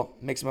ball,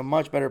 it makes him a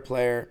much better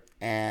player.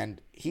 And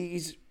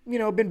he's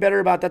been better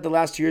about that the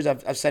last 2 years.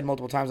 I've said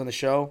multiple times on the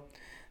show.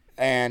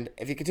 And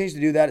if he continues to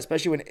do that,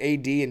 especially when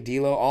AD and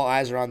D'Lo, all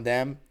eyes are on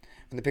them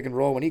in the pick and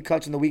roll, when he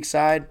cuts on the weak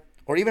side,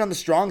 or even on the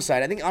strong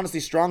side, I think honestly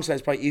strong side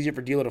is probably easier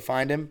for D'Lo to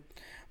find him.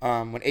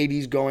 When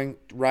AD's going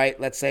right,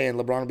 let's say, and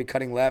LeBron will be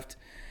cutting left.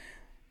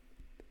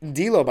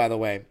 D'Lo, by the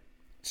way,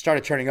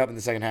 started turning up in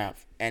the second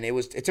half. And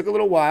it took a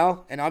little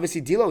while. And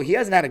obviously D'Lo, he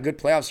hasn't had a good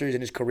playoff series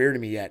in his career to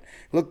me yet.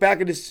 Look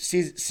back at his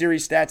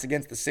series stats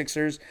against the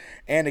Sixers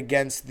and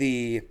against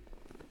the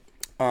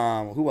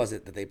who was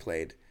it that they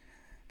played?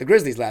 The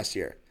Grizzlies last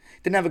year.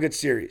 Didn't have a good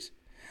series.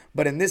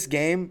 But in this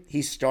game,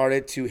 he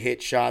started to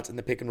hit shots in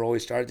the pick and roll. He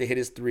started to hit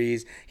his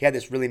threes. He had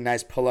this really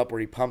nice pull-up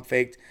where he pump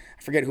faked.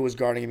 I forget who was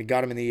guarding him. He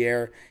got him in the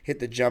air, hit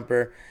the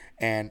jumper.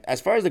 And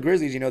as far as the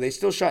Grizzlies, they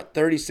still shot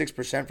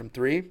 36% from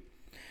three.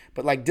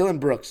 But Dylan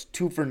Brooks,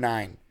 2 for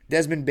 9.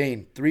 Desmond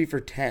Bane, 3 for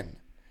 10.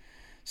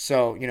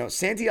 So,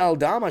 Santi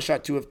Aldama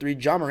shot 2 of 3.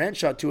 Ja Morant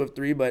shot 2 of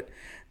 3. But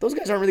those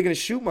guys aren't really going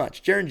to shoot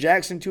much. Jaren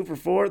Jackson, 2 for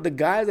 4. The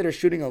guys that are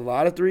shooting a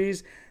lot of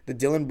threes, the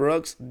Dylan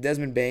Brooks,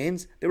 Desmond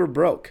Banes, they were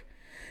broke.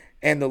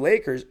 And the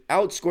Lakers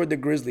outscored the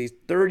Grizzlies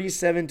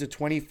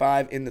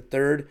 37-25 in the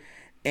third.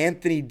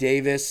 Anthony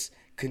Davis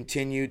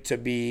continued to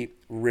be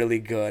really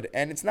good.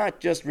 And it's not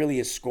just really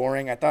his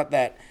scoring. I thought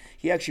that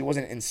he actually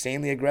wasn't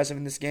insanely aggressive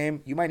in this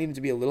game. You might need him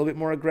to be a little bit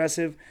more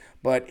aggressive,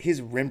 but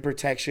his rim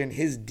protection,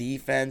 his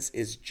defense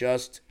is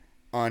just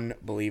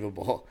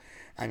unbelievable.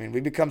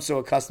 We've become so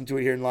accustomed to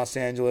it here in Los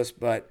Angeles,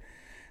 but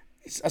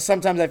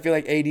sometimes I feel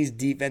like AD's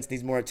defense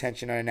needs more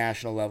attention on a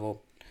national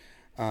level.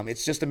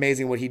 It's just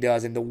amazing what he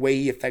does and the way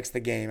he affects the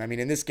game. I mean,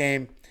 in this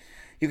game,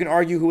 you can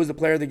argue who was the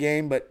player of the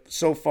game, but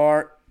so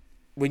far,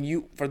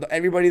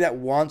 everybody that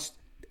wants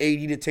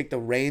AD to take the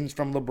reins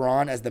from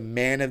LeBron as the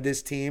man of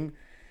this team,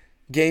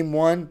 game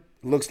one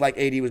looks like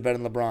AD was better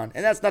than LeBron.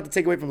 And that's not to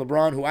take away from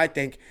LeBron, who I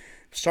think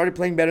started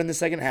playing better in the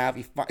second half.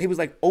 He was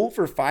like 0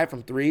 for 5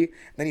 from 3.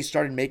 Then he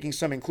started making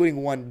some,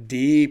 including one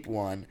deep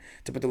one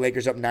to put the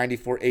Lakers up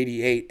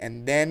 94-88.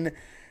 And then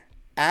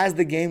as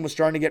the game was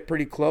starting to get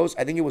pretty close,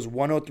 I think it was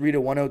 103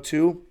 to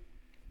 102,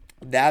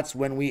 that's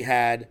when we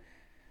had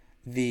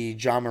the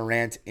Ja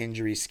Morant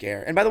injury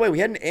scare. And by the way, we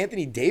had an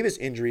Anthony Davis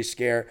injury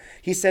scare.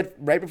 He said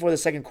right before the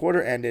second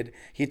quarter ended,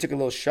 he took a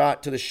little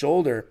shot to the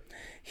shoulder.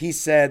 He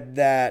said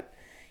that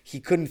he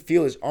couldn't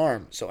feel his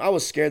arm. So I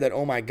was scared that,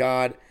 oh my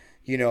God,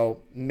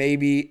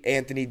 maybe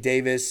Anthony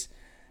Davis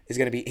is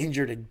going to be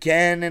injured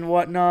again and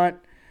whatnot.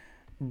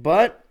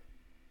 But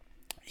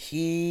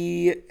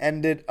he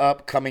ended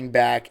up coming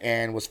back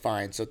and was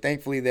fine. So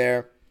thankfully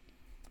there.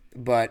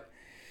 But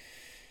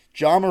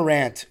Ja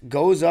Morant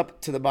goes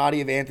up to the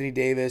body of Anthony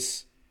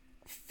Davis,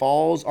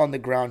 falls on the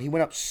ground. He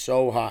went up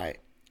so high.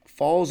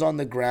 Falls on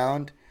the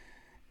ground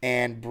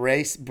and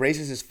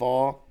braces his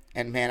fall.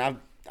 And man,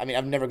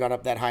 I've never got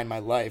up that high in my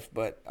life,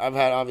 but I've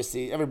had,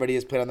 obviously, everybody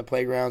has played on the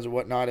playgrounds or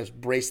whatnot, has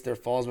braced their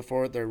falls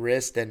before with their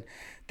wrist, and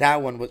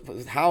that one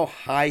was how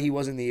high he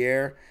was in the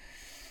air.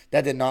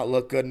 That did not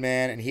look good,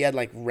 man, and he had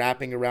like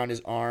wrapping around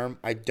his arm.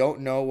 I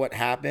don't know what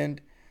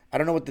happened. I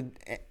don't know what the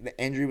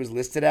injury was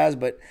listed as,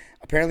 but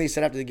apparently he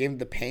said after the game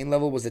the pain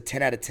level was a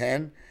 10 out of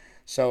 10.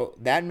 So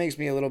that makes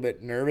me a little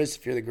bit nervous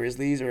if you're the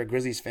Grizzlies or a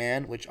Grizzlies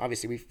fan, which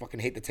obviously we fucking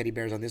hate the teddy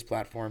bears on this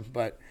platform.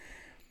 But,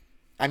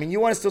 I mean, you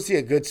want to still see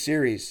a good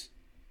series.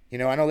 I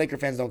know Laker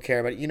fans don't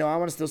care, but, I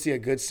want to still see a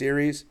good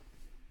series.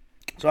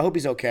 So I hope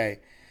he's okay.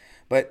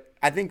 But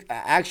I think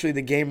actually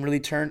the game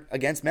really turned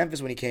against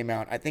Memphis when he came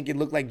out. I think it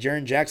looked like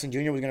Jaren Jackson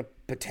Jr. was going to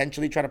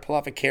potentially try to pull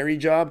off a carry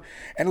job.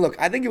 And look,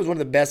 I think it was one of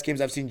the best games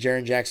I've seen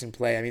Jaren Jackson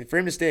play. I mean, for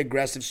him to stay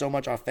aggressive so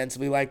much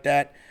offensively like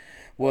that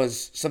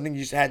was something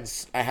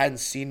I hadn't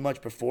seen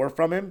much before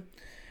from him.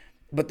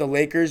 But the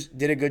Lakers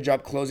did a good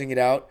job closing it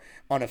out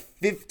on a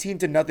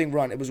 15-0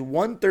 run. It was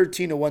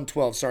 113 to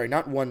 112. Sorry,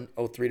 not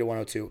 103 to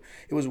 102.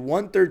 It was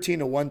 113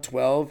 to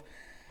 112.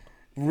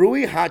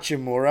 Rui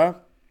Hachimura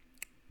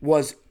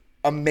was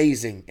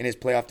amazing in his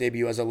playoff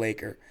debut as a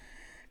Laker.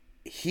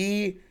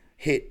 He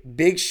hit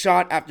big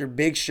shot after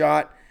big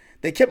shot.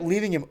 They kept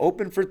leaving him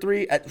open for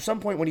three. At some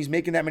point when he's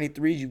making that many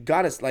threes, you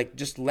got to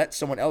just let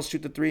someone else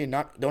shoot the three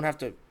and don't have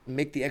to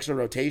make the extra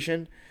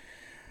rotation.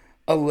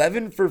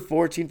 11 for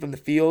 14 from the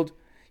field.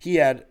 He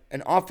had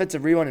an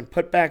offensive rebound and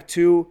putback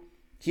too.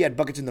 He had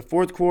buckets in the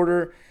fourth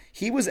quarter.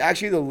 He was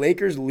actually the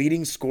Lakers'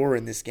 leading scorer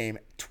in this game.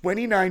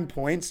 29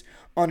 points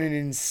on an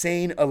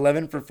insane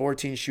 11 for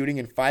 14 shooting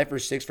and 5 for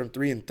 6 from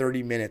 3 in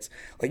 30 minutes.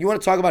 You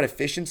want to talk about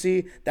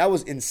efficiency? That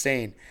was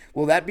insane.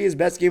 Will that be his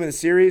best game of the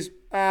series?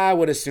 I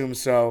would assume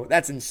so.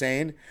 That's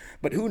insane.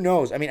 But who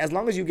knows? I mean, as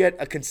long as you get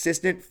a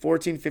consistent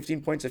 14,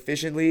 15 points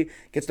efficiently,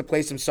 gets to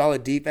play some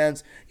solid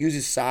defense,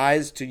 uses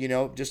size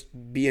to,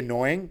 just be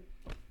annoying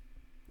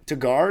to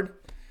guard,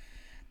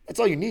 that's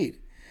all you need.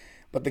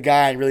 But the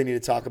guy I really need to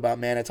talk about,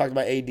 man, I talked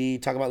about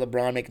AD, talked about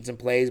LeBron making some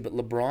plays, but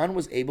LeBron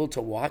was able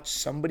to watch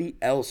somebody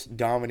else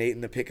dominate in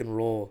the pick and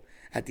roll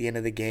at the end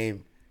of the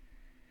game.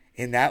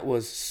 And that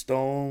was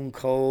Stone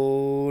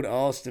Cold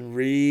Austin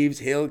Reeves,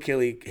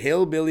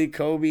 Hillbilly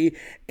Kobe,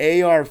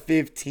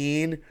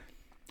 AR-15.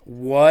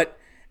 What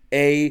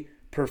a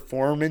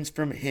performance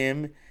from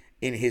him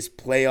in his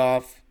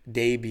playoff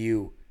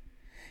debut.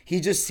 He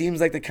just seems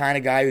like the kind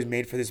of guy who's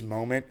made for this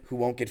moment, who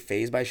won't get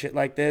fazed by shit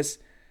like this.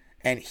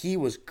 And he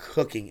was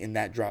cooking in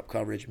that drop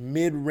coverage.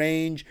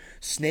 Mid-range,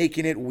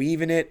 snaking it,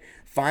 weaving it,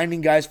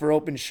 finding guys for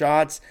open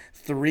shots,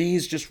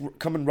 threes just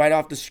coming right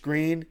off the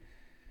screen.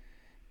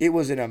 It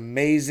was an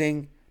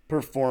amazing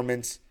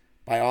performance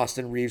by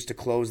Austin Reeves to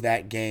close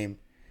that game.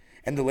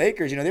 And the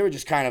Lakers, they were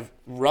just kind of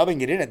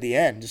rubbing it in at the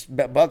end. Just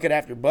bucket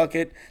after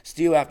bucket,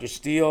 steal after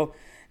steal.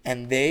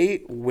 And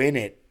they win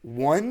it.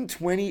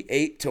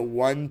 128 to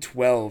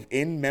 112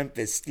 in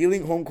Memphis,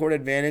 stealing home court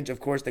advantage.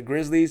 Of course, the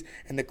Grizzlies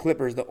and the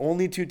Clippers, the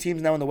only two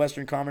teams now in the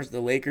Western Conference. The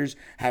Lakers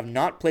have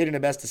not played in a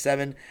best of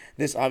 7.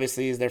 This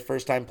obviously is their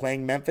first time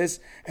playing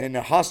Memphis, and in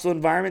a hostile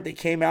environment, they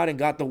came out and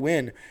got the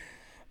win.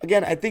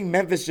 Again, I think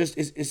Memphis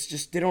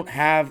just they don't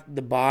have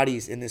the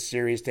bodies in this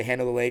series to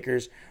handle the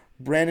Lakers.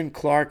 Brandon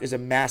Clark is a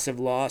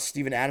massive loss.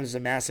 Steven Adams is a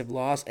massive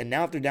loss, and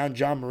now if they're down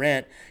Ja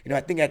Morant,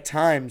 I think at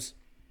times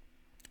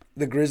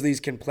the Grizzlies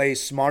can play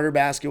smarter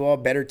basketball,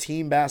 better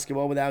team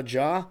basketball without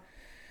Ja.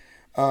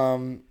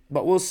 But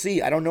we'll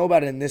see. I don't know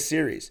about it in this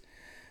series.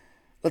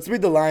 Let's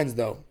read the lines,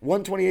 though.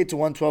 128 to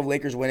 112,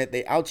 Lakers win it.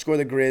 They outscore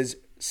the Grizz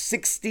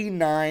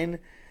 69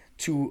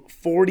 to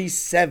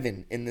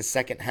 47 in the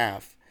second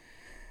half.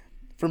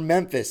 For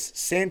Memphis,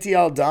 Santi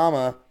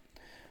Aldama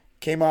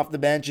came off the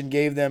bench and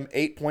gave them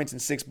 8 points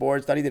and 6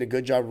 boards. Thought he did a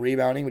good job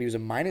rebounding, but he was a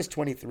minus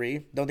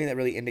 23. Don't think that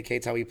really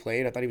indicates how he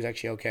played. I thought he was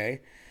actually okay.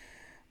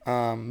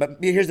 But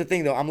here's the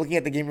thing, though. I'm looking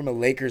at the game from a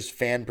Lakers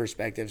fan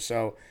perspective,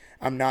 so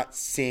I'm not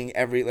seeing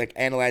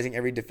analyzing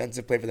every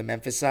defensive play for the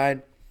Memphis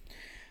side.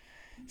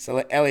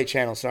 So LA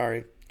channel,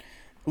 sorry.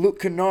 Luke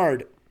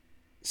Kennard,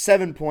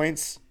 7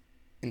 points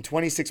in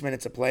 26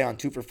 minutes of play on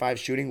 2 for 5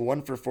 shooting,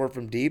 1 for 4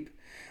 from deep.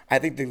 I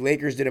think the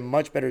Lakers did a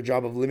much better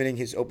job of limiting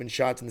his open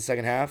shots in the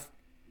second half.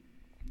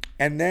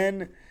 And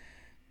then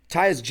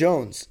Tyus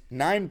Jones,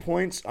 9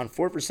 points on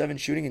 4 for 7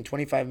 shooting in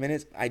 25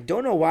 minutes. I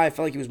don't know why I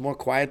felt like he was more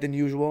quiet than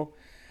usual.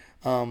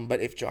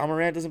 But if Ja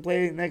Morant doesn't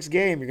play next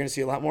game, you're going to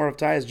see a lot more of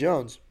Tyus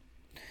Jones.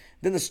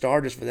 Then the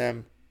starters for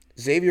them,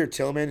 Xavier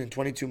Tillman in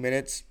 22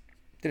 minutes.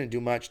 Didn't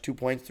do much. 2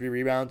 points, 3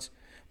 rebounds,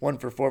 1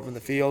 for 4 from the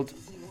field.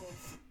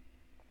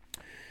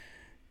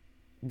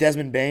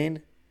 Desmond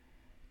Bane,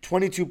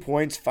 22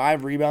 points,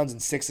 5 rebounds,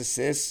 and 6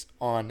 assists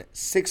on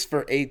 6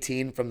 for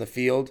 18 from the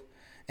field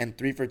and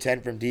 3 for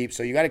 10 from deep.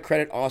 So you got to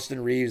credit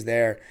Austin Reeves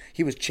there.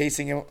 He was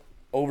chasing him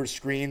over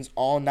screens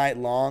all night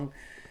long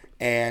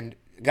and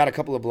got a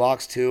couple of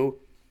blocks too.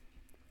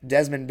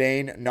 Desmond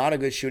Bane, not a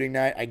good shooting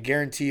night. I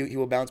guarantee you he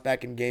will bounce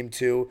back in game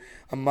 2.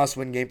 A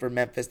must-win game for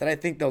Memphis that I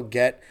think they'll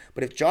get.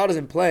 But if Ja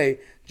doesn't play,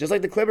 just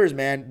like the Clippers,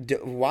 man,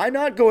 why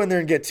not go in there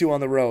and get 2 on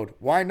the road?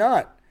 Why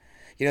not?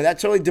 That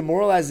totally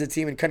demoralizes the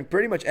team and can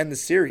pretty much end the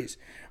series.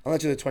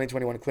 Unless you're the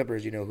 2021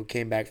 Clippers, who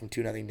came back from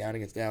 2-0 down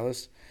against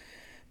Dallas.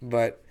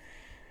 But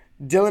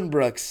Dylan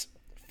Brooks,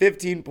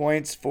 15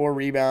 points, 4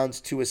 rebounds,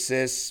 2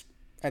 assists.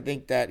 I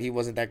think that he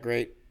wasn't that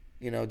great.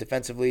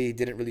 Defensively, he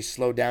didn't really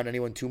slow down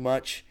anyone too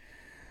much.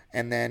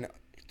 And then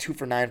 2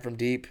 for 9 from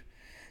deep.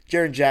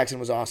 Jaren Jackson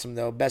was awesome,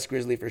 though. Best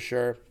Grizzly for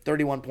sure.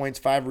 31 points,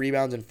 5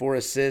 rebounds, and 4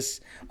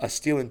 assists. A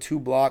steal and 2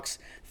 blocks.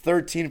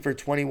 13 for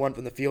 21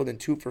 from the field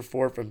and 2 for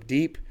 4 from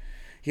deep.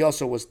 He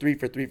also was 3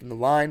 for 3 from the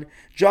line.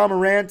 Ja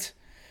Morant,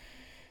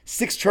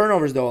 6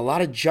 turnovers, though. A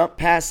lot of jump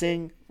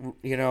passing,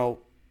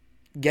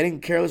 getting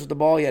careless with the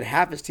ball. He had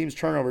half his team's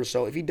turnovers,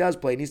 so if he does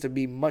play, he needs to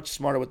be much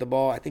smarter with the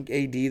ball. I think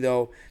AD,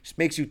 though, just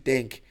makes you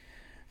think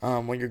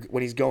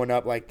when he's going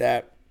up like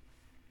that.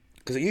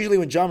 Because usually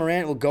when Ja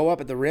Morant will go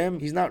up at the rim,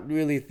 he's not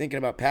really thinking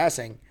about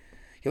passing.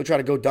 He'll try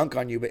to go dunk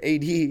on you. But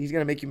AD, he's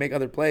going to make you make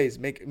other plays,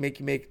 make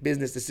you make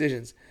business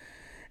decisions.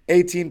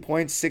 18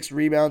 points, 6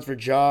 rebounds for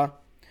Ja.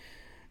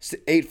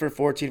 8 for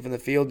 14 from the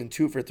field and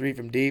 2 for 3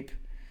 from deep.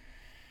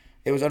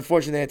 It was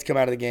unfortunate they had to come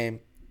out of the game.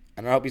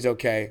 And I hope he's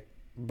okay.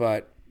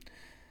 But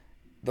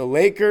the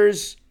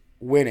Lakers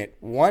win it.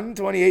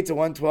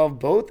 128-112.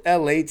 Both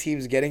LA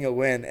teams getting a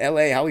win.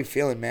 LA, how we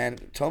feeling, man?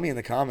 Tell me in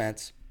the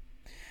comments.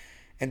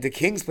 And the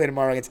Kings play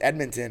tomorrow against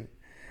Edmonton.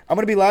 I'm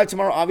going to be live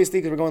tomorrow, obviously,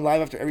 because we're going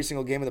live after every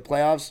single game of the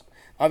playoffs.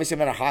 Obviously, I'm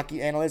not a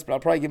hockey analyst, but I'll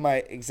probably give my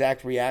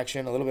exact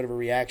reaction, a little bit of a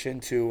reaction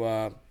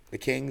to the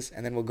Kings,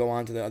 and then we'll go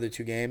on to the other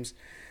 2 games.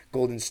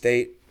 Golden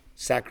State,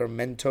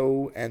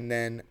 Sacramento, and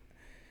then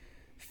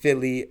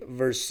Philly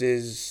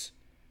versus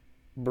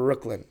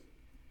Brooklyn.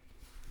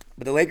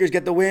 But the Lakers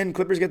get the win.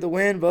 Clippers get the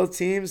win. Both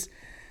teams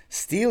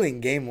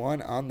stealing game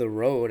 1 on the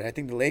road. I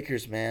think the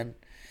Lakers, man,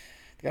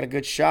 they got a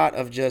good shot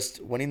of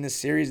just winning this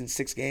series in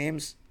 6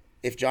 games.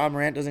 If Ja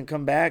Morant doesn't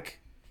come back,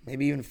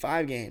 maybe even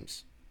 5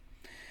 games.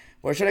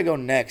 Where should I go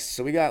next?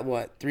 So we got,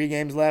 3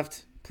 games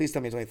left? Please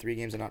tell me it's only 3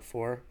 games and not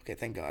 4. Okay,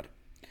 thank God.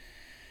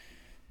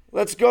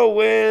 Let's go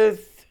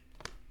with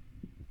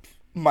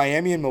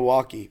Miami and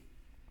Milwaukee.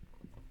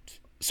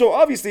 So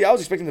obviously I was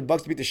expecting the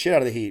Bucks to beat the shit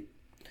out of the Heat.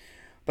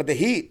 But the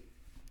Heat,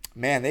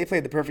 man, they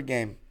played the perfect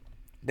game.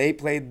 They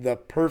played the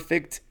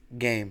perfect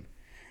game.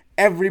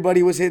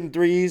 Everybody was hitting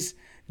threes.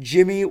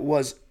 Jimmy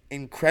was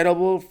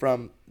incredible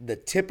from the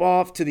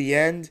tip-off to the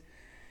end.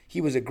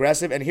 He was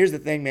aggressive. And here's the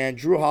thing, man.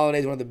 Drew Holiday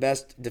is one of the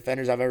best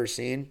defenders I've ever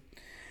seen.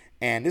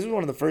 And this was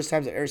one of the first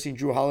times I've ever seen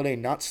Drew Holiday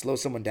not slow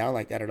someone down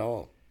like that at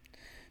all.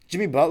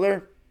 Jimmy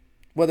Butler,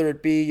 whether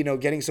it be,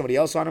 getting somebody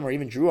else on him or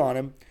even Drew on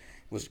him,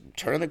 was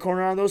turning the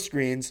corner on those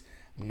screens,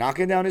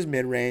 knocking down his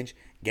mid-range,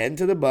 getting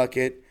to the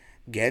bucket,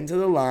 getting to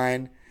the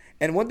line.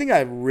 And one thing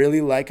I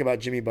really like about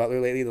Jimmy Butler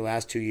lately, the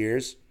last 2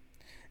 years,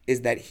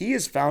 is that he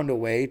has found a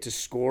way to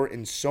score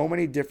in so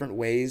many different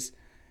ways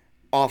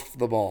off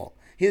the ball.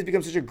 He has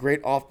become such a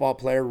great off-ball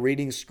player,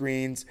 reading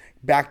screens,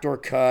 backdoor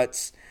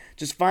cuts,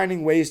 just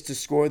finding ways to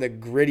score the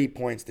gritty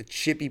points, the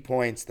chippy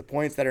points, the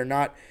points that are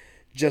not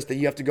just that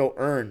you have to go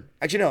earn.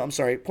 Actually, no, I'm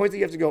sorry. Points that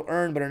you have to go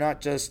earn but are not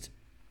just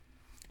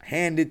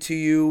handed to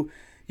you.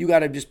 You got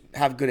to just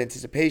have good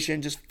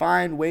anticipation. Just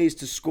find ways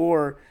to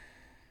score,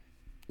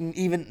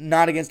 even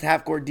not against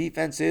half-court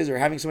defenses or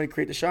having somebody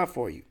create the shot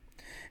for you.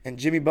 And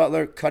Jimmy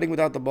Butler, cutting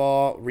without the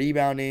ball,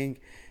 rebounding,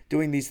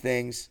 doing these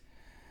things,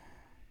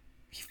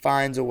 he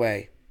finds a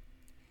way.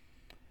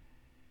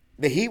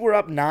 The Heat were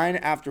up 9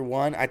 after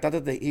 1. I thought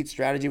that the Heat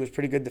strategy was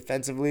pretty good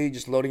defensively,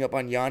 just loading up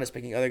on Giannis,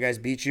 making other guys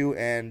beat you.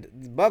 And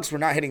the Bucks were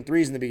not hitting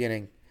threes in the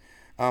beginning.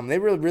 They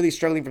were really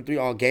struggling from 3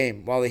 all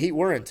game, while the Heat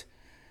weren't.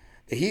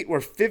 The Heat were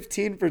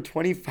 15 for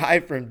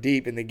 25 from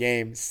deep in the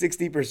game,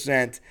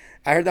 60%.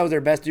 I heard that was their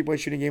best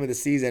three-point shooting game of the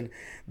season.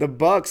 The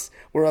Bucks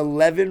were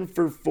 11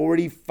 for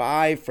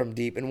 45 from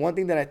deep. And one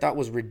thing that I thought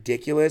was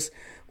ridiculous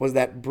was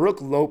that Brook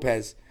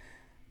Lopez,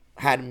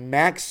 had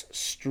Max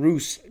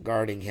Strus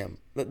guarding him.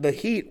 The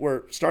Heat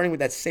were starting with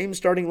that same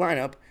starting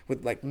lineup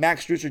with like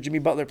Max Strus or Jimmy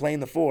Butler playing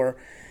the 4,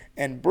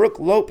 and Brook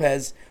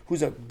Lopez,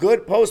 who's a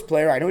good post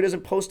player. I know he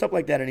doesn't post up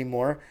like that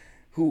anymore.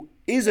 Who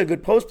is a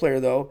good post player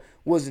though,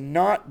 was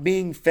not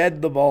being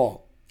fed the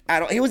ball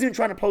at all. He wasn't even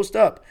trying to post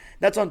up.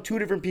 That's on two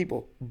different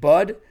people.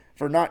 Bud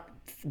for not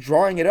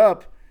drawing it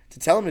up to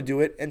tell him to do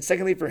it, and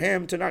secondly for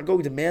him to not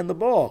go demand the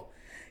ball.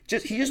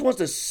 He just wants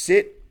to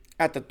sit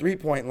at the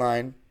 3-point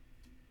line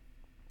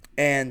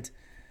and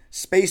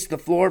space the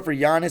floor for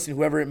Giannis and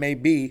whoever it may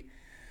be.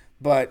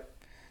 But,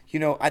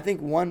 I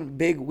think one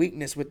big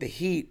weakness with the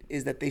Heat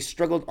is that they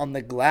struggled on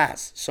the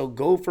glass. So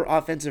go for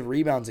offensive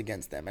rebounds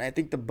against them. And I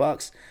think the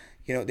Bucks,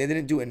 they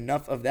didn't do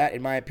enough of that,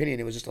 in my opinion.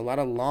 It was just a lot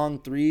of long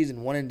threes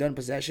and one-and-done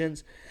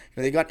possessions.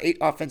 They got 8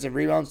 offensive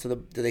rebounds to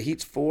the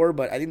Heat's 4,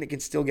 but I think they can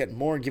still get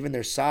more given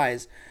their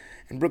size.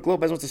 And Brook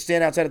Lopez wants to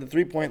stand outside of the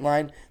 3-point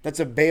line. That's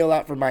a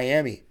bailout for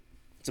Miami.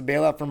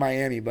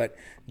 But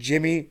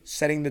Jimmy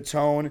setting the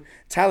tone.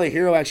 Tyler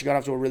Hero actually got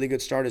off to a really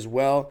good start as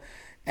well.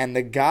 And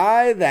the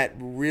guy that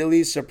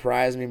really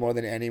surprised me more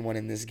than anyone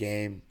in this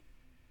game,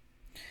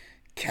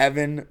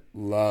 Kevin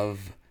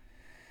Love.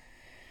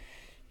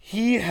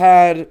 He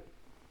had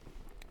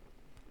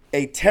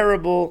a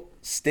terrible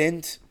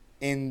stint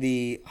in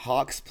the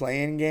Hawks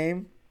play-in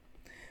game,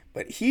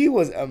 but he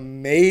was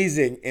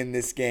amazing in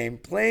this game,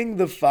 playing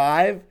the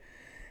 5,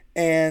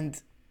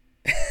 and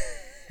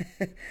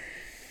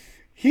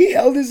he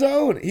held his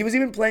own. He was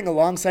even playing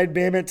alongside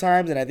Bam at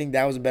times, and I think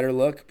that was a better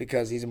look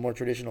because he's a more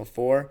traditional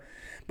 4.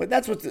 But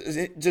that's what's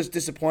just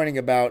disappointing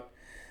about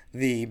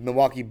the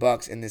Milwaukee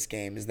Bucks in this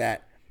game is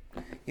that,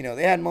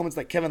 they had moments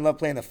like Kevin Love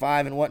playing the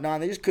 5 and whatnot.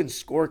 And they just couldn't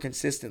score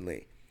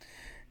consistently.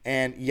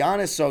 And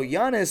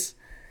Giannis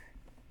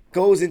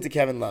goes into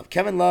Kevin Love.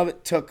 Kevin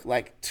Love took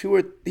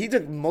he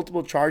took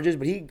multiple charges,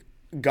 but he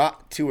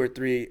got 2 or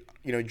 3,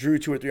 drew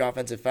 2 or 3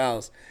 offensive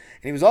fouls.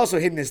 And he was also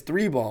hitting his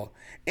 3 ball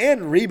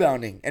and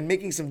rebounding and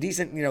making some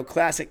decent,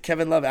 classic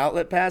Kevin Love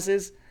outlet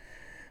passes.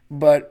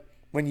 But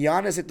when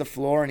Giannis hit the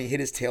floor and he hit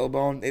his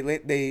tailbone,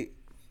 they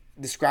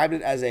described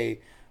it as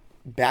a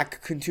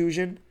back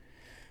contusion.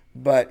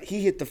 But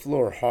he hit the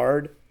floor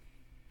hard,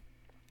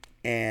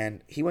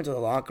 and he went to the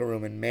locker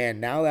room, and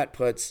man, now that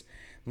puts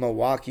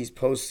Milwaukee's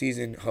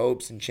postseason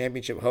hopes and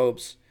championship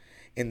hopes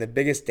in the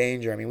biggest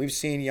danger. I mean, we've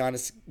seen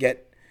Giannis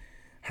get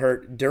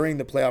hurt during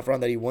the playoff run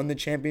that he won the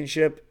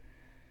championship,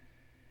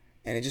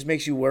 and it just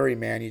makes you worry,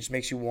 man. It just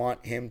makes you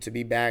want him to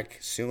be back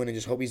soon and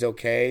just hope he's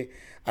okay.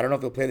 I don't know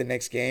if he'll play the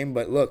next game,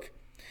 but look,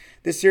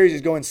 this series is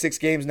going 6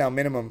 games now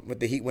minimum with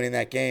the Heat winning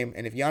that game,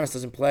 and if Giannis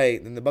doesn't play,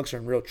 then the Bucks are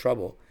in real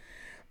trouble.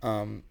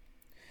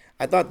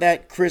 I thought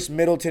that Chris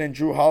Middleton and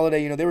Drew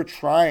Holiday, they were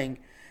trying.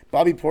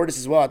 Bobby Portis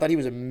as well. I thought he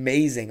was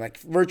amazing, like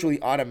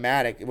virtually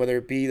automatic, whether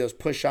it be those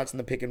push shots in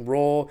the pick and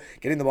roll,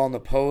 getting the ball in the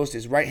post.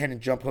 His right-handed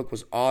jump hook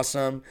was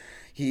awesome.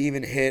 He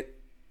even hit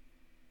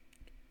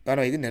 – oh,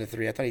 no, he didn't hit a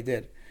 3. I thought he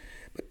did.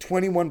 But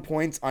 21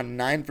 points on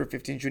 9 for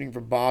 15 shooting for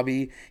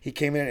Bobby. He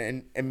came in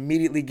and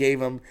immediately gave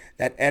him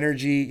that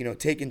energy,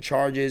 taking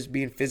charges,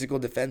 being physical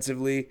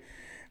defensively.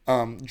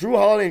 Drew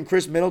Holiday and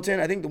Chris Middleton,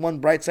 I think the one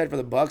bright side for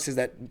the Bucks is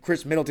that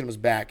Chris Middleton was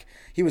back.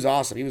 He was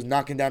awesome. He was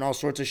knocking down all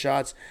sorts of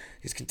shots.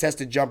 His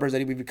contested jumpers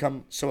that we've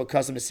become so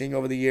accustomed to seeing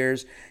over the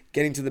years,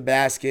 getting to the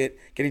basket,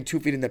 getting 2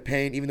 feet in the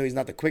paint, even though he's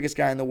not the quickest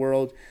guy in the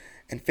world,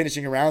 and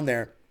finishing around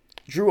there.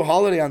 Drew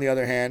Holiday, on the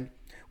other hand,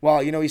 while,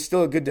 he's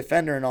still a good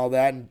defender and all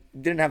that, and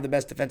didn't have the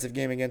best defensive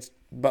game against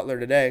Butler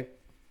today,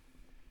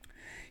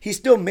 he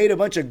still made a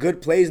bunch of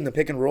good plays in the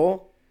pick and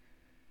roll.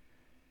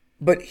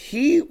 But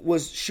he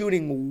was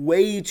shooting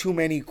way too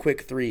many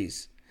quick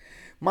threes.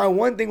 My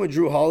one thing with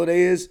Drew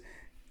Holiday is,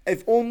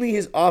 if only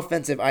his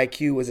offensive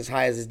IQ was as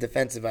high as his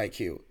defensive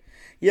IQ.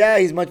 Yeah,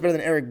 he's much better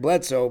than Eric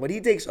Bledsoe, but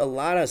he takes a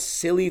lot of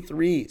silly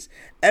threes.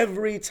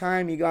 Every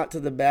time he got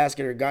to the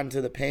basket or got into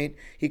the paint,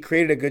 he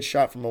created a good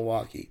shot for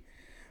Milwaukee.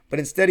 But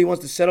instead, he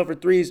wants to settle for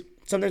threes,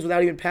 sometimes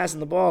without even passing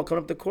the ball,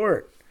 coming up the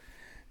court.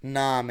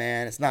 Nah,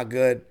 man, it's not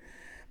good.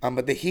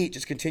 But the Heat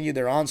just continued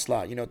their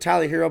onslaught.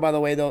 Tyler Hero, by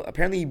the way, though,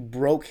 apparently he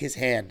broke his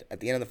hand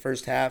at the end of the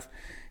first half.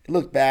 It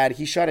looked bad.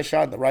 He shot a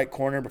shot in the right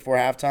corner before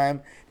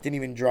halftime. Didn't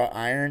even draw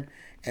iron.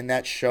 And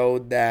that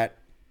showed that,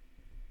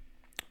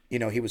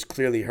 he was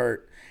clearly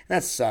hurt. And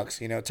that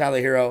sucks. Tyler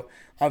Hero,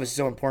 obviously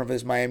so important for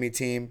this Miami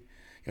team.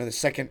 The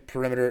second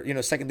perimeter,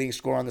 second leading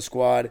scorer on the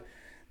squad.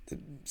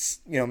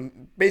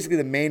 Basically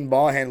the main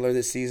ball handler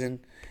this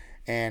season.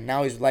 And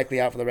now he's likely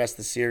out for the rest of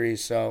the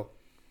series. So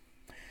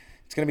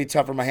it's going to be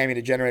tough for Miami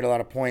to generate a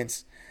lot of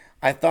points.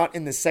 I thought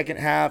in the second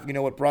half,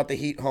 what brought the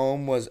Heat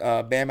home was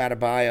Bam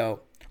Adebayo.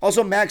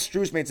 Also, Max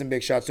Strus made some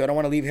big shots, so I don't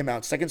want to leave him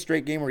out. Second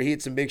straight game where he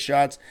hit some big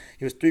shots.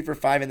 He was 3 for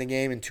 5 in the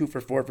game and 2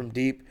 for 4 from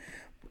deep.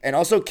 And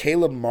also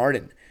Caleb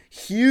Martin.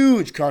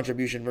 Huge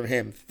contribution from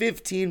him.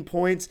 15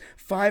 points,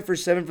 5 for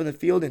 7 from the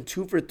field, and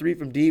 2 for 3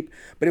 from deep.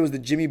 But it was the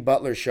Jimmy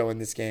Butler show in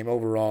this game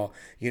overall.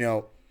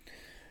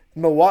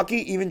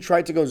 Milwaukee even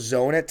tried to go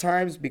zone at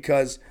times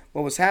because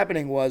what was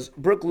happening was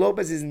Brook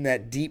Lopez is in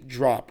that deep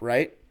drop,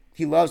 right?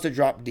 He loves to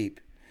drop deep.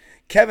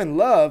 Kevin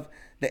Love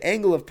the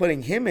angle of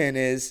putting him in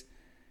is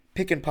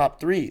pick and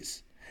pop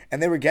threes.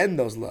 And they were getting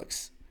those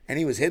looks. And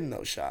he was hitting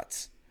those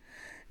shots.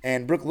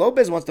 And Brook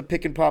Lopez wants to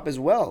pick and pop as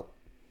well.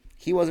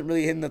 He wasn't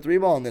really hitting the three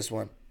ball in this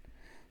one.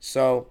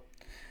 So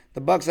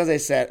the Bucks, as I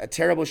said, a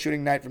terrible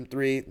shooting night from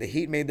three. The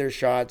Heat made their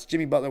shots.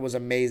 Jimmy Butler was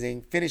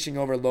amazing, finishing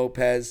over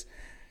Lopez.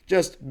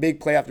 Just big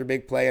play after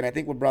big play. And I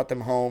think what brought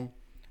them home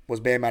was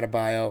Bam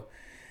Adebayo.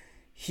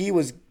 He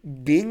was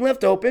being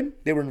left open.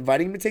 They were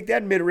inviting him to take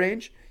that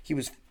mid-range. He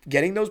was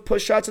getting those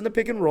push shots in the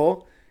pick and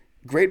roll.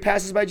 Great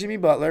passes by Jimmy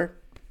Butler.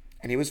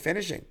 And he was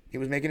finishing. He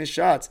was making his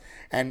shots.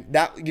 And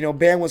that,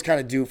 Bam was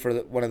kind of due for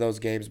one of those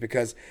games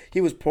because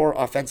he was poor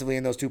offensively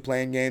in those two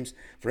playing games.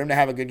 For him to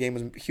have a good game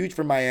was huge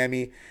for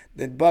Miami.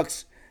 The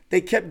Bucks,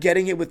 they kept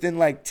getting it within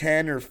like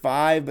 10 or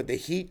 5, but the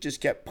Heat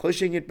just kept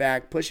pushing it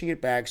back.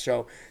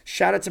 So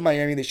shout out to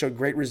Miami. They showed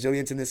great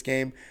resilience in this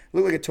game.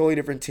 Looked like a totally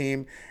different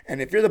team.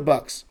 And if you're the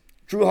Bucks,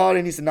 Drew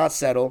Holiday needs to not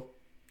settle.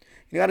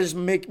 You got to just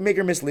make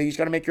or miss leagues. You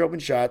got to make your open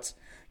shots.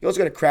 You also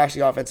got to crash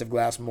the offensive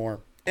glass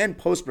more. And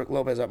post Brook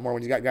Lopez up more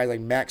when he's got guys like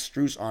Max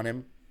Strus on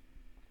him.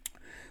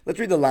 Let's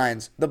read the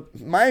lines. The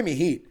Miami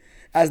Heat,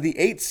 as the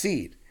 8th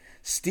seed,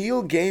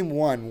 steal game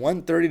 1,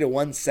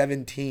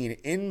 130-117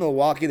 in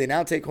Milwaukee. They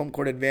now take home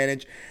court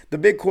advantage. The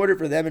big quarter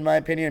for them, in my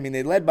opinion. I mean,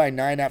 they led by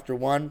 9 after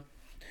 1.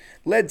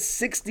 Led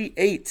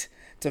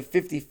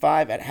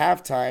 68-55 at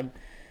halftime.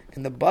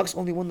 And the Bucks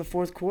only won the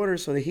fourth quarter,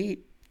 so the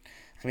Heat,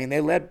 I mean,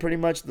 they led pretty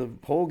much the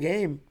whole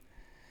game.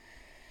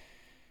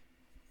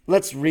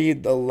 Let's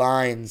read the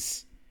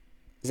lines.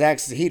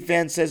 Zach's the Heat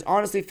fan says,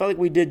 honestly, felt like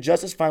we did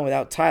just as fine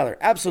without Tyler.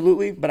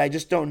 Absolutely, but I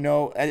just don't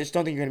know. I just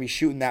don't think you're going to be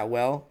shooting that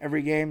well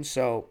every game,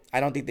 so I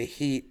don't think the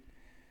Heat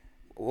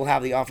will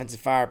have the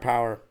offensive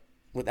firepower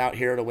without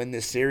Hero to win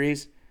this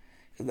series.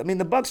 I mean,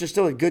 the Bucks are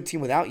still a good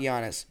team without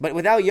Giannis, but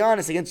without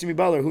Giannis against Jimmy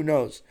Butler, who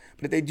knows?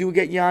 But if they do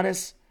get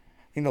Giannis,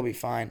 I think they'll be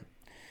fine.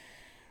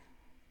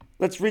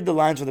 Let's read the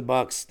lines for the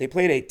Bucks. They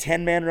played a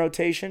 10-man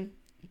rotation.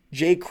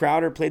 Jay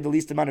Crowder played the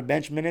least amount of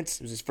bench minutes.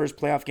 It was his first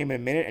playoff game in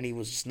a minute, and he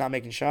was just not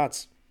making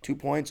shots. 2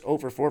 points, 0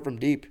 for 4 from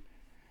deep,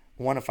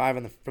 1 of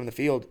 5 from the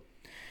field.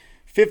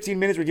 15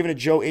 minutes were given to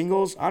Joe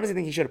Ingles. I honestly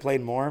think he should have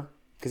played more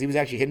because he was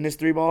actually hitting his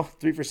 3 ball.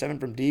 3 for 7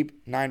 from deep,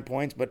 9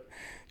 points. But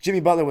Jimmy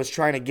Butler was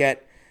trying to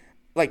get,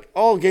 like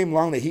all game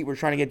long, the Heat were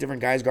trying to get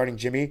different guys guarding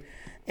Jimmy.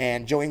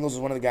 And Joe Ingles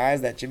was one of the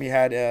guys that Jimmy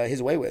had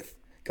his way with.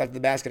 Got to the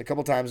basket a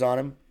couple times on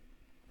him.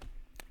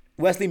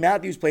 Wesley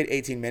Matthews played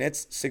 18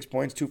 minutes, 6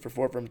 points, 2 for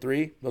 4 from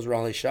 3. Those were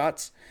all his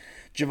shots.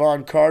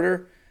 Javon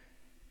Carter,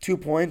 2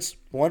 points,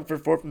 1 for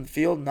 4 from the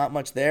field. Not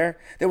much there.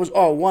 There was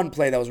one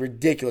play that was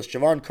ridiculous.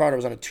 Javon Carter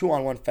was on a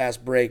 2-on-1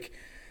 fast break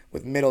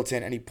with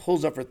Middleton, and he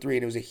pulls up for 3,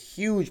 and it was a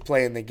huge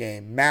play in the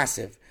game.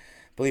 Massive,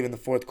 I believe, in the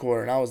fourth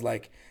quarter. And I was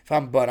like, if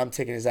I'm Bud, I'm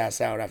taking his ass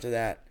out after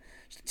that.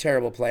 It's a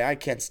terrible play. I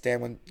can't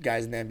stand when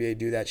guys in the NBA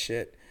do that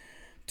shit.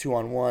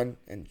 2-on-1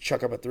 and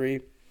chuck up a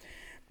 3.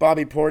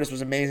 Bobby Portis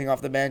was amazing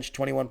off the bench,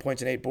 21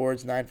 points and 8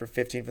 boards, 9 for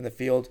 15 from the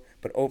field,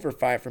 but 0 for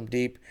 5 from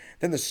deep.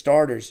 Then the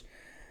starters.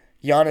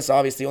 Giannis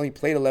obviously only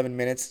played 11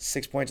 minutes,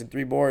 6 points and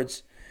 3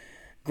 boards.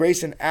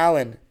 Grayson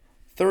Allen,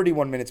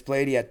 31 minutes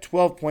played. He had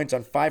 12 points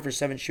on 5 for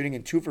 7 shooting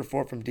and 2 for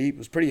 4 from deep. It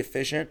was pretty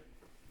efficient,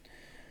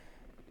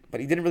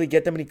 but he didn't really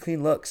get that many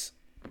clean looks.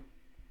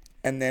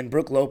 And then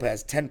Brook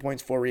Lopez, 10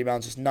 points, 4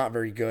 rebounds, just not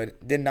very good.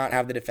 Did not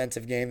have the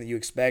defensive game that you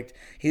expect.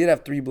 He did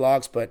have 3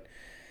 blocks, but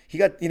he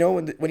got,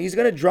 when he's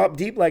going to drop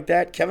deep like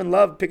that, Kevin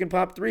Love pick and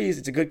pop threes.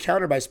 It's a good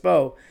counter by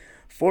Spo.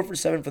 4 for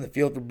 7 from the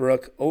field for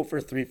Brook, 0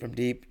 for 3 from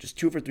deep, just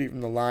 2 for 3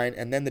 from the line.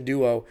 And then the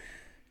duo,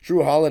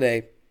 Drew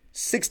Holiday,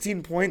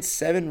 16 points,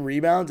 7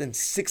 rebounds, and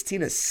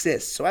 16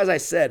 assists. So as I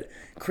said,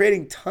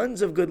 creating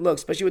tons of good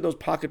looks, especially with those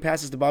pocket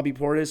passes to Bobby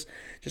Portis.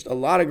 Just a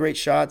lot of great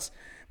shots,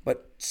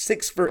 but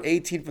 6 for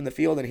 18 from the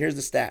field. And here's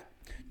the stat,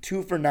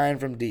 2 for 9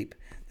 from deep.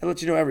 That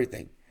lets you know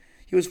everything.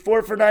 He was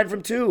 4 for 9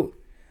 from 2.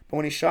 But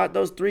when he shot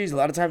those threes, a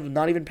lot of times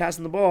not even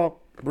passing the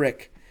ball,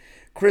 brick.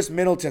 Chris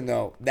Middleton,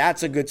 though,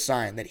 that's a good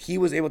sign that he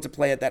was able to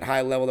play at that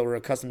high level that we're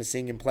accustomed to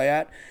seeing him play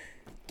at.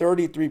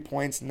 33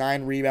 points,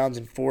 9 rebounds,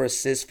 and 4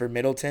 assists for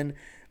Middleton.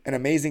 An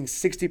amazing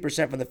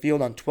 60% from the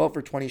field on 12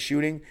 for 20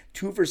 shooting,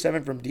 2 for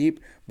 7 from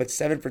deep, but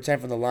 7 for 10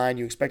 from the line.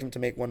 You expect him to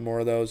make one more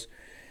of those.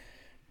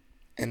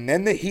 And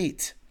then the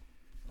Heat.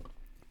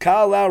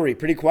 Kyle Lowry,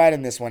 pretty quiet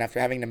in this one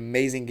after having an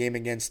amazing game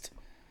against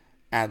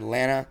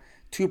Atlanta.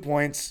 2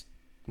 points.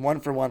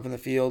 1 for 1 from the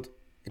field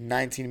in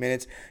 19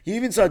 minutes. You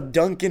even saw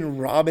Duncan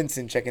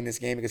Robinson check in this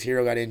game because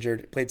Hero got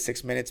injured. Played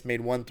 6 minutes,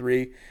 made 1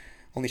 3,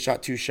 only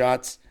shot 2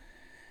 shots.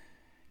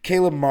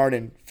 Caleb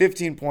Martin,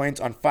 15 points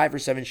on 5 for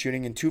 7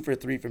 shooting and 2 for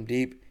 3 from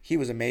deep. He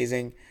was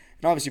amazing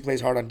and obviously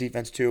plays hard on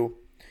defense too.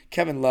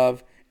 Kevin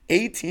Love,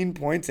 18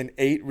 points and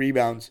 8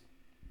 rebounds.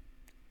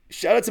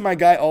 Shout out to my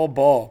guy All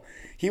Ball.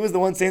 He was the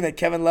one saying that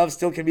Kevin Love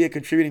still can be a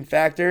contributing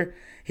factor.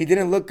 He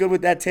didn't look good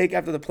with that take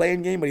after the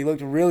play-in game, but he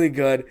looked really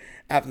good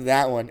after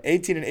that one.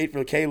 18 and 8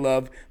 for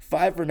K-Love,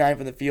 5 for 9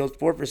 from the field,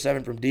 4 for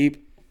 7 from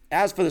deep.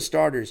 As for the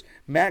starters,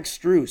 Max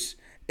Strus,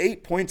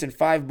 8 points and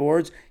 5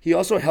 boards. He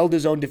also held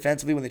his own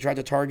defensively when they tried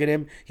to target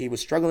him. He was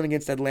struggling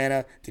against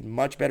Atlanta, did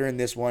much better in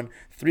this one.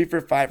 3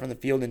 for 5 from the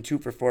field and 2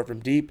 for 4 from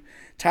deep.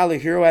 Tyler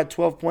Hero had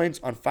 12 points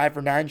on 5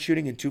 for 9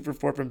 shooting and 2 for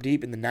 4 from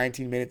deep in the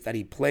 19 minutes that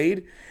he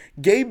played.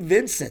 Gabe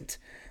Vincent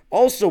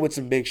also with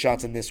some big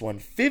shots in this one.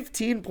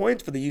 15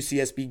 points for the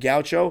UCSB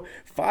Gaucho,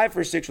 5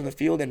 for 6 from the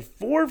field, and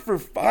 4 for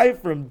 5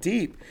 from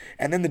deep.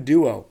 And then the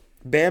duo,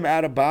 Bam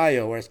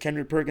Adebayo, or as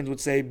Kendrick Perkins would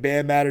say,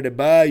 Bam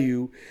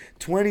Adebayo,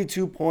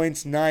 22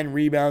 points, 9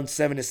 rebounds,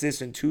 7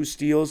 assists, and 2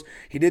 steals.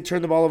 He did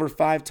turn the ball over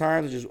 5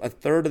 times, which is a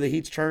third of the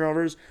Heat's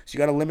turnovers, so you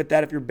got to limit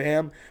that if you're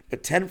Bam.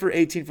 But 10 for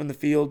 18 from the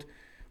field.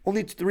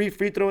 Only 3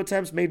 free throw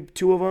attempts, made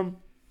 2 of them.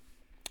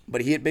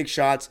 But he hit big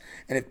shots,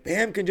 and if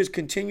Bam can just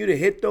continue to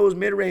hit those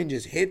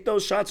mid-ranges, hit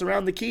those shots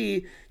around the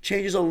key,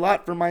 changes a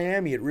lot for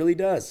Miami. It really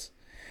does.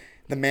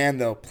 The man,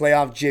 though,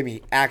 playoff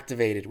Jimmy,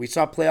 activated. We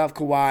saw playoff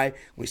Kawhi.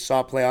 We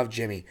saw playoff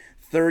Jimmy.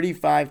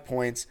 35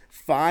 points,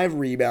 5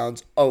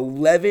 rebounds,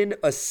 11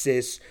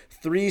 assists,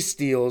 3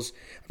 steals.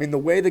 I mean, the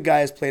way the guy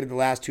has played in the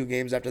last 2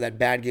 games after that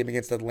bad game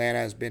against Atlanta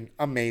has been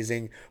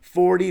amazing.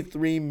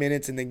 43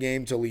 minutes in the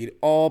game to lead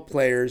all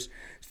players.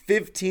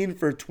 15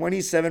 for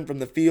 27 from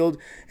the field.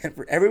 And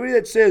for everybody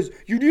that says,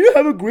 you need to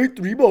have a great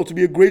 3-ball to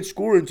be a great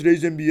scorer in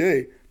today's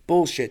NBA.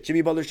 Bullshit.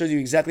 Jimmy Butler shows you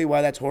exactly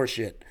why that's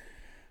horseshit.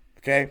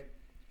 Okay?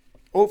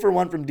 0 for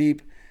 1 from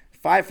deep.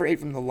 5 for 8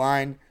 from the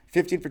line.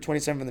 15 for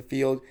 27 from the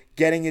field.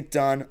 Getting it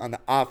done on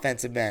the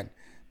offensive end.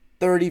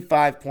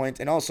 35 points.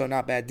 And also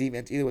not bad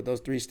defense either with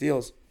those 3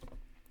 steals.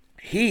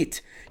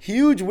 Heat.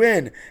 Huge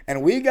win.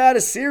 And we got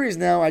a series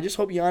now. I just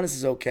hope Giannis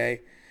is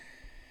okay.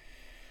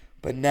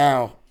 But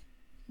now,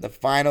 the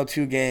final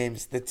 2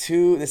 games, the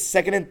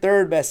second and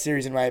third best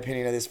series in my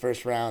opinion of this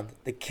first round.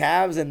 The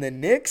Cavs and the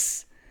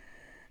Knicks,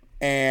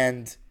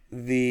 and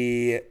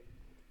the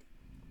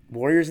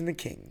Warriors and the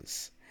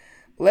Kings.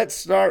 Let's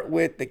start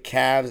with the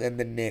Cavs and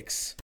the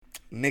Knicks.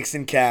 Knicks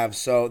and Cavs.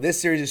 So this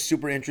series is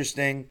super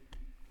interesting.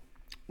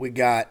 We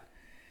got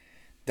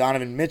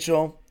Donovan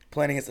Mitchell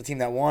playing against the team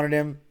that wanted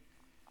him.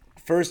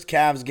 First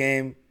Cavs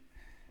game,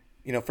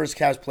 first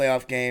Cavs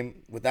playoff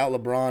game without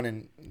LeBron,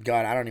 and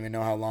God, I don't even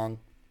know how long.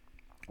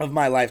 Of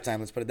my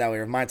lifetime, let's put it that way,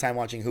 or of my time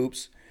watching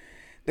hoops.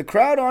 The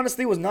crowd,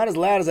 honestly, was not as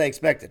loud as I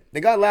expected. They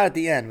got loud at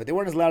the end, but they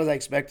weren't as loud as I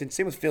expected.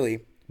 Same with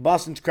Philly.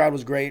 Boston's crowd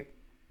was great.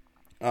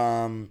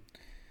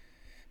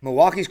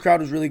 Milwaukee's crowd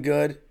was really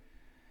good.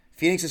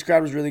 Phoenix's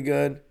crowd was really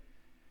good.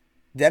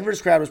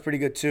 Denver's crowd was pretty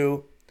good,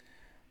 too.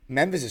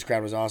 Memphis's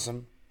crowd was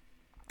awesome.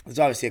 There's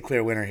obviously a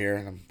clear winner here,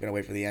 and I'm going to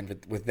wait for the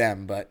end with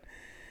them, but...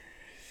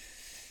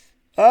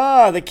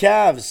 the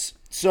Cavs.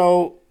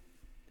 So,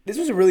 this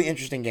was a really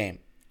interesting game.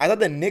 I thought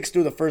the Knicks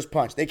threw the first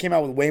punch. They came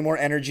out with way more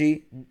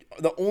energy.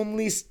 The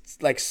only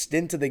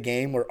stint of the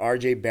game where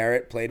R.J.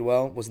 Barrett played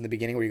well was in the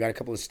beginning where you got a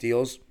couple of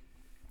steals.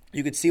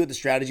 You could see what the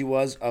strategy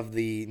was of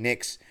the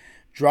Knicks.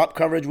 Drop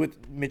coverage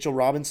with Mitchell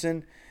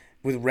Robinson.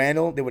 With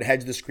Randall, they would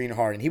hedge the screen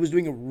hard. And he was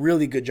doing a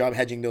really good job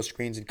hedging those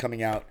screens and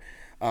coming out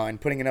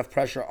and putting enough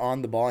pressure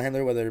on the ball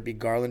handler, whether it be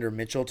Garland or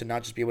Mitchell, to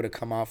not just be able to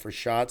come off for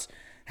shots,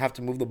 have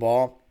to move the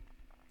ball.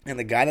 And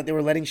the guy that they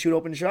were letting shoot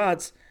open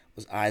shots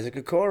was Isaac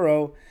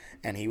Okoro.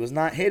 And he was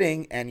not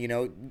hitting, and,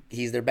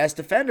 he's their best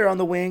defender on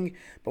the wing,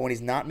 but when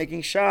he's not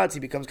making shots, he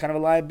becomes kind of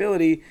a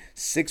liability.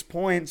 6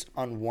 points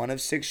on 1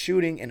 of 6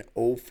 shooting and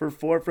 0 for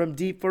 4 from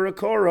deep for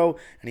Okoro,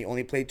 and he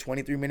only played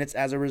 23 minutes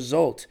as a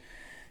result.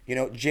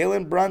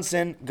 Jalen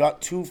Brunson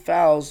got 2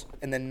 fouls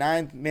in the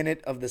 9th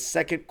minute of the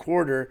second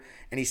quarter,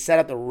 and he sat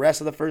out the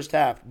rest of the first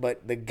half.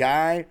 But the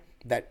guy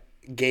that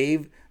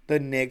gave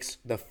the Knicks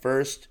the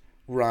first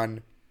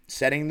run,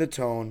 setting the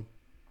tone,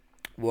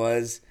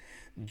 was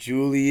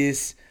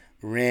Julius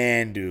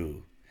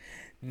Randle.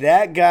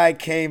 That guy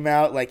came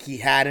out like he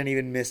hadn't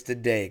even missed a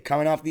day.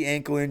 Coming off the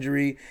ankle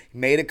injury,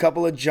 made a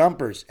couple of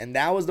jumpers. And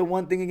that was the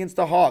one thing against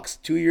the Hawks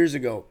 2 years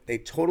ago. They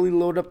totally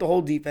loaded up the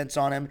whole defense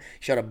on him.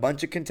 Shot a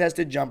bunch of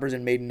contested jumpers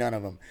and made none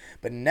of them.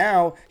 But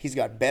now he's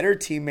got better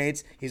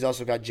teammates. He's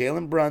also got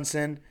Jalen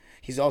Brunson.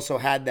 He's also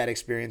had that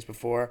experience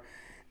before.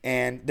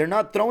 And they're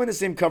not throwing the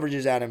same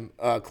coverages at him,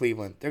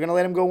 Cleveland. They're going to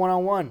let him go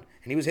one-on-one.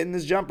 And he was hitting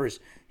his jumpers.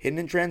 Hitting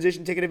in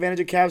transition, taking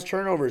advantage of Cavs'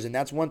 turnovers. And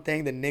that's one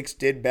thing the Knicks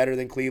did better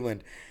than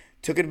Cleveland.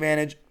 Took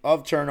advantage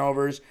of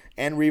turnovers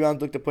and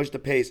rebounds, looked to push the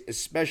pace,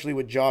 especially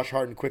with Josh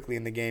Hart quickly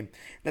in the game.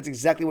 That's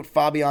exactly what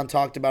Fabian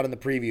talked about in the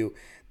preview,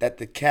 that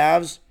the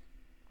Cavs,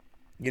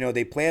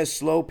 they play a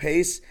slow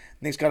pace.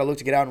 Knicks got to look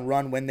to get out and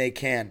run when they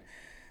can.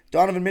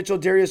 Donovan Mitchell,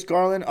 Darius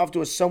Garland off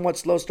to a somewhat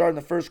slow start in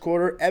the first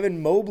quarter.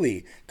 Evan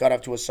Mobley got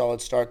off to a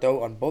solid start,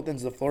 though, on both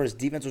ends of the floor. His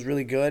defense was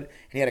really good,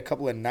 and he had a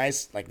couple of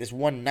nice, this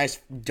one nice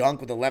dunk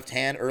with the left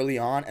hand early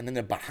on, and then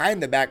the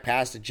behind-the-back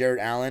pass to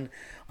Jared Allen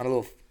on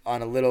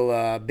a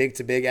little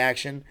big-to-big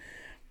action.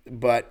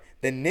 But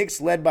the Knicks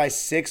led by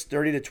 6,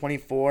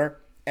 30-24.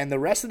 And the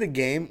rest of the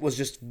game was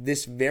just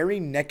this very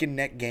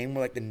neck-and-neck game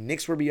where, the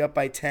Knicks would be up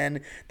by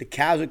 10, the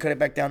Cavs would cut it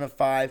back down to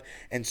 5,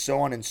 and so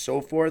on and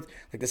so forth.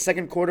 The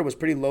second quarter was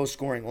pretty low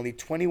scoring, only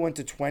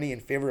 21-20 in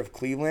favor of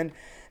Cleveland.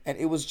 And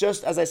it was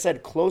just, as I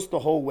said, close the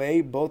whole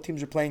way. Both teams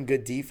were playing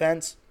good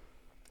defense.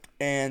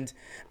 And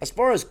as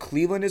far as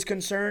Cleveland is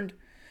concerned,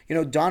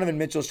 Donovan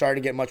Mitchell started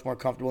to get much more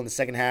comfortable in the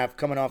second half,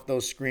 coming off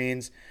those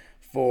screens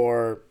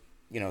for,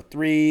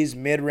 threes,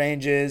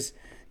 mid-ranges,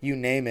 you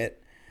name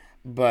it.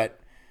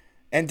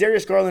 And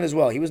Darius Garland as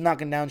well. He was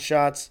knocking down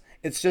shots.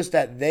 It's just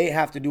that they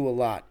have to do a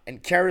lot.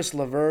 And Karis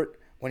LeVert,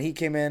 when he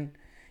came in,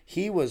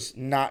 he was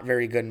not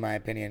very good in my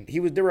opinion.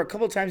 There were a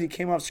couple of times he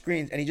came off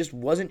screens and he just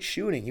wasn't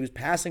shooting. He was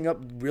passing up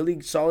really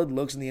solid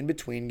looks in the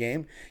in-between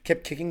game,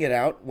 kept kicking it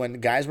out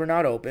when guys were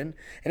not open,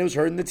 and it was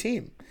hurting the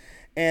team.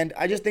 And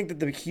I just think that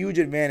the huge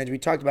advantage, we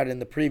talked about it in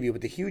the preview, but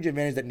the huge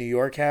advantage that New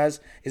York has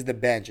is the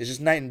bench. It's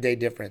just night and day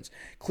difference.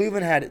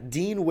 Cleveland had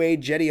Dean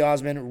Wade, Jetty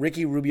Osman,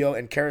 Ricky Rubio,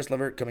 and Karis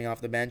LeVert coming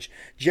off the bench.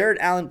 Jared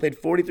Allen played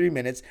 43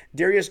 minutes.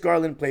 Darius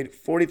Garland played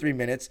 43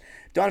 minutes.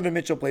 Donovan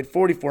Mitchell played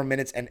 44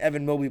 minutes, and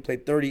Evan Mobley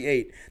played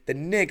 38. The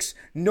Knicks,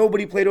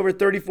 nobody played over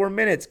 34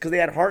 minutes because they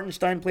had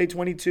Hartenstein play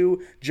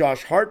 22,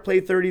 Josh Hart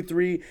played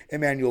 33,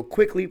 Emmanuel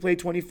Quickley played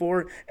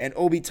 24, and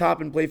Obi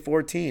Toppin played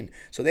 14.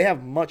 So they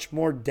have much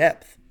more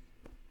depth.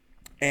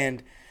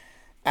 And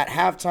at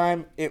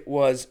halftime, it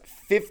was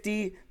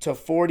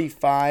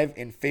 50-45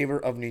 in favor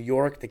of New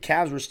York. The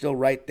Cavs were still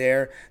right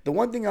there. The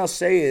one thing I'll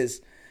say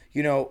is,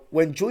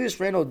 when Julius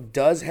Randle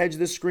does hedge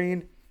the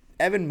screen,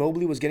 Evan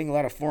Mobley was getting a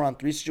lot of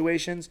 4-on-3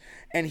 situations,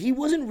 and he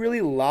wasn't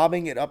really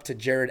lobbing it up to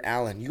Jared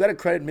Allen. You got to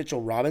credit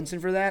Mitchell Robinson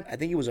for that. I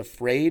think he was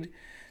afraid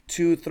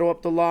to throw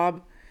up the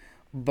lob,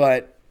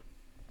 but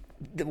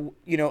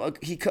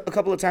a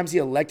couple of times he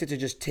elected to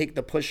just take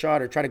the push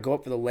shot or try to go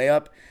up for the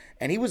layup,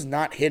 and he was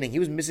not hitting. He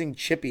was missing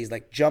chippies,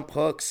 like jump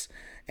hooks,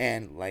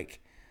 and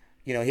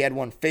he had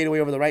one fadeaway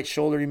over the right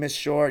shoulder he missed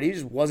short. He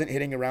just wasn't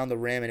hitting around the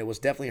rim, and it was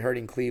definitely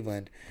hurting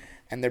Cleveland.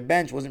 And their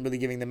bench wasn't really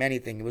giving them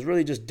anything. It was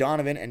really just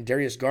Donovan and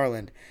Darius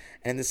Garland.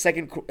 And in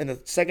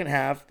the second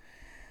half,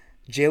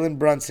 Jalen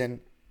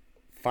Brunson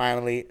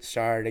finally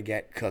started to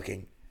get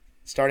cooking,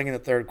 starting in the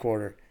third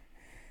quarter.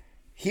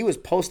 He was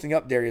posting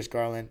up Darius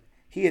Garland.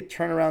 He had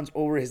turnarounds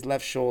over his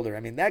left shoulder.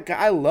 I mean, that guy,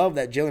 I love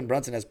that Jalen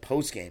Brunson has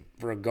post game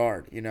for a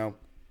guard,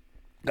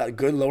 Got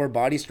good lower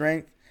body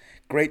strength,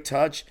 great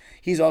touch.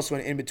 He's also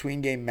an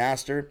in-between game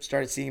master.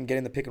 Started seeing him get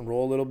in the pick and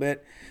roll a little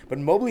bit. But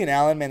Mobley and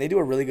Allen, man, they do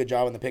a really good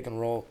job in the pick and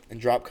roll and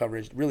drop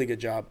coverage. Really good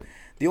job.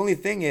 The only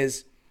thing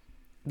is,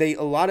 a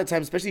lot of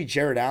times, especially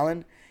Jared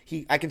Allen,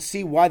 I can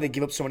see why they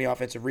give up so many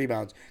offensive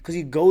rebounds because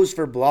he goes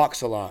for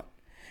blocks a lot.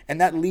 And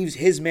that leaves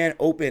his man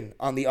open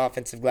on the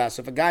offensive glass.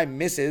 So if a guy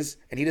misses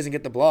and he doesn't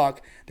get the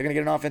block, they're going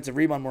to get an offensive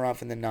rebound more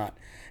often than not.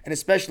 And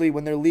especially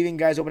when they're leaving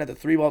guys open at the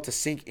three ball to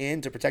sink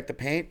in to protect the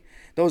paint,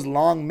 those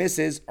long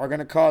misses are going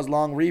to cause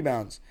long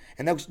rebounds.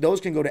 And those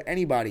can go to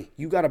anybody.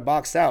 You got to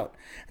box out.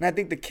 And I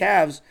think the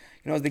Cavs,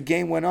 as the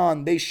game went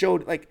on, they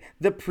showed,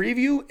 the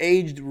preview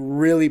aged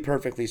really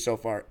perfectly so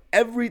far.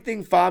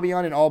 Everything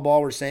Fabian and All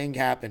Ball were saying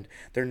happened.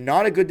 They're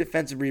not a good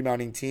defensive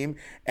rebounding team,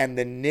 and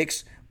the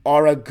Knicks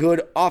are a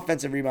good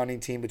offensive rebounding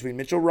team. Between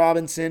Mitchell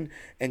Robinson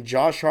and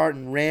Josh Hart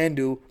and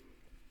Randu,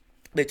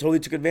 they totally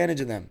took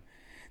advantage of them.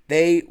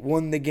 They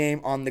won the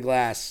game on the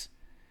glass.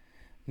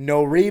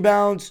 No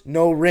rebounds,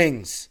 no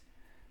rings.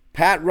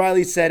 Pat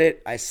Riley said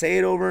it. I say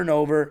it over and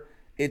over.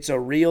 It's a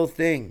real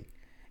thing.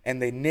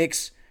 And the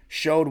Knicks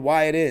showed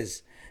why it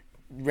is.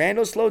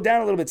 Randall slowed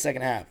down a little bit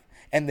second half.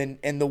 And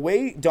the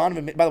way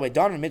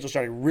Donovan Mitchell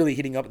started really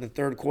heating up in the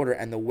third quarter,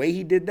 and the way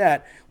he did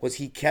that was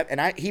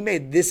he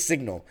made this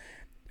signal.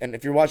 And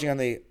if you're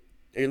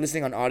you're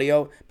listening on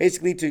audio,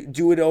 basically to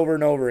do it over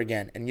and over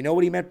again. And you know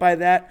what he meant by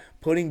that?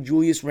 Putting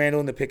Julius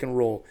Randle in the pick and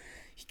roll.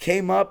 He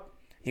came up,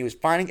 he was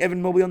finding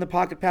Evan Mobley on the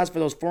pocket pass for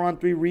those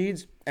 4-on-3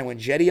 reads. And when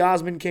Jetty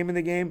Osman came in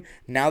the game,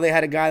 now they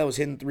had a guy that was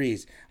hitting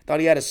threes. I thought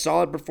he had a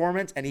solid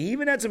performance, and he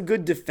even had some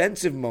good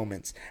defensive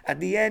moments. At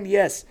the end,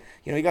 yes,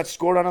 he got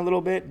scored on a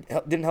little bit,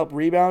 didn't help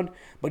rebound,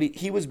 but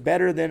he was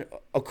better than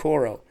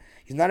Okoro.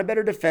 He's not a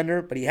better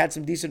defender, but he had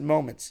some decent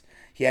moments.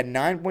 He had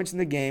 9 points in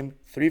the game,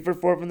 3 for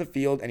 4 from the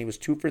field, and he was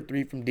 2 for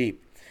 3 from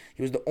deep.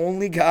 He was the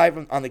only guy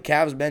on the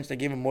Cavs bench that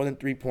gave him more than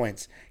 3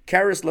 points.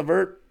 Karis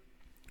LeVert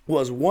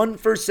was 1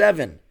 for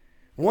 7.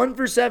 1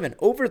 for 7,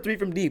 0 for 3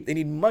 from deep. They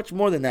need much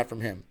more than that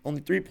from him.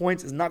 Only 3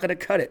 points is not going to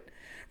cut it.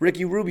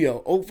 Ricky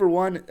Rubio, 0 for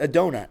 1, a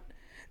donut.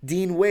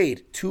 Dean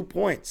Wade, 2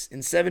 points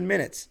in 7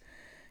 minutes.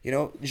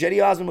 Jetty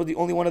Osman was the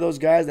only one of those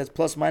guys that's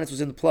plus minus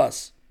was in the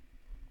plus.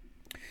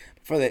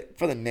 For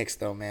the Knicks,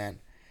 though, man.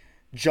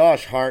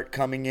 Josh Hart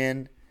coming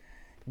in,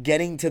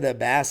 getting to the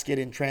basket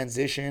in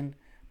transition,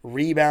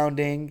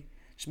 rebounding,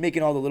 just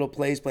making all the little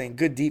plays, playing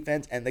good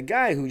defense. And the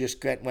guy who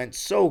just went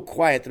so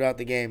quiet throughout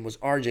the game was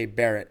RJ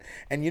Barrett.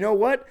 And you know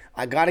what?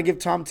 I got to give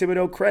Tom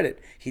Thibodeau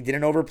credit. He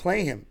didn't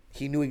overplay him.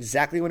 He knew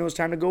exactly when it was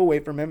time to go away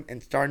from him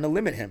and starting to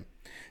limit him.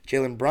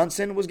 Jalen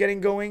Brunson was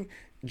getting going.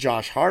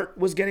 Josh Hart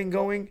was getting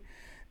going.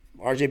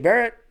 RJ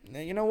Barrett,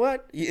 you know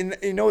what? You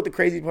know what the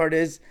crazy part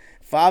is?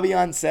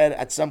 Fabian said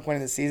at some point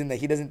in the season that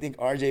he doesn't think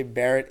RJ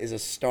Barrett is a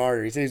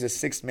starter. He said he's a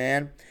sixth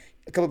man.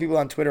 A couple of people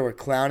on Twitter were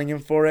clowning him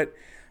for it.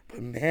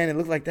 But, man, it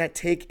looked like that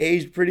take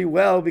aged pretty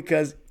well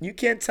because you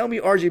can't tell me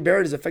RJ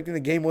Barrett is affecting the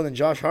game more than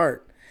Josh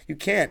Hart. You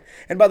can't.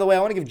 And by the way, I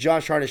want to give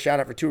Josh Hart a shout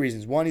out for two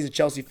reasons. One, he's a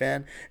Chelsea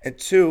fan. And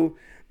two,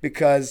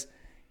 because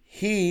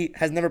he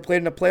has never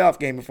played in a playoff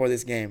game before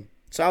this game.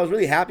 So I was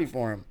really happy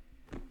for him.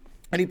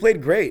 And he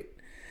played great.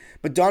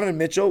 But Donovan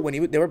Mitchell,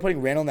 when they were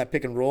putting Randall in that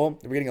pick and roll,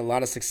 they were getting a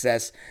lot of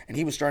success, and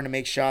he was starting to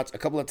make shots. A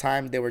couple of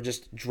times they were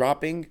just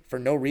dropping for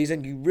no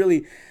reason.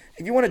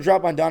 If you want to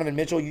drop on Donovan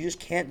Mitchell, you just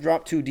can't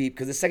drop too deep,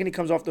 because the second he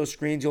comes off those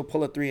screens, he'll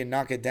pull a three and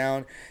knock it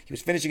down. He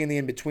was finishing in the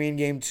in-between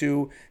game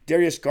 2.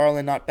 Darius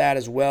Garland, not bad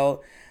as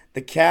well.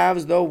 The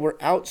Cavs, though, were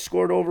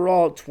outscored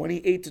overall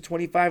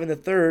 28-25 in the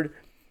third,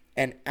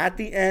 and at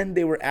the end,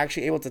 they were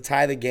actually able to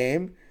tie the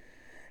game.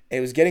 It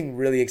was getting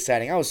really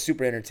exciting. I was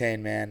super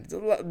entertained, man. So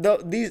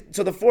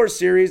the 4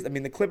 series,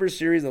 the Clippers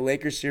series, the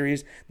Lakers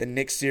series, the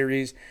Knicks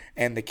series,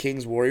 and the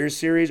Kings-Warriors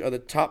series are the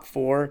top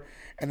 4.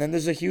 And then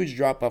there's a huge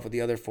drop-off with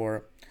the other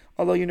 4.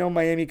 Although,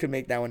 Miami could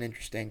make that one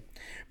interesting.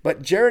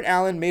 But Jared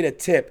Allen made a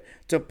tip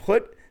to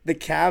put the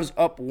Cavs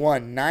up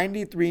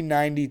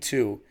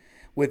 93-92,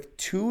 with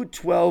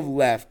 2:12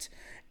 left.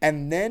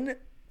 And then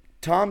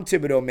Tom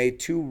Thibodeau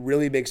made 2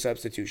 really big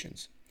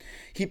substitutions.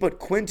 He put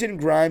Quentin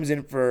Grimes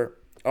in for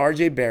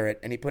R.J. Barrett,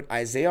 and he put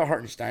Isaiah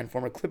Hartenstein,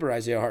 former Clipper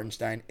Isaiah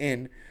Hartenstein,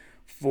 in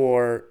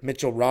for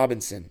Mitchell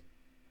Robinson.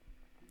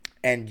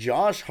 And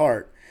Josh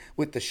Hart,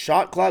 with the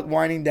shot clock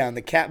winding down,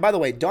 by the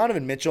way,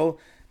 Donovan Mitchell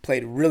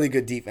played really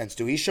good defense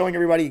too. He's showing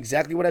everybody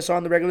exactly what I saw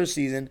in the regular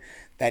season,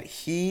 that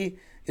he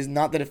is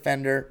not the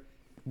defender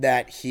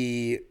that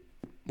he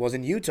was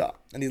in Utah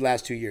in these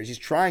last 2 years. He's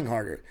trying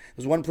harder. There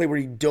was one play where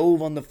he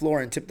dove on the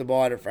floor and tipped the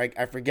ball at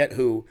I forget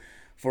who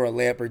for a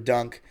layup or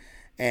dunk.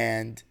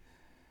 And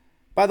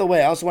by the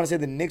way, I also want to say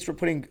the Knicks were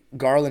putting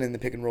Garland in the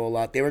pick and roll a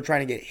lot. They were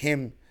trying to get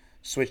him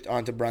switched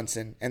onto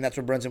Brunson, and that's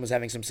where Brunson was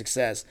having some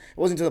success. It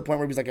wasn't to the point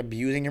where he was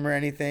abusing him or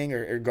anything,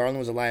 or Garland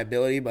was a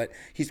liability, but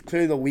he's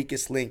clearly the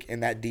weakest link in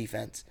that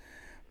defense.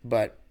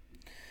 But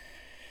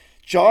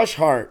Josh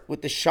Hart,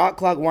 with the shot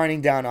clock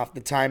winding down off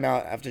the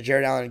timeout after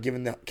Jared Allen had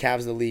given the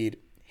Cavs the lead,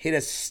 hit a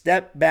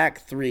step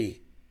back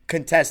 3,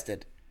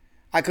 contested.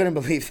 I couldn't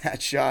believe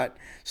that shot.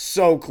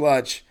 So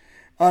clutch.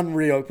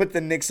 Unreal. Put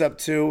the Knicks up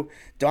 2.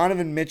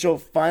 Donovan Mitchell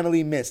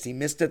finally missed. He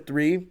missed a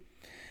 3.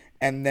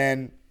 And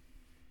then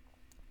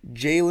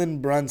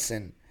Jalen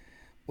Brunson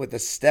with a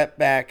step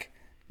back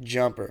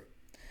jumper.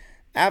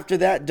 After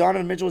that,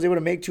 Donovan Mitchell was able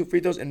to make 2 free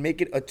throws and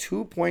make it a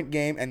 2-point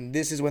game. And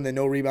this is when the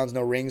no rebounds,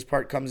 no rings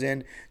part comes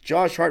in.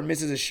 Josh Hart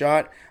misses a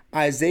shot.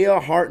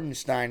 Isaiah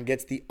Hartenstein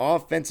gets the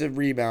offensive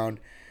rebound,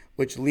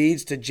 which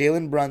leads to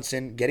Jalen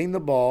Brunson getting the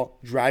ball,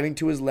 driving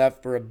to his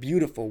left for a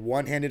beautiful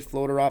one-handed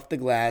floater off the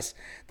glass.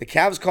 The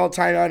Cavs call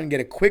timeout and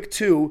get a quick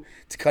 2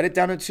 to cut it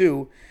down to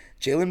 2.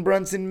 Jalen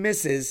Brunson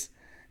misses,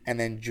 and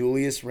then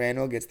Julius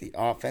Randle gets the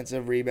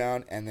offensive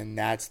rebound, and then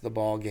that's the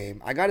ball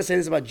game. I got to say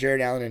this about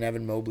Jared Allen and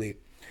Evan Mobley.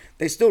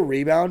 They still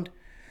rebound,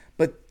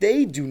 but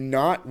they do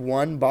not,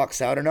 1,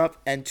 box out enough,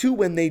 and 2,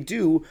 when they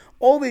do,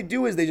 all they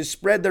do is they just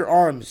spread their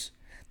arms.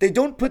 They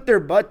don't put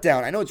their butt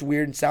down. I know it's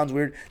weird and sounds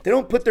weird. They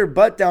don't put their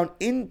butt down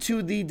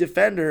into the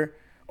defender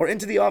or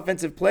into the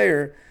offensive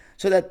player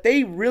so that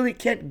they really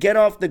can't get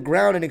off the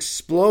ground and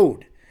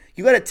explode.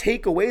 You got to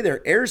take away their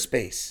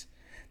airspace.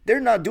 They're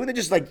not doing it,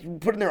 just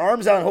putting their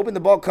arms out and hoping the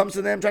ball comes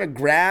to them, trying to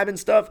grab and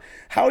stuff.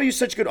 How are you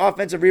such good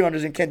offensive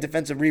rebounders and can't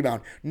defensive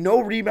rebound? No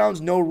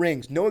rebounds, no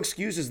rings. No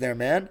excuses there,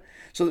 man.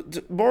 So,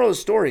 moral of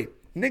the story,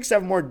 Knicks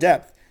have more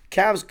depth.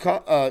 Cavs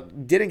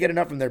didn't get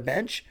enough from their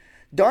bench.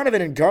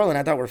 Donovan and Garland,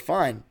 I thought, were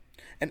fine.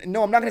 And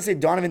no, I'm not going to say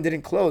Donovan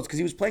didn't close because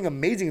he was playing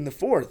amazing in the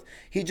fourth.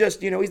 He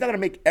just, he's not going to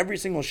make every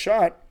single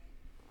shot.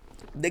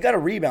 They got a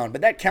rebound,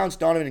 but that counts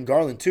Donovan and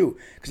Garland too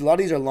because a lot of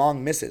these are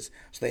long misses,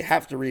 so they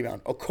have to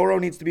rebound.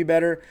 Okoro needs to be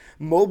better.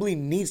 Mobley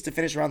needs to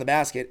finish around the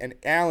basket, and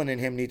Allen and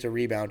him need to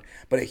rebound.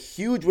 But a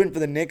huge win for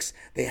the Knicks.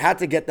 They had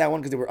to get that one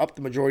because they were up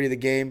the majority of the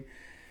game,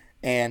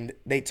 and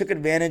they took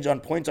advantage on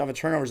points off of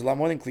turnovers a lot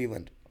more than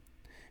Cleveland.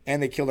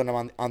 And they killed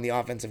them on the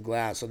offensive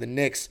glass. So the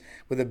Knicks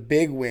with a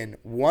big win,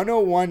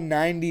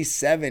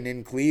 101-97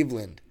 in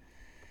Cleveland.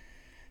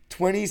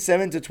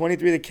 27-23,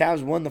 the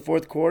Cavs won the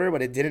fourth quarter,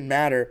 but it didn't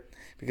matter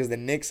because the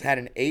Knicks had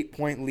an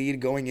 8-point lead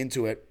going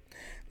into it.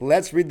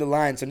 Let's read the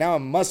line. So now a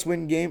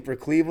must-win game for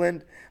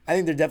Cleveland. I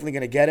think they're definitely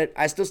going to get it.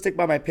 I still stick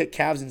by my pick,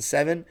 Cavs in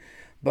 7,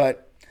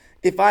 but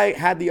if I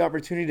had the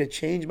opportunity to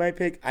change my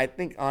pick, I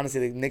think,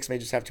 honestly, the Knicks may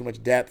just have too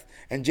much depth.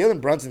 And Jalen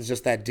Brunson's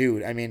just that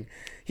dude. I mean,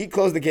 he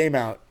closed the game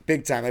out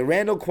big time.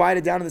 Randall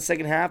quieted down in the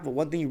second half, but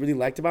one thing you really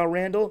liked about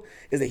Randall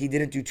is that he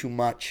didn't do too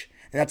much.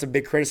 And that's a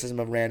big criticism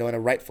of Randall and a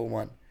rightful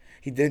one.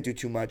 He didn't do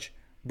too much.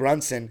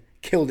 Brunson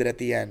killed it at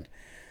the end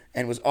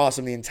and was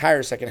awesome the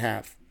entire second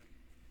half.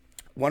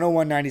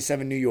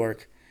 101-97 New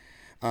York.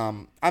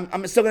 I'm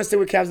still going to stay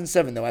with Cavs in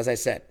 7, though, as I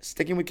said.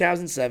 Sticking with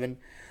Cavs in 7,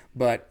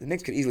 but the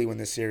Knicks could easily win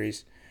this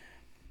series.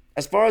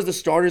 As far as the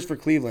starters for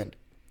Cleveland,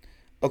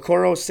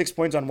 Okoro, 6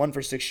 points on 1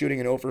 for 6 shooting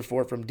and 0 for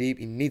 4 from deep.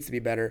 He needs to be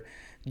better.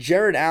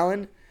 Jared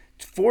Allen,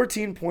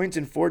 14 points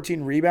and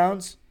 14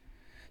 rebounds.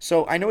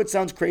 So I know it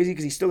sounds crazy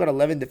because he still got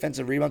 11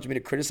 defensive rebounds for me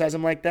to criticize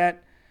him like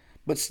that.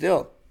 But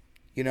still,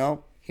 he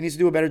needs to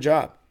do a better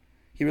job.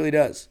 He really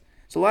does.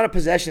 It's a lot of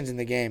possessions in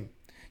the game.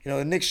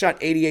 The Knicks shot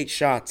 88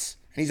 shots,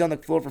 and he's on the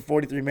floor for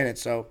 43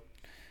 minutes, so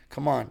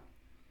come on.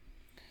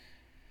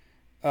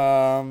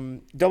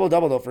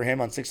 Double-double, though, for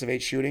him on 6 of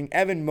 8 shooting.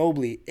 Evan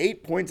Mobley,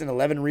 8 points and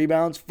 11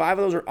 rebounds. 5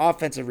 of those are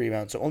offensive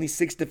rebounds, so only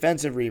 6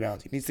 defensive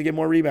rebounds. He needs to get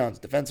more rebounds,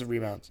 defensive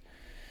rebounds.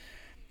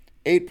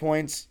 8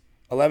 points,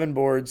 11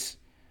 boards,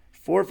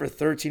 4 for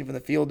 13 from the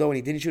field, though, and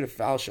he didn't shoot a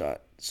foul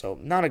shot. So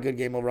not a good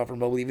game overall for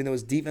Mobley, even though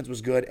his defense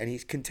was good, and he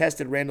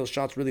contested Randall's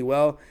shots really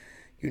well.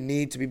 You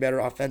need to be better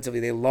offensively.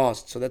 They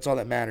lost, so that's all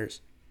that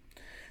matters.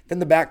 Then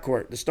the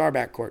backcourt, the star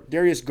backcourt.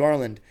 Darius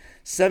Garland,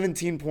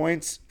 17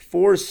 points,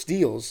 4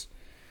 steals,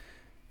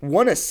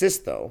 1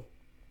 assist, though.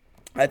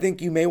 I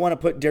think you may want to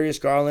put Darius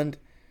Garland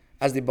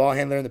as the ball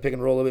handler in the pick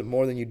and roll a little bit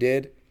more than you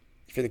did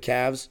for the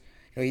Cavs.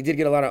 He did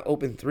get a lot of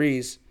open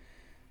threes,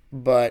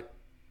 but,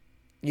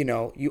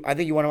 I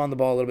think you want him on the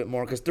ball a little bit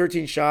more because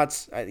 13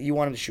 shots, you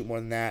want him to shoot more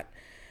than that.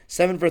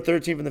 7 for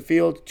 13 from the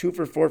field, 2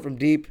 for 4 from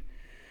deep.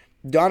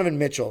 Donovan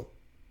Mitchell,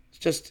 it's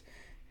just,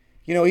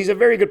 he's a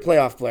very good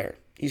playoff player.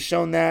 He's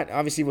shown that.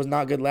 Obviously was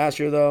not good last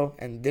year, though,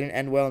 and didn't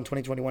end well in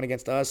 2021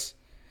 against us.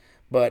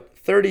 But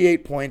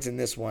 38 points in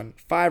this one,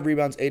 5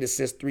 rebounds, 8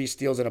 assists, 3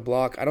 steals, and a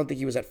block. I don't think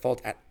he was at fault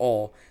at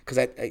all because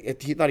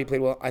he thought he played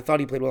well. I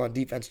thought he played well on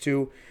defense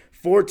too.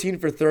 14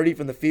 for 30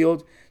 from the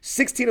field.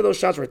 16 of those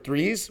shots were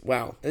threes.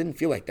 Wow, it didn't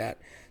feel like that.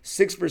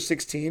 6 for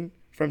 16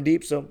 from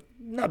deep, so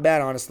not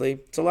bad, honestly.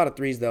 It's a lot of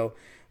threes, though.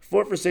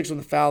 4 for 6 from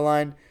the foul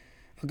line.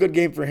 A good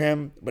game for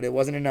him, but it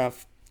wasn't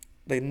enough.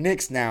 The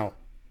Knicks now.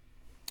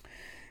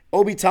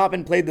 Obi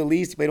Toppin played the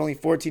least. He played only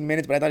 14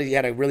 minutes, but I thought he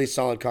had a really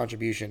solid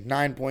contribution.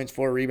 9 points,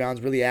 4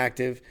 rebounds, really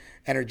active,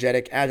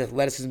 energetic, added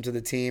athleticism to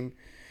the team.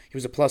 He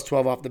was a plus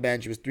 12 off the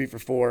bench. He was 3 for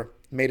 4,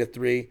 made a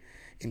 3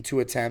 in 2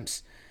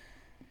 attempts.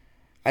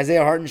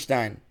 Isaiah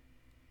Hartenstein,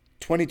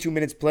 22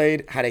 minutes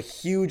played, had a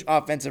huge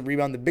offensive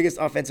rebound, the biggest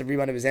offensive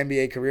rebound of his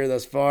NBA career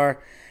thus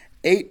far.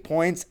 8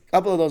 points, a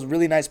couple of those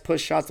really nice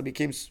push shots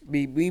that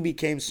we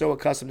became so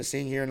accustomed to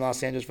seeing here in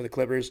Los Angeles for the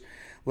Clippers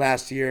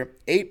last year.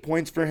 8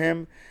 points for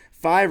him.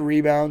 5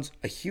 rebounds,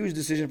 a huge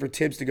decision for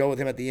Tibbs to go with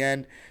him at the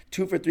end.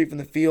 2 for 3 from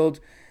the field,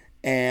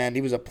 and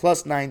he was a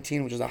plus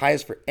 19, which is the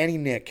highest for any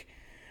Knick.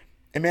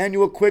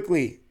 Emmanuel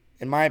Quickley,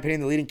 in my opinion,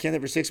 the leading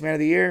candidate for 6th man of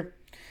the year.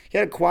 He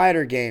had a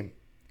quieter game.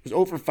 He was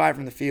 0 for 5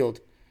 from the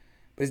field,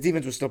 but his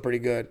defense was still pretty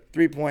good.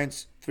 3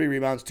 points, 3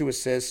 rebounds, 2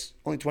 assists,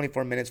 only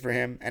 24 minutes for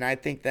him, and I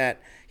think that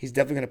he's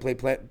definitely going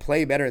to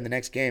play better in the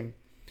next game.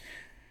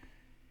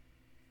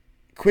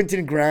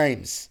 Quentin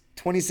Grimes,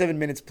 27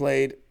 minutes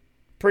played.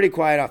 Pretty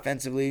quiet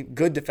offensively,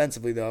 good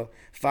defensively though.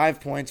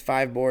 5 points,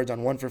 5 boards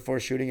on 1 for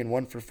 4 shooting and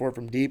 1 for 4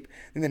 from deep.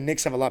 I think the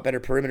Knicks have a lot better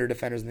perimeter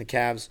defenders than the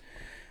Cavs.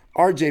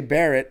 RJ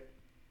Barrett,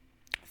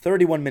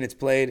 31 minutes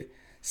played,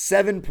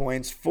 7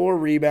 points, 4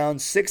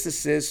 rebounds, 6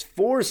 assists,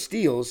 4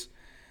 steals,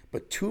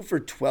 but 2 for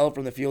 12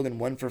 from the field and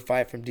 1 for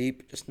 5 from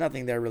deep. Just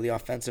nothing there really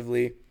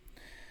offensively.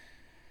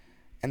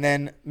 And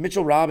then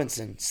Mitchell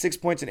Robinson, 6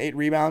 points and 8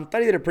 rebounds.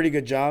 Thought he did a pretty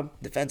good job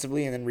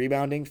defensively and then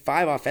rebounding.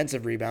 5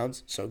 offensive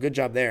rebounds, so good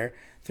job there.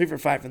 3 for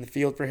 5 from the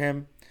field for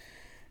him.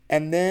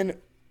 And then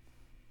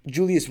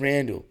Julius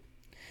Randle,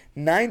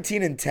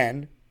 19 and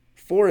 10,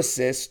 4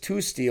 assists, 2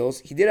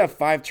 steals. He did have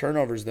 5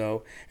 turnovers,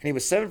 though, and he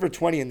was 7 for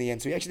 20 in the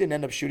end, so he actually didn't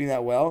end up shooting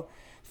that well.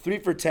 3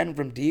 for 10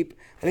 from deep.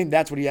 I think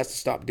that's what he has to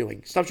stop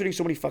doing. Stop shooting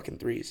so many fucking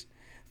threes.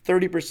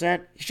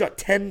 30%. He shot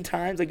 10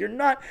 times. Like, you're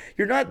not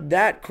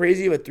that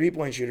crazy of a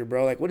three-point shooter,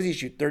 bro. Like, what does he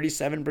shoot?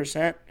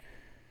 37%?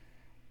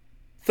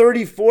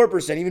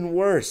 34%, even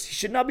worse. He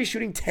should not be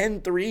shooting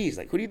 10 threes.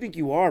 Like, who do you think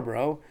you are,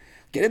 bro?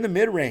 Get in the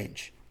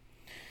mid-range.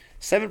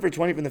 7 for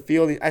 20 from the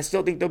field. I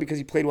still think, though, because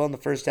he played well in the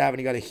first half and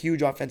he got a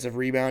huge offensive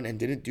rebound and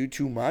didn't do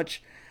too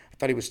much, I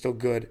thought he was still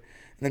good. And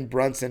then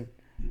Brunson,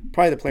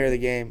 probably the player of the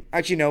game.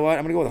 Actually, you know what?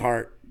 I'm going to go with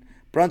Hart.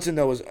 Brunson,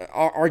 though, was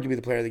arguably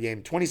the player of the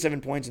game.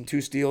 27 points and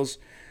 2 steals.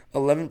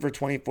 11 for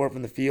 24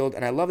 from the field,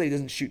 and I love that he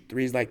doesn't shoot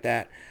threes like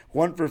that.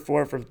 1 for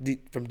 4 from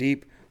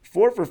deep,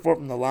 4 for 4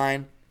 from the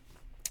line.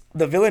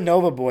 The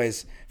Villanova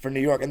boys for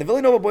New York, and the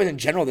Villanova boys in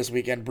general this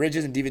weekend,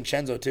 Bridges and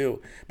DiVincenzo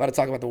too. About to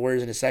talk about the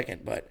Warriors in a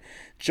second, but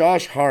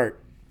Josh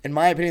Hart, in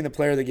my opinion, the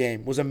player of the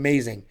game, was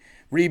amazing.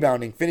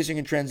 Rebounding, finishing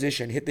in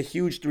transition, hit the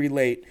huge 3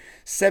 late,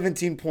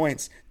 17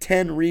 points,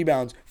 10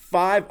 rebounds,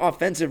 5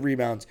 offensive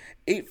rebounds,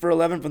 8 for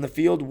 11 from the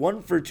field,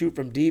 1 for 2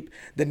 from deep.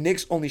 The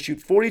Knicks only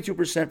shoot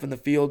 42% from the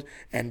field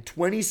and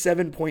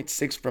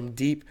 27.6% from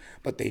deep,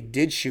 but they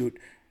did shoot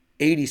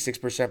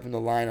 86% from the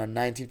line on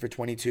 19 for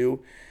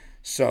 22.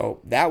 So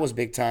that was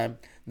big time.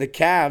 The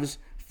Cavs,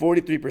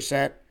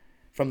 43%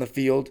 from the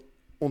field,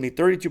 only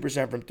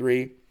 32% from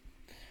 3,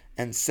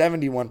 and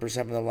 71%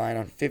 from the line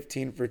on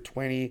 15 for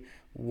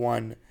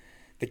 21.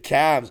 The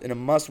Cavs in a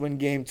must-win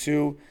game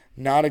too,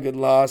 not a good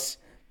loss.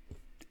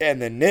 And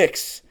the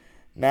Knicks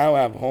now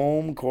have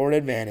home court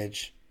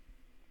advantage.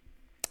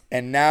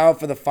 And now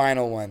for the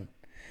final one.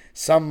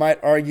 Some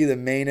might argue the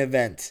main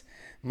event.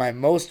 My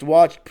most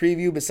watched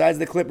preview besides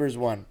the Clippers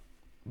one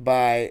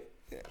by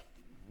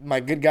my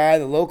good guy,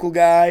 the local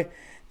guy,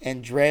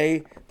 and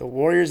Dre, the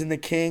Warriors and the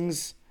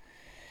Kings.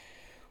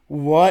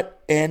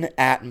 What an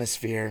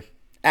atmosphere,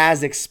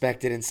 as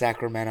expected in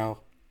Sacramento.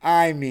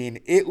 I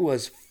mean, it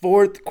was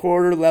fourth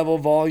quarter level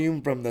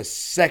volume from the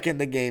second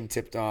the game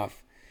tipped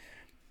off.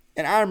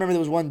 And I remember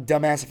there was one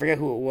dumbass, I forget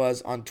who it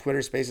was, on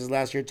Twitter Spaces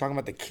last year talking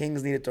about the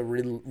Kings needed to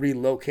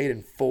relocate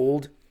and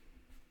fold.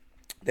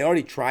 They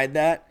already tried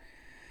that.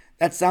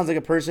 That sounds like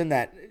a person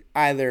that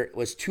either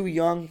was too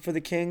young for the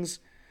Kings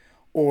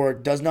or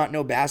does not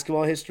know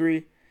basketball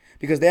history,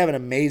 because they have an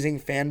amazing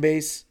fan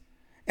base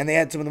and they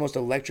had some of the most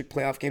electric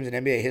playoff games in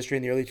NBA history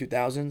in the early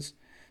 2000s.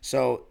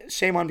 So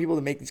shame on people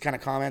that make these kind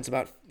of comments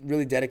about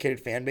really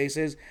dedicated fan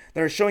bases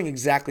that are showing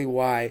exactly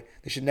why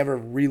they should never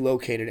have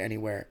relocated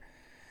anywhere.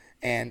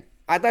 And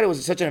I thought it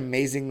was such an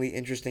amazingly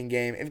interesting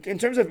game. In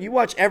terms of, you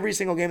watch every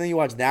single game and then you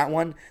watch that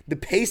one, the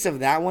pace of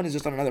that one is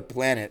just on another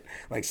planet.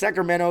 Like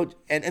Sacramento,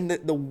 and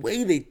the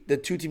way the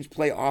two teams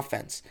play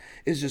offense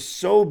is just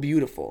so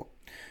beautiful.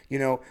 You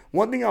know,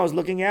 one thing I was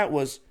looking at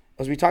was,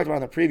 as we talked about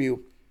in the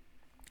preview,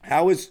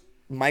 how is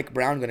Mike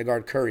Brown going to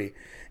guard Curry?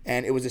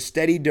 And it was a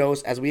steady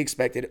dose, as we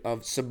expected,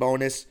 of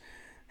Sabonis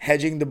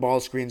hedging the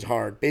ball screens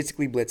hard,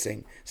 basically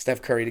blitzing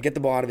Steph Curry to get the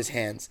ball out of his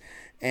hands.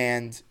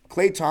 And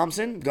Klay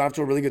Thompson got off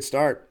to a really good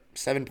start.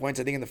 7 points,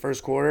 I think, in the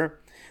first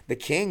quarter. The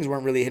Kings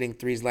weren't really hitting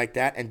threes like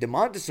that. And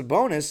Domantas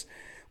Sabonis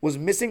was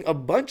missing a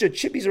bunch of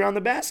chippies around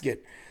the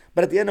basket.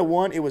 But at the end of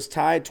one, it was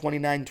tied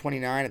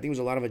 29-29. I think it was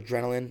a lot of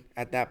adrenaline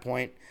at that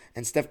point.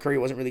 And Steph Curry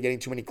wasn't really getting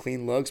too many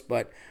clean looks.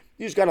 But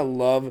you just got to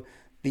love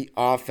the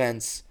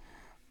offense.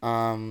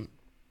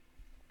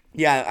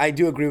 Yeah, I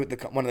do agree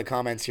with one of the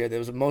comments here. There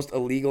was the most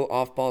illegal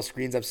off-ball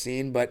screens I've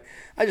seen, but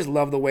I just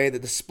love the way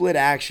that the split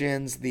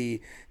actions,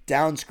 the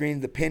down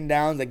screens, the pin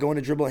downs that go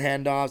into dribble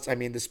handoffs. I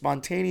mean, the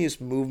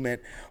spontaneous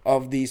movement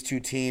of these two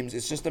teams,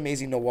 it's just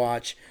amazing to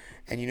watch.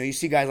 And, you know, you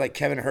see guys like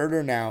Kevin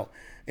Huerter now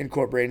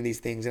incorporating these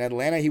things. In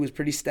Atlanta, he was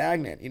pretty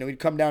stagnant. You know, he'd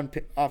come down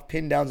off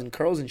pin downs and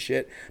curls and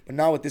shit, but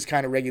not with this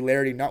kind of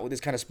regularity, not with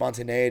this kind of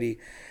spontaneity.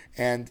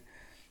 And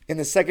in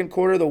the second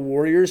quarter, the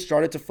Warriors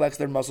started to flex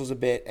their muscles a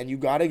bit, and you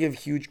got to give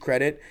huge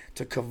credit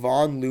to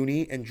Kevon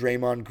Looney and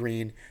Draymond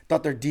Green.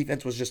 Thought their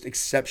defense was just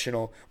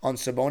exceptional on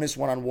Sabonis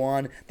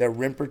one-on-one, their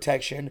rim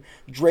protection.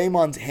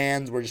 Draymond's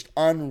hands were just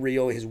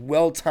unreal, his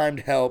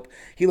well-timed help.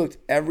 He looked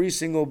every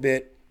single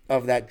bit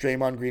of that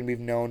Draymond Green we've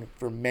known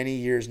for many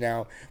years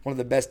now. One of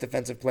the best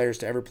defensive players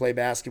to ever play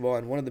basketball,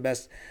 and one of the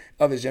best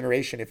of his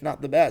generation, if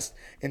not the best,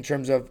 in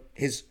terms of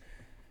his...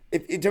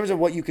 In terms of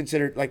what you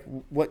consider, like,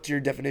 what's your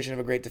definition of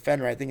a great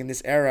defender? I think in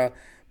this era,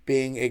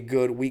 being a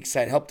good weak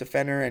side help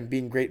defender and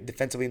being great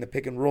defensively in the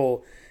pick and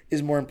roll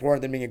is more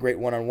important than being a great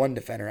one-on-one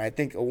defender. I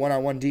think a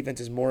one-on-one defense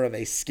is more of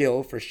a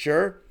skill for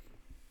sure,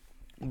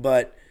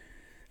 but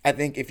I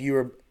think if you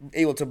were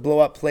able to blow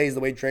up plays the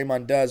way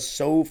Draymond does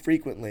so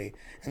frequently,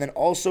 and then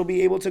also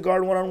be able to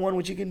guard one-on-one,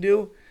 which he can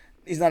do,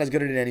 he's not as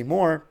good at it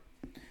anymore.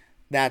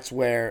 That's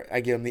where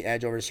I give him the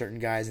edge over certain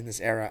guys in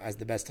this era as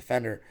the best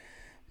defender.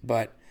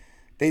 But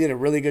they did a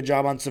really good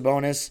job on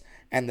Sabonis,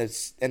 and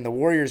the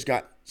Warriors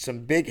got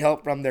some big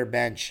help from their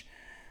bench.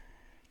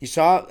 You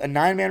saw a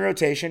 9-man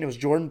rotation. It was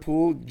Jordan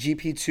Poole,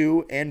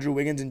 GP2, Andrew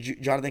Wiggins, and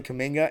Jonathan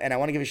Kuminga. And I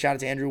want to give a shout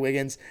out to Andrew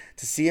Wiggins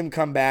to see him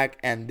come back.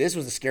 And this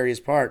was the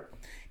scariest part.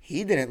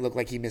 He didn't look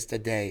like he missed a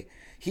day.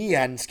 He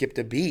hadn't skipped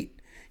a beat.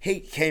 He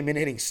came in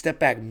hitting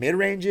step-back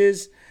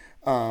mid-ranges,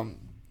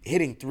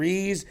 hitting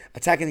threes,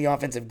 attacking the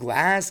offensive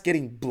glass,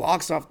 getting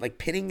blocks off, like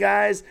pinning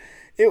guys.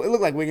 It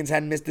looked like Wiggins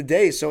hadn't missed a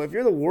day. So if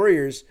you're the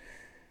Warriors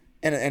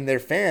and their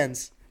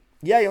fans,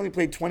 yeah, he only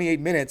played 28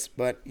 minutes,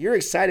 but you're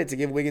excited to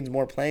give Wiggins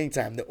more playing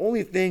time. The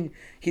only thing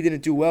he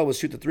didn't do well was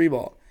shoot the three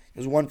ball. It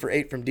was 1 for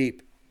 8 from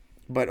deep.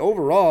 But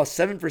overall,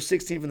 7 for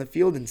 16 from the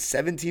field and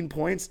 17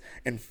 points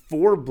and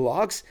 4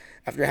 blocks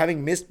after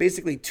having missed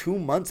basically 2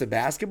 months of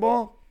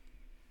basketball.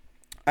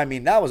 I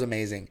mean, that was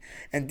amazing.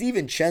 And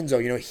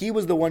DiVincenzo, you know, he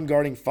was the one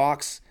guarding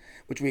Fox,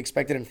 which we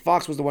expected, and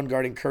Fox was the one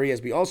guarding Curry,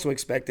 as we also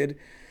expected.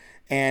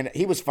 And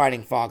he was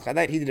fighting Fox. I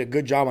thought he did a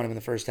good job on him in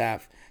the first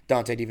half,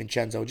 Dante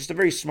DiVincenzo. Just a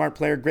very smart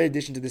player, great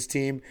addition to this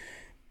team.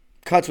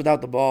 Cuts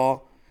without the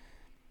ball,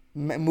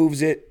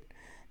 moves it.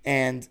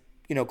 And,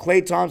 you know,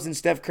 Klay Thompson,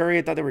 Steph Curry,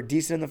 I thought they were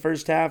decent in the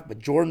first half. But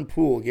Jordan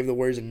Poole gave the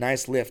Warriors a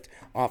nice lift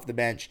off the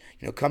bench.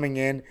 You know, coming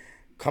in,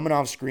 coming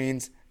off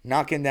screens,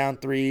 knocking down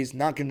threes,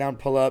 knocking down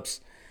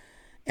pull-ups.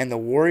 And the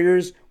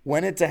Warriors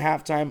went into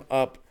halftime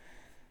up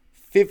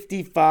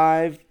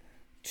 65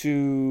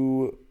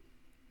 to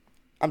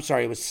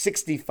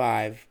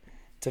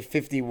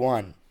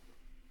 51.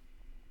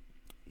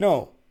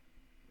 It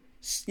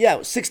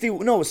was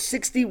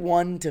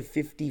 61 to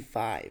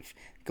 55.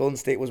 Golden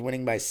State was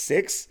winning by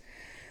 6.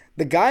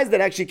 The guys that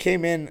actually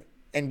came in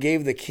and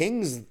gave the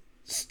Kings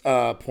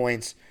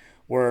points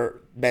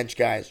were bench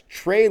guys.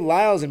 Trey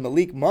Lyles and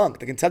Malik Monk,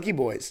 the Kentucky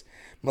boys.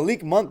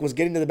 Malik Monk was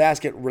getting to the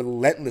basket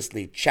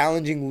relentlessly,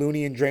 challenging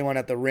Looney and Draymond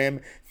at the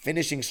rim,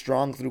 finishing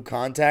strong through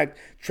contact.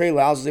 Trey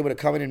Lyles was able to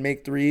come in and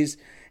make threes.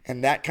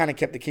 And that kind of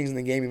kept the Kings in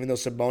the game, even though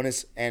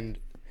Sabonis and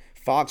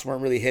Fox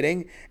weren't really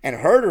hitting. And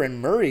Huerter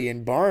and Murray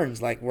and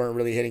Barnes weren't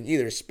really hitting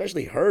either,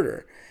 especially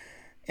Huerter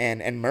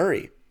and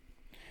Murray.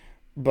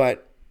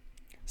 But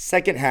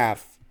Second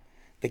half,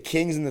 the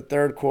Kings in the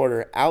third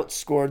quarter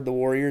outscored the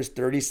Warriors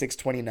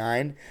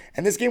 36-29.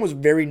 And this game was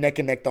very neck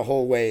and neck the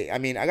whole way. I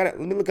mean, let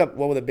me look up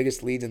what were the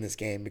biggest leads in this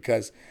game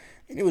because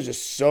it was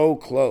just so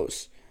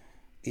close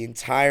the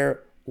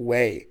entire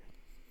way.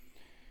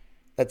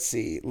 Let's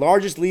see.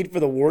 Largest lead for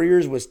the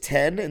Warriors was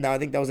 10, and now I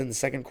think that was in the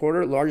second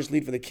quarter. Largest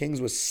lead for the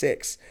Kings was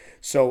 6.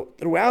 So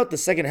throughout the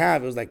second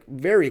half, it was like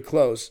very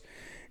close.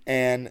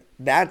 And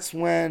that's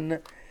when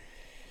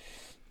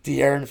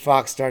De'Aaron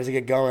Fox started to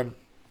get going.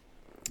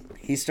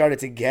 He started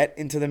to get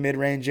into the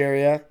mid-range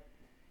area,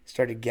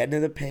 started getting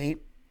into the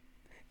paint.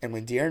 And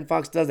when De'Aaron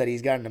Fox does that,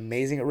 he's got an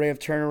amazing array of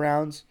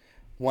turnarounds,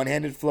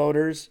 one-handed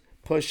floaters,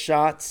 push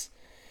shots.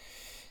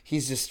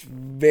 He's just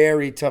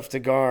very tough to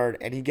guard,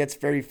 and he gets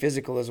very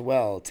physical as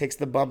well. Takes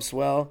the bumps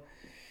well.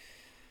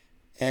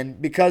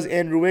 And because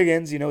Andrew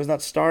Wiggins, is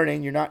not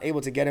starting, you're not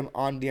able to get him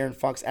on De'Aaron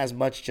Fox as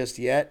much just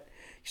yet.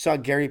 You saw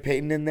Gary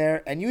Payton in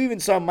there, and you even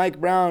saw Mike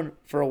Brown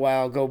for a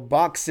while go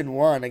boxing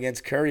one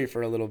against Curry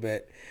for a little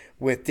bit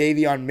with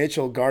Davion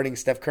Mitchell guarding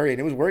Steph Curry, and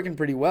it was working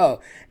pretty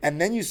well.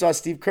 And then you saw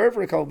Steve Kerr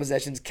for a couple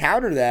possessions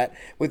counter that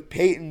with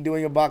Payton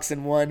doing a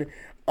boxing one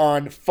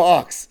on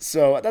Fox.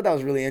 So I thought that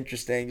was really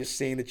interesting, just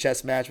seeing the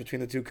chess match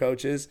between the two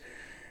coaches.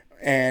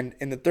 And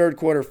in the third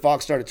quarter,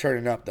 Fox started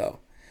turning up, though.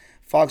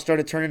 Fox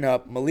started turning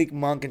up. Malik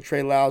Monk and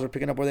Trey Lyles were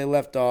picking up where they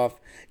left off.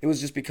 It was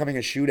just becoming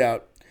a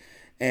shootout.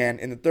 And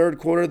in the third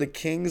quarter, the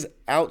Kings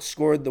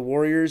outscored the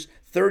Warriors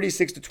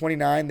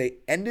 36-29. They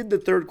ended the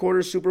third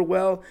quarter super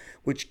well,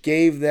 which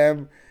gave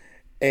them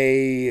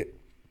a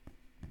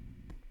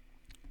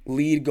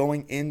lead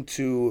going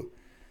into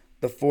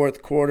the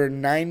fourth quarter,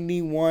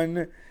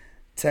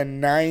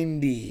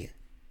 91-90.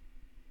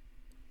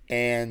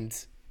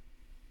 And,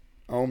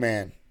 oh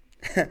man,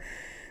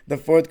 the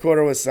fourth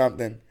quarter was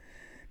something.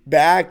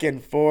 Back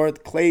and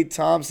forth, Klay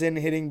Thompson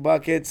hitting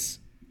buckets.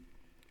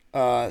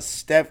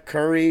 Steph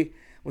Curry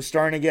was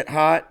starting to get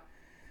hot.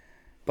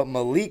 But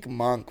Malik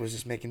Monk was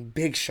just making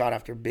big shot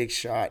after big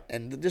shot.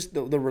 And just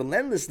the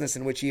relentlessness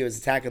in which he was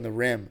attacking the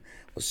rim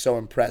was so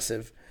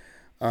impressive.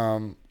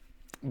 But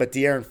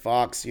De'Aaron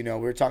Fox, we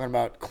were talking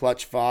about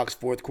clutch Fox,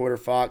 fourth quarter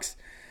Fox,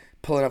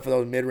 pulling up for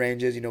those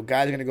mid-ranges.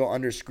 Guys are going to go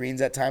under screens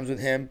at times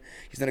with him.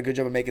 He's done a good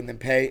job of making them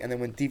pay. And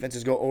then when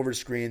defenses go over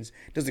screens,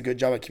 he does a good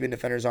job of keeping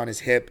defenders on his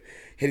hip,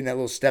 hitting that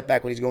little step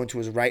back when he's going to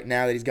his right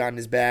now that he's got in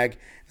his bag.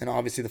 And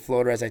obviously the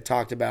floater, as I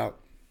talked about.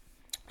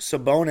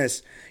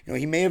 Sabonis,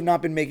 he may have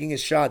not been making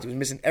his shots. He was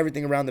missing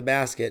everything around the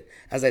basket.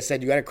 As I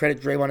said, you got to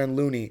credit Draymond and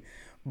Looney.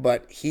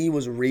 But he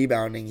was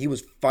rebounding. He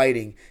was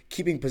fighting,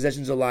 keeping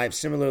possessions alive,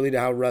 similarly to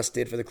how Russ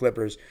did for the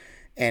Clippers.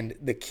 And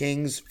the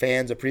Kings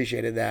fans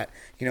appreciated that.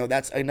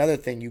 That's another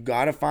thing. You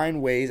got to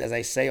find ways, as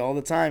I say all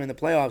the time in the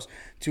playoffs,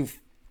 to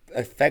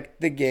affect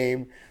the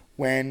game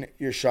when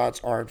your shots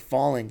aren't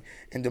falling.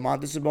 And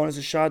Domantas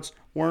Sabonis' shots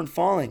weren't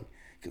falling.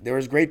 There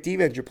was great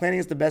defense. You're playing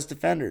against the best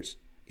defenders.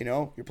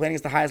 You're playing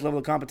against the highest level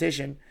of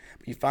competition,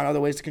 but you find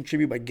other ways to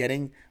contribute by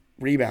getting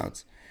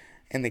rebounds.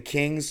 And the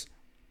Kings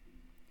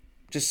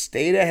just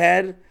stayed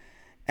ahead,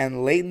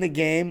 and late in the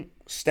game,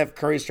 Steph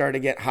Curry started to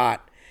get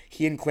hot.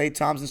 He and Klay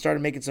Thompson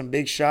started making some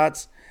big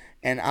shots,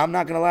 and I'm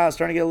not going to lie, I was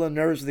starting to get a little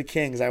nervous with the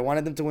Kings. I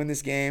wanted them to win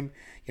this game.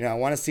 I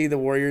want to see the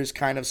Warriors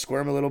kind of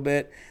squirm a little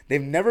bit.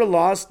 They've never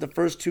lost the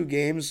first two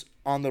games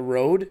on the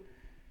road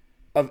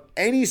of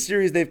any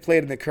series they've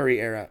played in the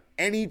Curry era.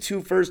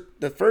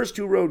 The first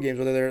two road games,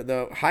 whether they're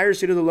the higher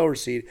seed or the lower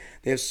seed,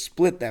 they have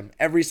split them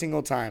every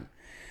single time.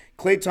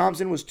 Klay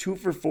Thompson was 2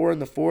 for 4 in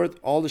the fourth.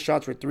 All the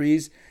shots were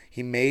threes.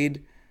 He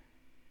made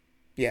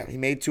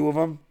 2 of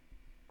them.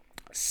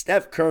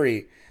 Steph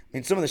Curry,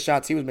 some of the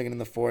shots he was making in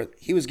the fourth,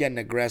 he was getting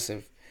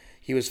aggressive.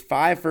 He was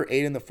 5 for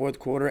 8 in the fourth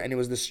quarter, and it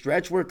was the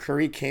stretch where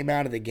Curry came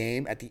out of the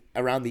game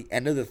around the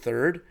end of the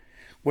third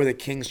where the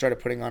Kings started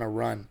putting on a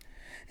run.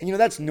 And,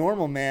 that's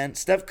normal, man.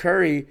 Steph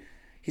Curry,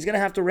 he's going to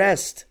have to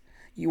rest.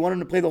 You want him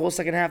to play the whole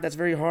second half, that's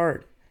very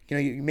hard.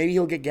 Maybe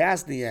he'll get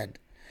gassed at the end.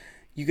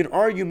 You could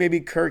argue maybe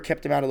Kerr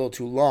kept him out a little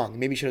too long.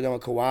 Maybe he should have done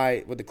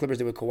what the Clippers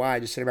did with Kawhi,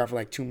 just sit him out for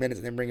like 2 minutes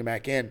and then bring him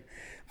back in.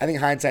 I think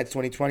hindsight's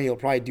 20/20. He'll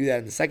probably do that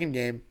in the second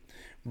game,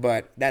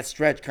 but that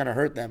stretch kind of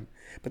hurt them.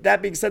 But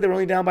that being said, they were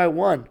only down by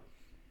 1.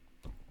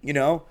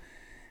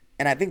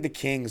 And I think the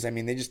Kings,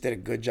 they just did a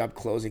good job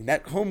closing.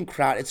 That home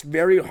crowd, it's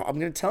very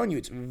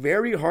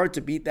hard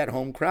to beat that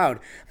home crowd.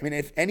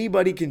 If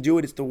anybody can do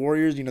it, it's the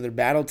Warriors. They're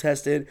battle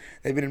tested.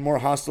 They've been in more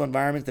hostile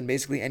environments than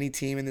basically any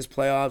team in this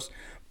playoffs.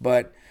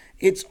 But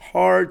it's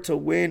hard to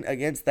win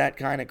against that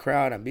kind of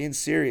crowd. I'm being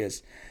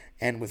serious.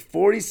 And with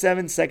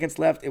 47 seconds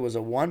left, it was a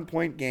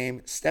 1-point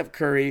game. Steph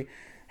Curry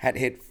had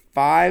hit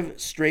 7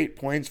 straight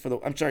points for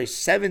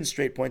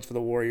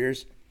the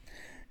Warriors.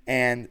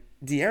 And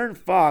De'Aaron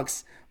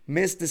Fox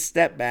missed a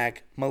step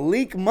back.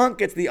 Malik Monk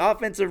gets the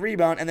offensive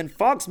rebound, and then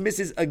Fox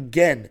misses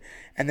again.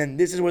 And then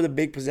this is where the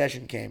big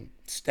possession came.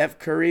 Steph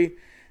Curry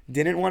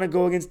didn't want to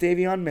go against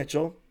Davion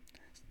Mitchell.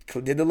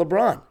 Did the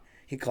LeBron.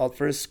 He called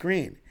for a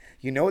screen.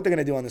 You know what they're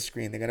going to do on the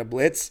screen. They're going to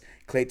blitz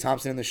Klay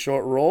Thompson in the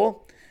short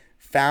roll.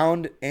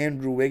 found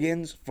Andrew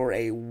Wiggins for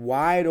a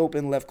wide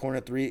open left corner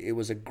three. It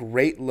was a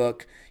great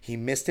look. He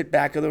missed it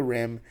back of the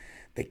rim.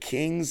 The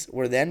Kings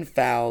were then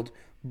fouled.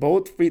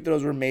 Both free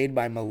throws were made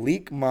by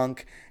Malik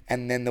Monk.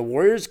 And then the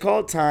Warriors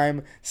called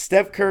time.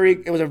 Steph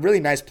Curry, it was a really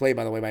nice play,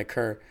 by the way, by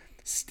Kerr.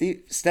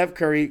 Steph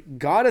Curry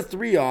got a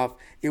three off.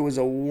 It was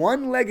a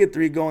one-legged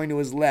three going to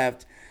his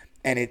left,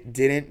 and it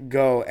didn't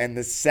go. And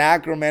the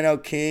Sacramento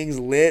Kings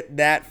lit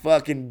that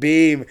fucking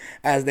beam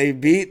as they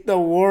beat the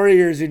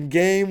Warriors in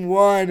game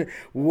one,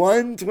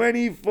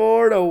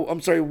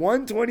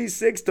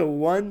 126 to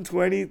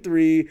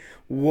 123.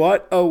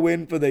 What a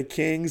win for the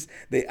Kings.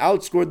 They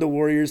outscored the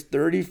Warriors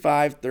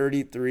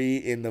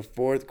 35-33 in the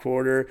fourth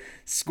quarter,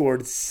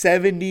 scored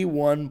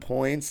 71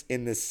 points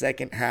in the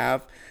second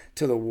half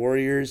to the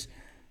Warriors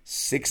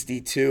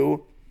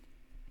 62.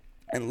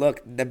 And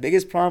look, the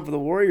biggest problem for the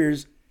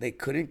Warriors, they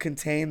couldn't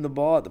contain the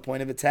ball at the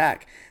point of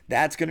attack.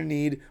 That's going to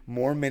need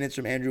more minutes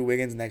from Andrew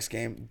Wiggins next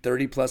game,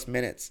 30-plus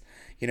minutes.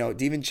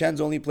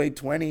 DiVincenzo only played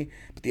 20,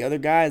 but the other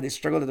guys, they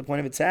struggled at the point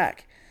of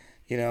attack.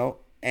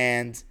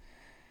 And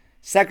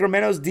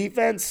Sacramento's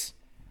defense,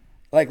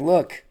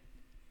 look,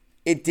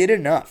 it did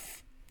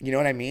enough. You know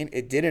what I mean?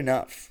 It did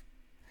enough.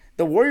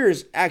 The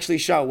Warriors actually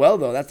shot well,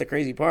 though. That's the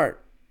crazy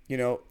part.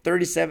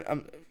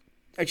 37,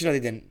 actually, no, they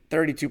didn't.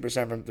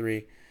 32% from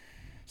three.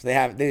 So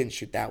they didn't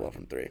shoot that well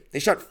from three. They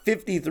shot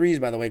 50 threes,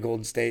 by the way,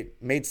 Golden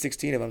State. Made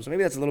 16 of them, so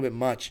maybe that's a little bit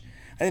much.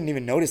 I didn't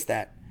even notice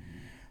that.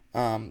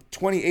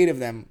 28 of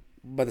them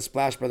by the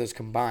Splash Brothers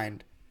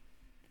combined,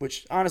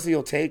 which honestly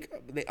you'll take.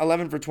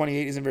 11 for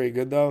 28 isn't very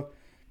good, though.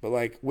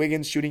 But,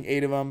 Wiggins shooting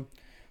 8 of them,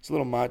 it's a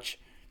little much.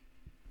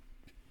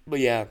 But,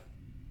 yeah,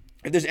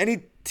 if there's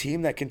any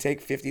team that can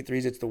take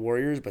 53s, it's the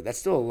Warriors, but that's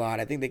still a lot.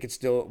 I think they could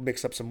still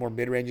mix up some more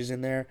mid-ranges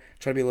in there,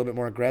 try to be a little bit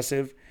more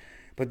aggressive.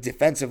 But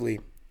defensively,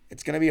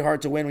 it's going to be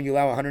hard to win when you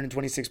allow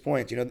 126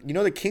 points.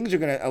 The Kings are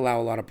going to allow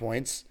a lot of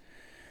points.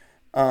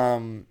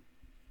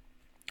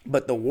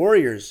 But the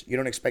Warriors, you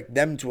don't expect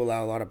them to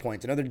allow a lot of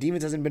points. Their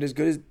defense hasn't been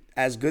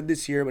as good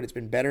this year, but it's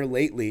been better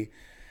lately.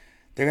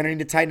 They're going to need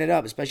to tighten it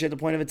up, especially at the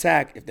point of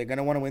attack, if they're going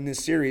to want to win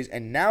this series.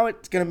 And now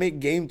it's going to make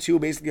Game 2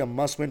 basically a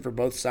must-win for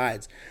both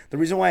sides. The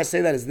reason why I say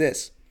that is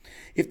this.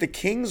 If the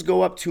Kings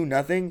go up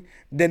 2-0,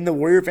 then the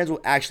Warrior fans will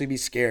actually be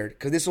scared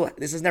because this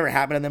has never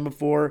happened to them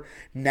before.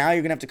 Now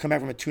you're going to have to come back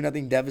from a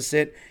 2-0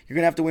 deficit. You're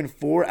going to have to win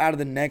 4 out of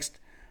the next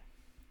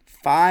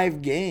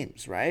 5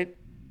 games, right?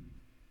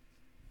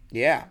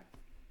 Yeah.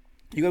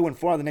 You got to win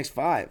 4 out of the next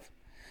 5.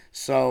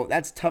 So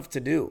that's tough to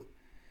do.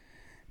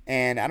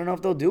 And I don't know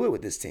if they'll do it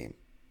with this team.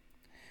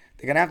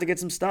 They're going to have to get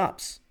some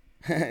stops.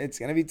 It's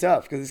going to be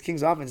tough because this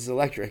Kings offense is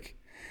electric.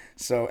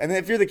 So, and then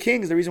if you're the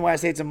Kings, the reason why I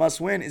say it's a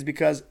must-win is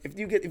because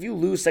if you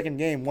lose second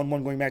game,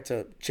 1-1 going back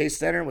to Chase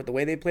Center with the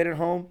way they played at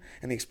home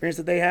and the experience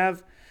that they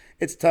have,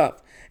 it's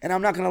tough. And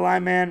I'm not going to lie,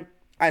 man,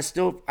 I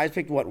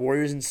picked,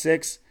 Warriors in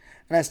 6,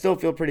 and I still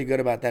feel pretty good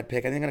about that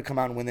pick. I think they're going to come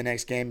out and win the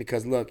next game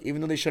because, look,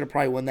 even though they should have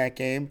probably won that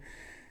game,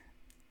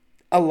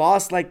 a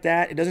loss like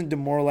that, it doesn't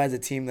demoralize a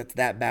team that's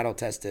that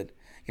battle-tested.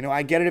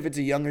 I get it if it's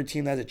a younger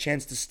team that has a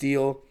chance to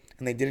steal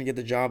and they didn't get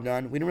the job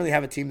done. We didn't really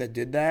have a team that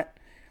did that.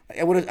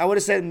 I would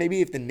have said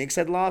maybe if the Knicks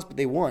had lost, but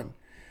they won.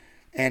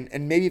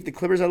 And maybe if the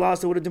Clippers had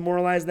lost, it would have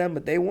demoralized them,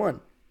 but they won.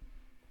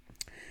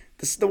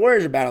 The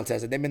Warriors are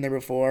battle-tested. They've been there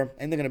before,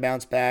 and they're going to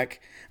bounce back.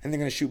 And they're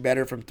going to shoot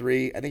better from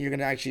 3. I think you're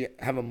going to actually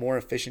have a more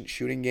efficient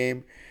shooting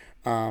game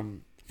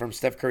from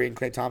Steph Curry and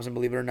Klay Thompson,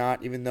 believe it or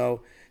not, even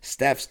though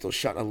Steph still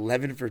shot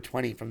 11 for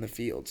 20 from the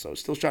field. So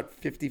still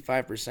shot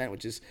 55%,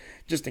 which is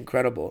just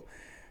incredible.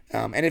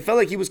 And it felt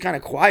like he was kind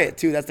of quiet,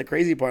 too. That's the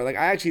crazy part. I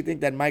actually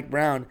think that Mike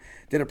Brown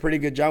did a pretty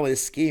good job with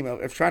his scheme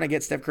of trying to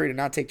get Steph Curry to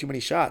not take too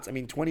many shots.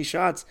 20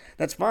 shots,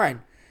 that's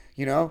fine.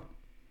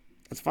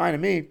 That's fine to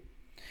me.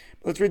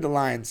 But let's read the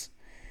lines.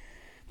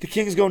 The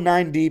Kings go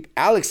 9 deep.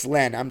 Alex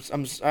Len, I'm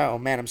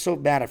so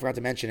bad I forgot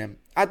to mention him.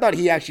 I thought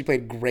he actually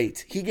played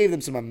great. He gave them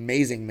some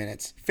amazing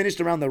minutes.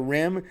 Finished around the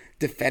rim,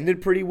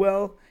 defended pretty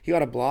well. He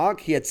got a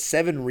block. He had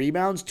 7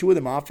 rebounds, 2 of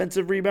them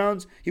offensive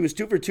rebounds. He was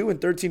 2 for 2 in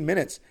 13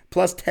 minutes,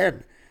 plus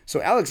 10. So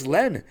Alex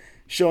Len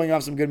showing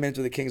off some good minutes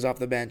with the Kings off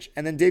the bench.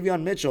 And then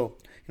Davion Mitchell,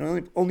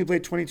 only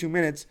played 22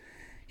 minutes.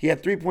 He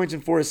had 3 points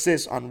and 4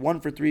 assists on 1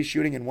 for 3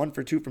 shooting and 1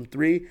 for 2 from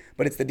 3.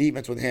 But it's the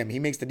defense with him. He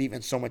makes the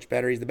defense so much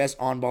better. He's the best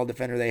on-ball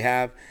defender they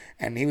have.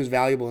 And he was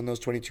valuable in those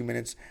 22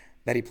 minutes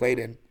that he played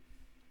in.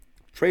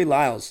 Trey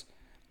Lyles,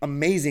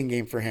 amazing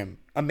game for him.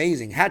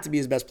 Amazing. Had to be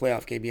his best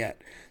playoff game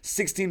yet.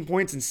 16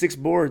 points and 6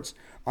 boards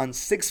on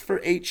 6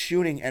 for 8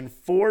 shooting and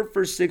 4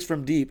 for 6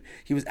 from deep.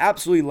 He was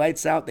absolutely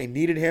lights out. They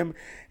needed him.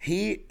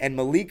 He and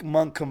Malik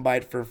Monk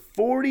combined for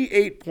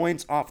 48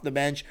 points off the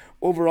bench.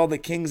 Overall, the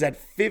Kings had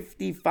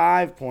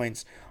 55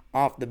 points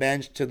off the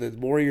bench to the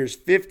Warriors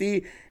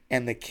 50.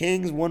 And the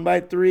Kings won by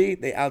 3.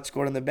 They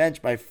outscored on the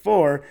bench by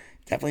 4.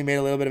 Definitely made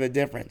a little bit of a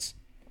difference.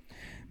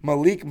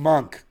 Malik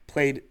Monk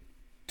played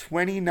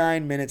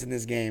 29 minutes in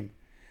this game.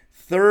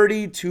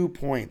 32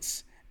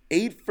 points.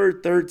 8 for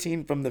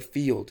 13 from the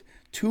field.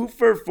 2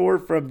 for 4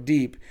 from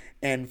deep,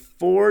 and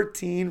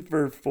 14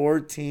 for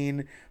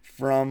 14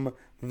 from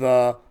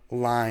the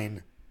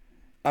line.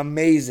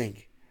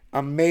 Amazing.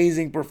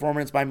 Amazing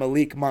performance by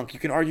Malik Monk. You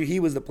can argue he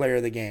was the player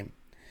of the game.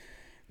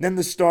 Then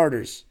the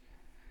starters.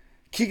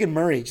 Keegan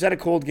Murray just had a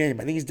cold game.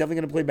 I think he's definitely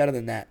going to play better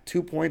than that.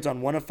 2 points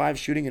on 1 of 5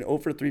 shooting and 0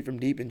 for 3 from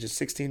deep in just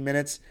 16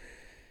 minutes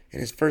in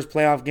his first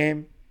playoff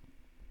game.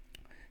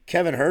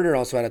 Kevin Huerter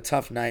also had a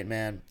tough night,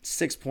 man.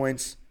 6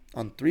 points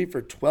on 3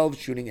 for 12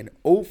 shooting and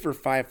 0 for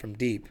 5 from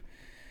deep.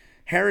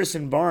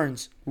 Harrison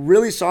Barnes,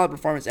 really solid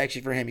performance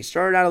actually for him. He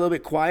started out a little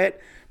bit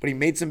quiet, but he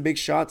made some big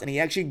shots, and he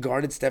actually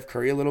guarded Steph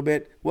Curry a little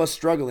bit. Was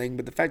struggling,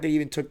 but the fact that he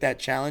even took that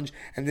challenge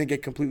and didn't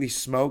get completely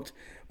smoked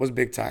was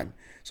big time.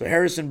 So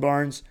Harrison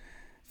Barnes,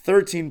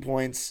 13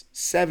 points,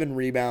 7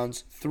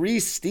 rebounds, 3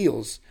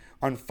 steals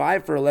on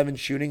 5 for 11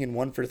 shooting and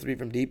 1 for 3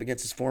 from deep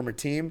against his former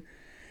team.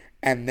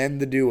 And then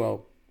the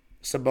duo,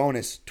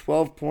 Sabonis,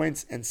 12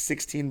 points and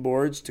 16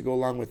 boards to go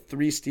along with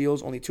 3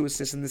 steals, only 2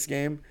 assists in this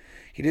game.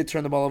 He did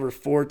turn the ball over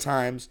 4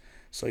 times,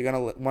 so you're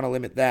going to want to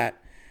limit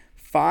that.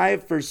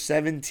 5 for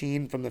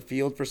 17 from the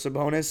field for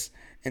Sabonis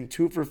and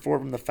 2 for 4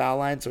 from the foul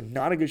line, so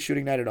not a good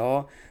shooting night at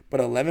all,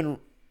 but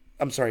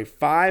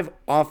 5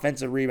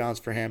 offensive rebounds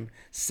for him,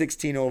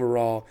 16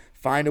 overall.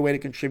 Find a way to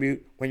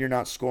contribute when you're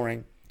not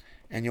scoring,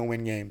 and you'll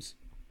win games.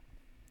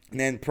 And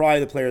then probably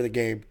the player of the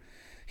game.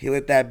 He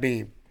lit that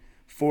beam.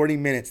 40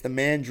 minutes. The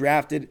man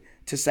drafted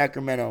to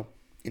Sacramento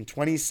in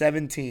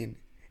 2017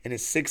 in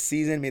his 6th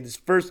season, made his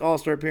first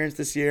All-Star appearance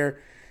this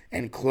year,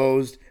 and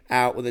closed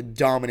out with a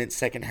dominant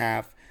second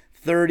half.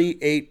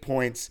 38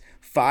 points,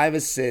 5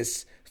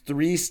 assists,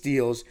 3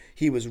 steals.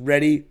 He was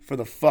ready for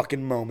the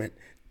fucking moment.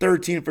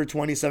 13 for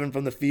 27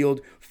 from the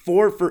field,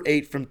 4 for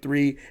 8 from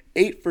 3,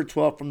 8 for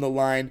 12 from the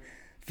line.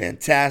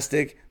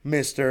 Fantastic,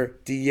 Mr.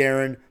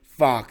 De'Aaron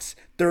Fox.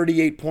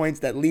 38 points,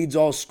 that leads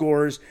all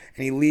scorers,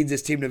 and he leads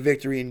his team to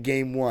victory in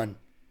Game 1.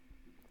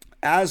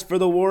 As for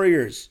the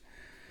Warriors,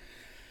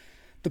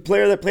 the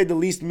player that played the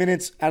least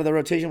minutes out of the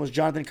rotation was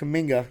Jonathan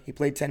Kuminga. He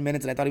played 10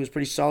 minutes, and I thought he was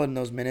pretty solid in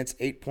those minutes.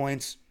 8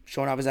 points,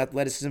 showing off his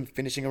athleticism,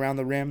 finishing around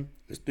the rim.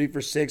 He was 3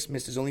 for 6,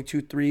 missed his only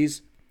 2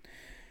 threes.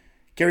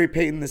 Gary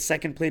Payton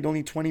II played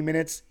only 20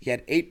 minutes. He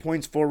had 8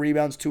 points, 4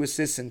 rebounds, 2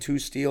 assists, and 2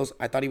 steals.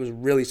 I thought he was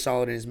really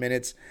solid in his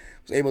minutes.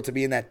 Was able to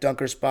be in that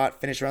dunker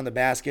spot, finish around the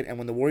basket, and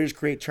when the Warriors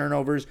create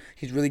turnovers,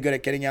 he's really good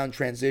at getting out in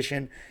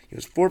transition. He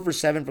was 4 for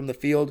 7 from the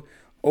field,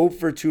 0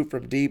 for 2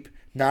 from deep.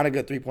 Not a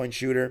good three-point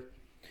shooter.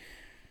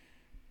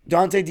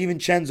 Dante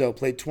DiVincenzo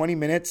played 20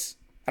 minutes.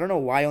 I don't know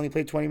why he only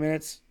played 20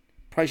 minutes.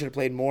 Probably should have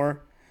played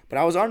more. But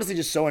I was honestly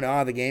just so in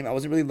awe of the game. I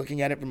wasn't really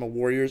looking at it from a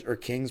Warriors or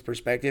Kings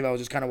perspective. I was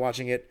just kind of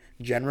watching it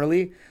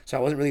generally. So I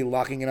wasn't really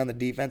locking in on the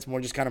defense,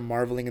 more just kind of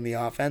marveling in the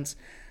offense.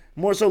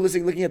 More so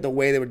looking at the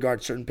way they would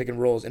guard certain pick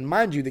and rolls. And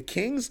mind you, the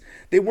Kings,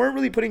 they weren't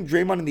really putting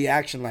Draymond in the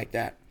action like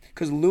that.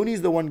 Because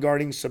Looney's the one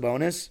guarding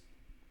Sabonis.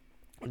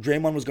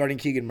 Draymond was guarding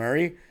Keegan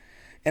Murray.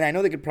 And I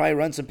know they could probably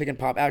run some pick and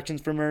pop actions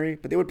for Murray,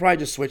 but they would probably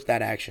just switch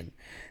that action.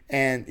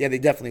 And yeah, they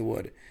definitely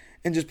would.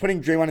 And just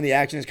putting Draymond in the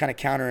action is kind of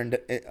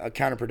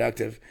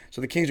counterproductive.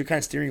 So the Kings are kind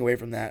of steering away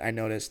from that, I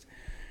noticed.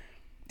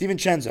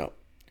 DiVincenzo,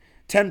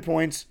 10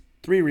 points,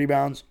 3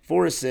 rebounds,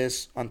 4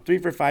 assists on 3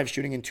 for 5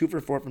 shooting and 2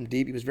 for 4 from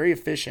deep. He was very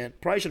efficient.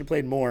 Probably should have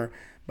played more.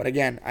 But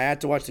again, I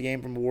had to watch the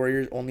game from a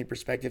Warriors-only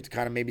perspective to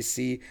kind of maybe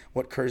see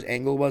what Kerr's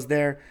angle was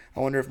there.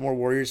 I wonder if more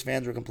Warriors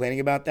fans were complaining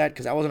about that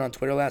because I wasn't on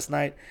Twitter last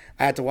night.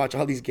 I had to watch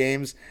all these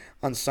games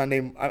on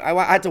Sunday. I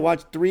had to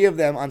watch 3 of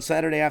them on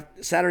Saturday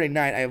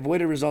night. I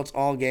avoided results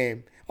all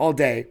day.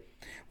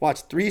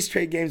 Watched 3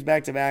 straight games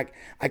back-to-back.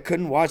 I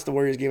couldn't watch the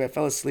Warriors game. I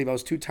fell asleep. I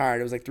was too tired.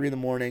 It was like 3 in the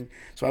morning.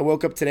 So I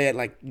woke up today at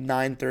like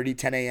 9:30,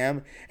 10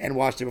 a.m. and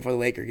watched it before the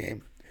Laker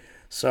game.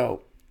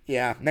 So,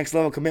 yeah, next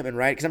level commitment,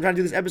 right? Because I'm trying to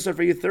do this episode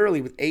for you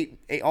thoroughly with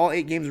all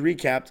 8 games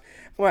recapped.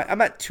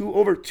 I'm at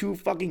over 2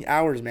 fucking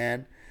hours,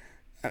 man.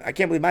 I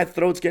can't believe my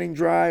throat's getting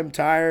dry. I'm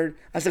tired.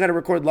 I still got to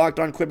record Locked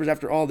On Clippers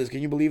after all this.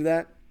 Can you believe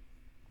that?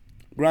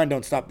 Grind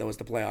don't stop, though. It's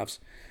the playoffs.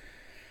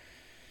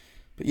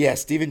 But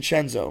yes,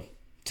 DiVincenzo,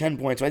 10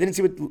 points. So I didn't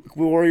see what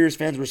Warriors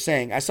fans were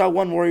saying. I saw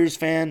one Warriors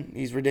fan.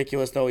 He's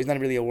ridiculous, though. He's not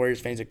really a Warriors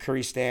fan. He's a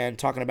Curry stan,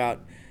 talking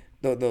about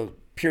the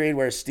period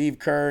where Steve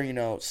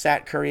Kerr,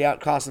 sat Curry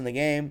out, costing the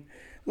game.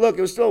 Look,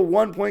 it was still a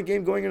 1-point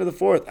game going into the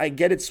 4th. I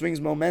get it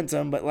swings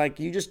momentum, but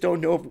you just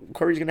don't know if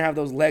Curry's going to have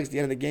those legs at the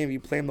end of the game if you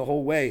play him the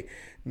whole way.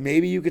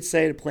 Maybe you could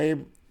say to play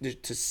him,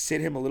 to sit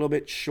him a little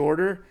bit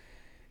shorter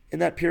in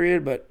that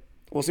period, but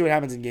we'll see what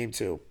happens in Game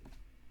 2.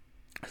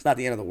 It's not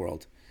the end of the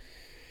world.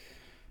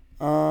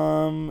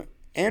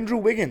 Andrew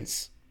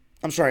Wiggins.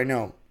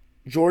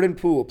 Jordan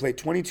Poole played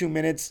 22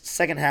 minutes.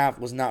 Second half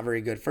was not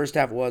very good. First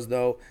half was,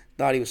 though.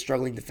 Thought he was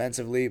struggling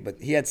defensively,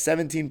 but he had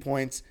 17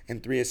 points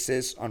and 3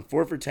 assists on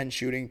 4 for 10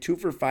 shooting, 2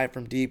 for 5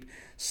 from deep,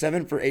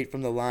 7 for 8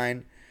 from the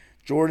line.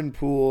 Jordan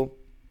Poole,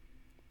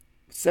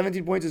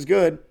 17 points is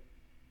good,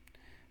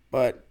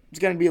 but he's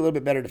got to be a little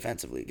bit better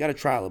defensively. Got to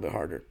try a little bit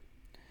harder.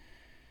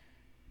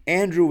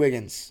 Andrew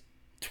Wiggins,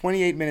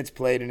 28 minutes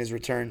played in his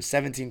return,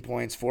 17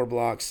 points, 4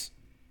 blocks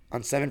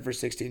on 7 for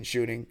 16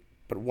 shooting,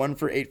 but 1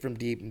 for 8 from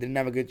deep, and didn't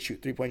have a good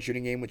 3-point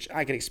shooting game, which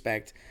I could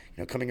expect,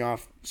 coming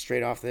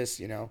straight off this,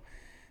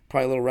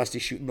 probably a little rusty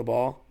shooting the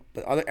ball.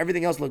 But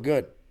everything else looked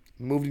good.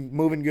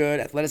 Moving good.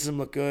 Athleticism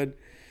looked good.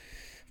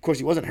 Of course,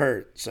 he wasn't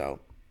hurt, so.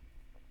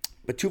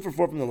 But 2 for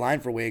 4 from the line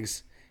for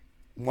Wiggs.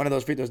 One of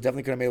those free throws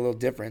definitely could have made a little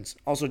difference.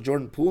 Also,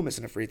 Jordan Poole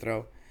missing a free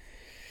throw.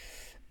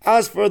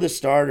 As for the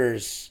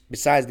starters,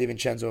 besides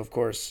DiVincenzo, of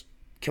course,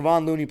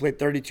 Kevon Looney played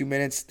 32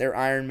 minutes. Their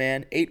Iron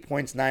Man, 8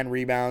 points, 9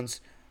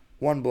 rebounds,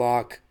 1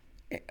 block,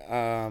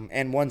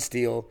 and 1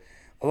 steal.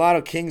 A lot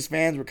of Kings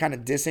fans were kind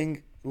of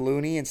dissing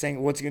Looney and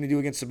saying, what's he going to do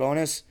against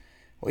Sabonis?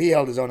 Well, he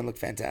held his own and looked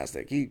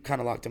fantastic. He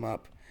kind of locked him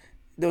up.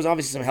 There was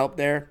obviously some help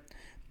there,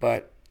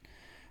 but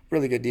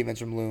really good defense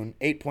from Loon.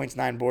 8 points,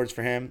 9 boards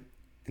for him.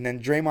 And then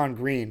Draymond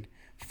Green,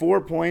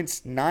 4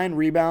 points, 9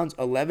 rebounds,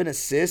 11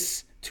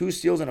 assists, 2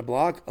 steals and a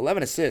block.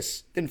 11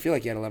 assists. Didn't feel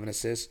like he had 11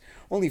 assists.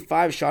 Only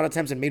 5 shot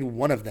attempts and made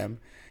 1 of them.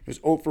 He was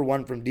 0 for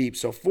 1 from deep.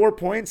 So 4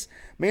 points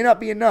may not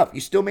be enough.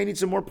 You still may need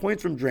some more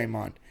points from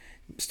Draymond.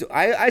 Still,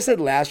 I said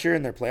last year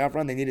in their playoff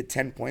run they needed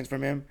 10 points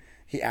from him.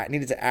 He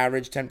needed to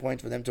average 10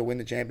 points for them to win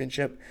the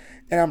championship.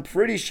 And I'm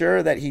pretty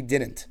sure that he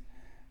didn't.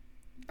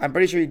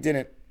 Average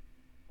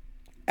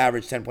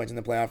 10 points in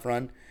the playoff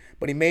run.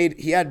 But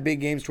he had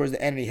big games towards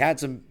the end, and he had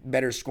some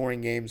better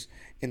scoring games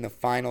in the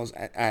finals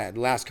at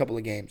the last couple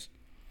of games.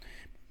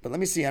 But let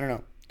me see. I don't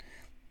know.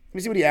 Let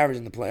me see what he averaged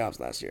in the playoffs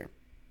last year.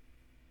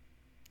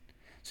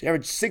 So he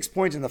averaged 6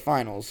 points in the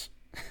finals.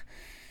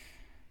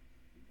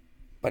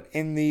 But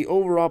in the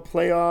overall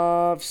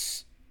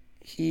playoffs,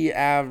 he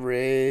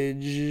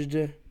averaged,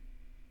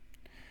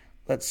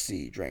 let's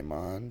see,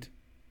 Draymond,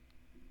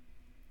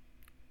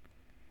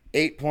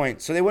 8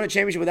 points. So they won a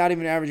championship without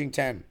even averaging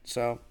 10.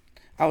 So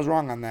I was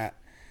wrong on that.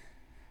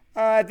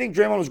 I think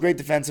Draymond was great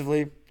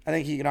defensively. I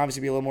think he can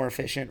obviously be a little more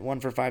efficient. 1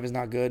 for 5 is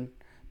not good.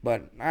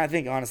 But I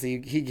think,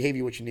 honestly, he gave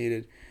you what you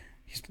needed.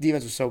 His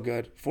defense was so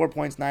good. 4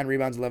 points, 9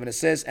 rebounds, 11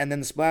 assists. And then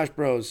the Splash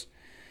Bros.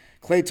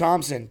 Klay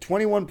Thompson,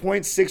 21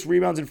 points, 6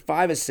 rebounds, and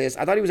 5 assists.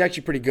 I thought he was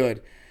actually pretty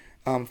good.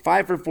 5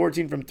 for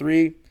 14 from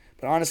 3.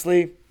 But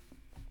honestly,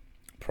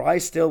 probably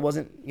still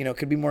wasn't,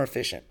 could be more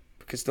efficient.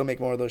 Could still make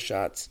more of those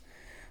shots.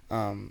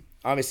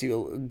 Obviously,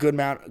 a good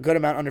amount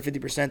under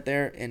 50%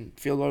 there in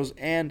field goals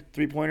and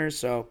three-pointers.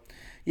 So,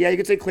 yeah, you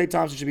could say Klay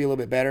Thompson should be a little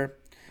bit better.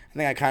 I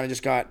think I kind of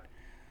just got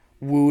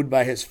wooed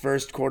by his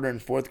first quarter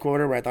and fourth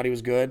quarter where I thought he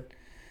was good.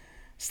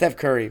 Steph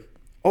Curry.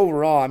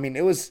 Overall,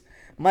 it was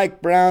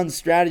Mike Brown's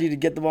strategy to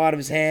get the ball out of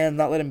his hands,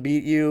 not let him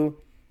beat you.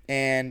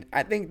 And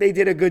I think they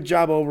did a good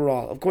job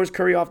overall. Of course,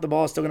 Curry off the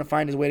ball is still going to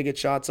find his way to get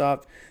shots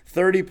off.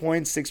 30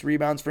 points, 6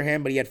 rebounds for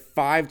him, but he had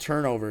 5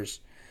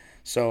 turnovers.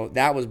 So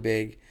that was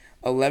big.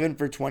 11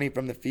 for 20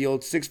 from the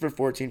field, 6 for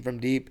 14 from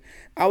deep.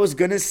 I was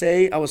going to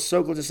say, I was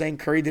so close to saying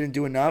Curry didn't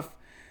do enough,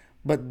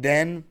 but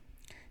then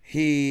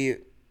he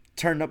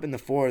turned up in the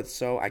fourth,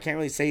 so I can't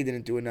really say he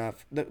didn't do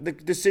enough. The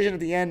decision at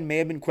the end may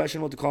have been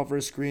questionable to call for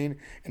a screen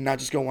and not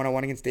just go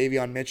one-on-one against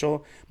Davion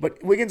Mitchell,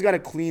 but Wiggins got a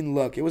clean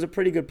look. It was a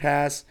pretty good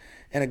pass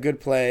and a good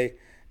play,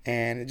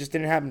 and it just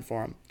didn't happen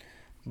for him.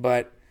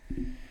 But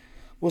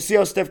we'll see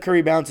how Steph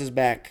Curry bounces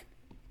back.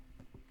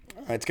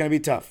 It's going to be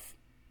tough,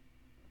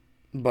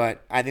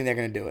 but I think they're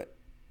going to do it.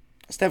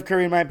 Steph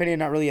Curry, in my opinion,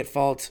 not really at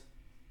fault.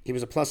 He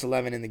was a plus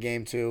 11 in the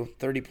game, too.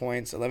 30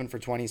 points, 11 for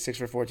 20, 6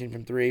 for 14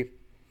 from 3.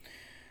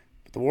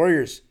 But the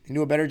Warriors, they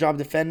do a better job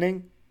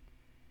defending.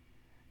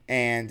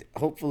 And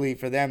hopefully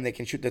for them, they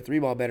can shoot the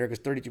 3-ball better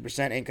because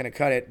 32% ain't going to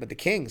cut it. But the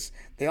Kings,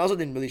 they also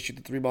didn't really shoot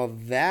the 3-ball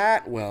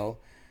that well.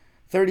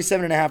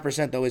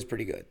 37.5%, though, is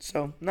pretty good.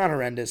 So, not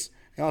horrendous.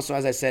 And also,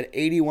 as I said,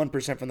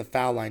 81% from the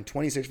foul line,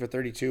 26 for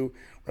 32,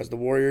 whereas the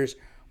Warriors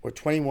were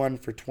 21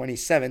 for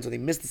 27, so they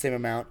missed the same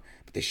amount,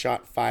 but they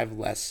shot 5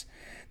 less.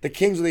 The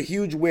Kings with a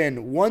huge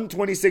win,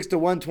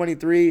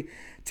 126-123,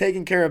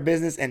 taking care of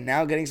business and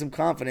now getting some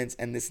confidence,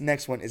 and this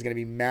next one is going to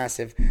be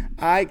massive.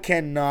 I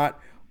cannot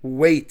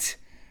wait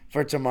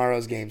for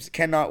tomorrow's games.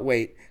 Cannot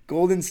wait.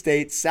 Golden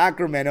State,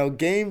 Sacramento,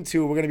 Game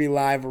 2. We're going to be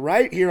live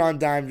right here on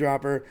Dime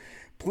Dropper.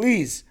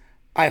 Please,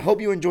 I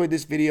hope you enjoyed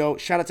this video.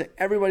 Shout out to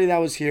everybody that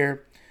was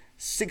here.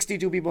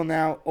 62 people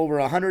now, over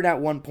 100 at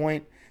one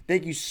point.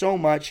 Thank you so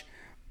much.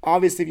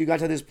 Obviously, if you got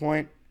to this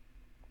point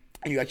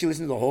and you actually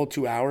listened to the whole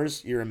 2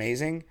 hours, you're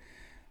amazing.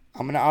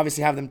 I'm going to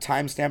obviously have them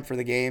timestamped for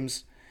the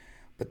games.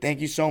 But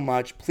thank you so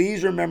much.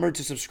 Please remember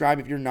to subscribe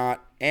if you're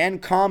not.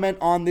 And comment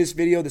on this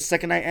video the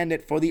second I end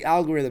it for the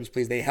algorithms,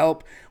 please. They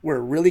help. We're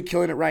really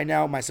killing it right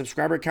now. My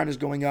subscriber count is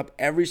going up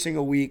every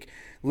single week.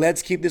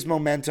 Let's keep this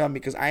momentum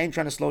because I ain't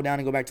trying to slow down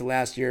and go back to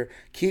last year.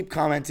 Keep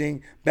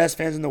commenting. Best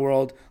fans in the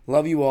world.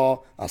 Love you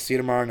all. I'll see you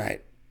tomorrow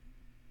night.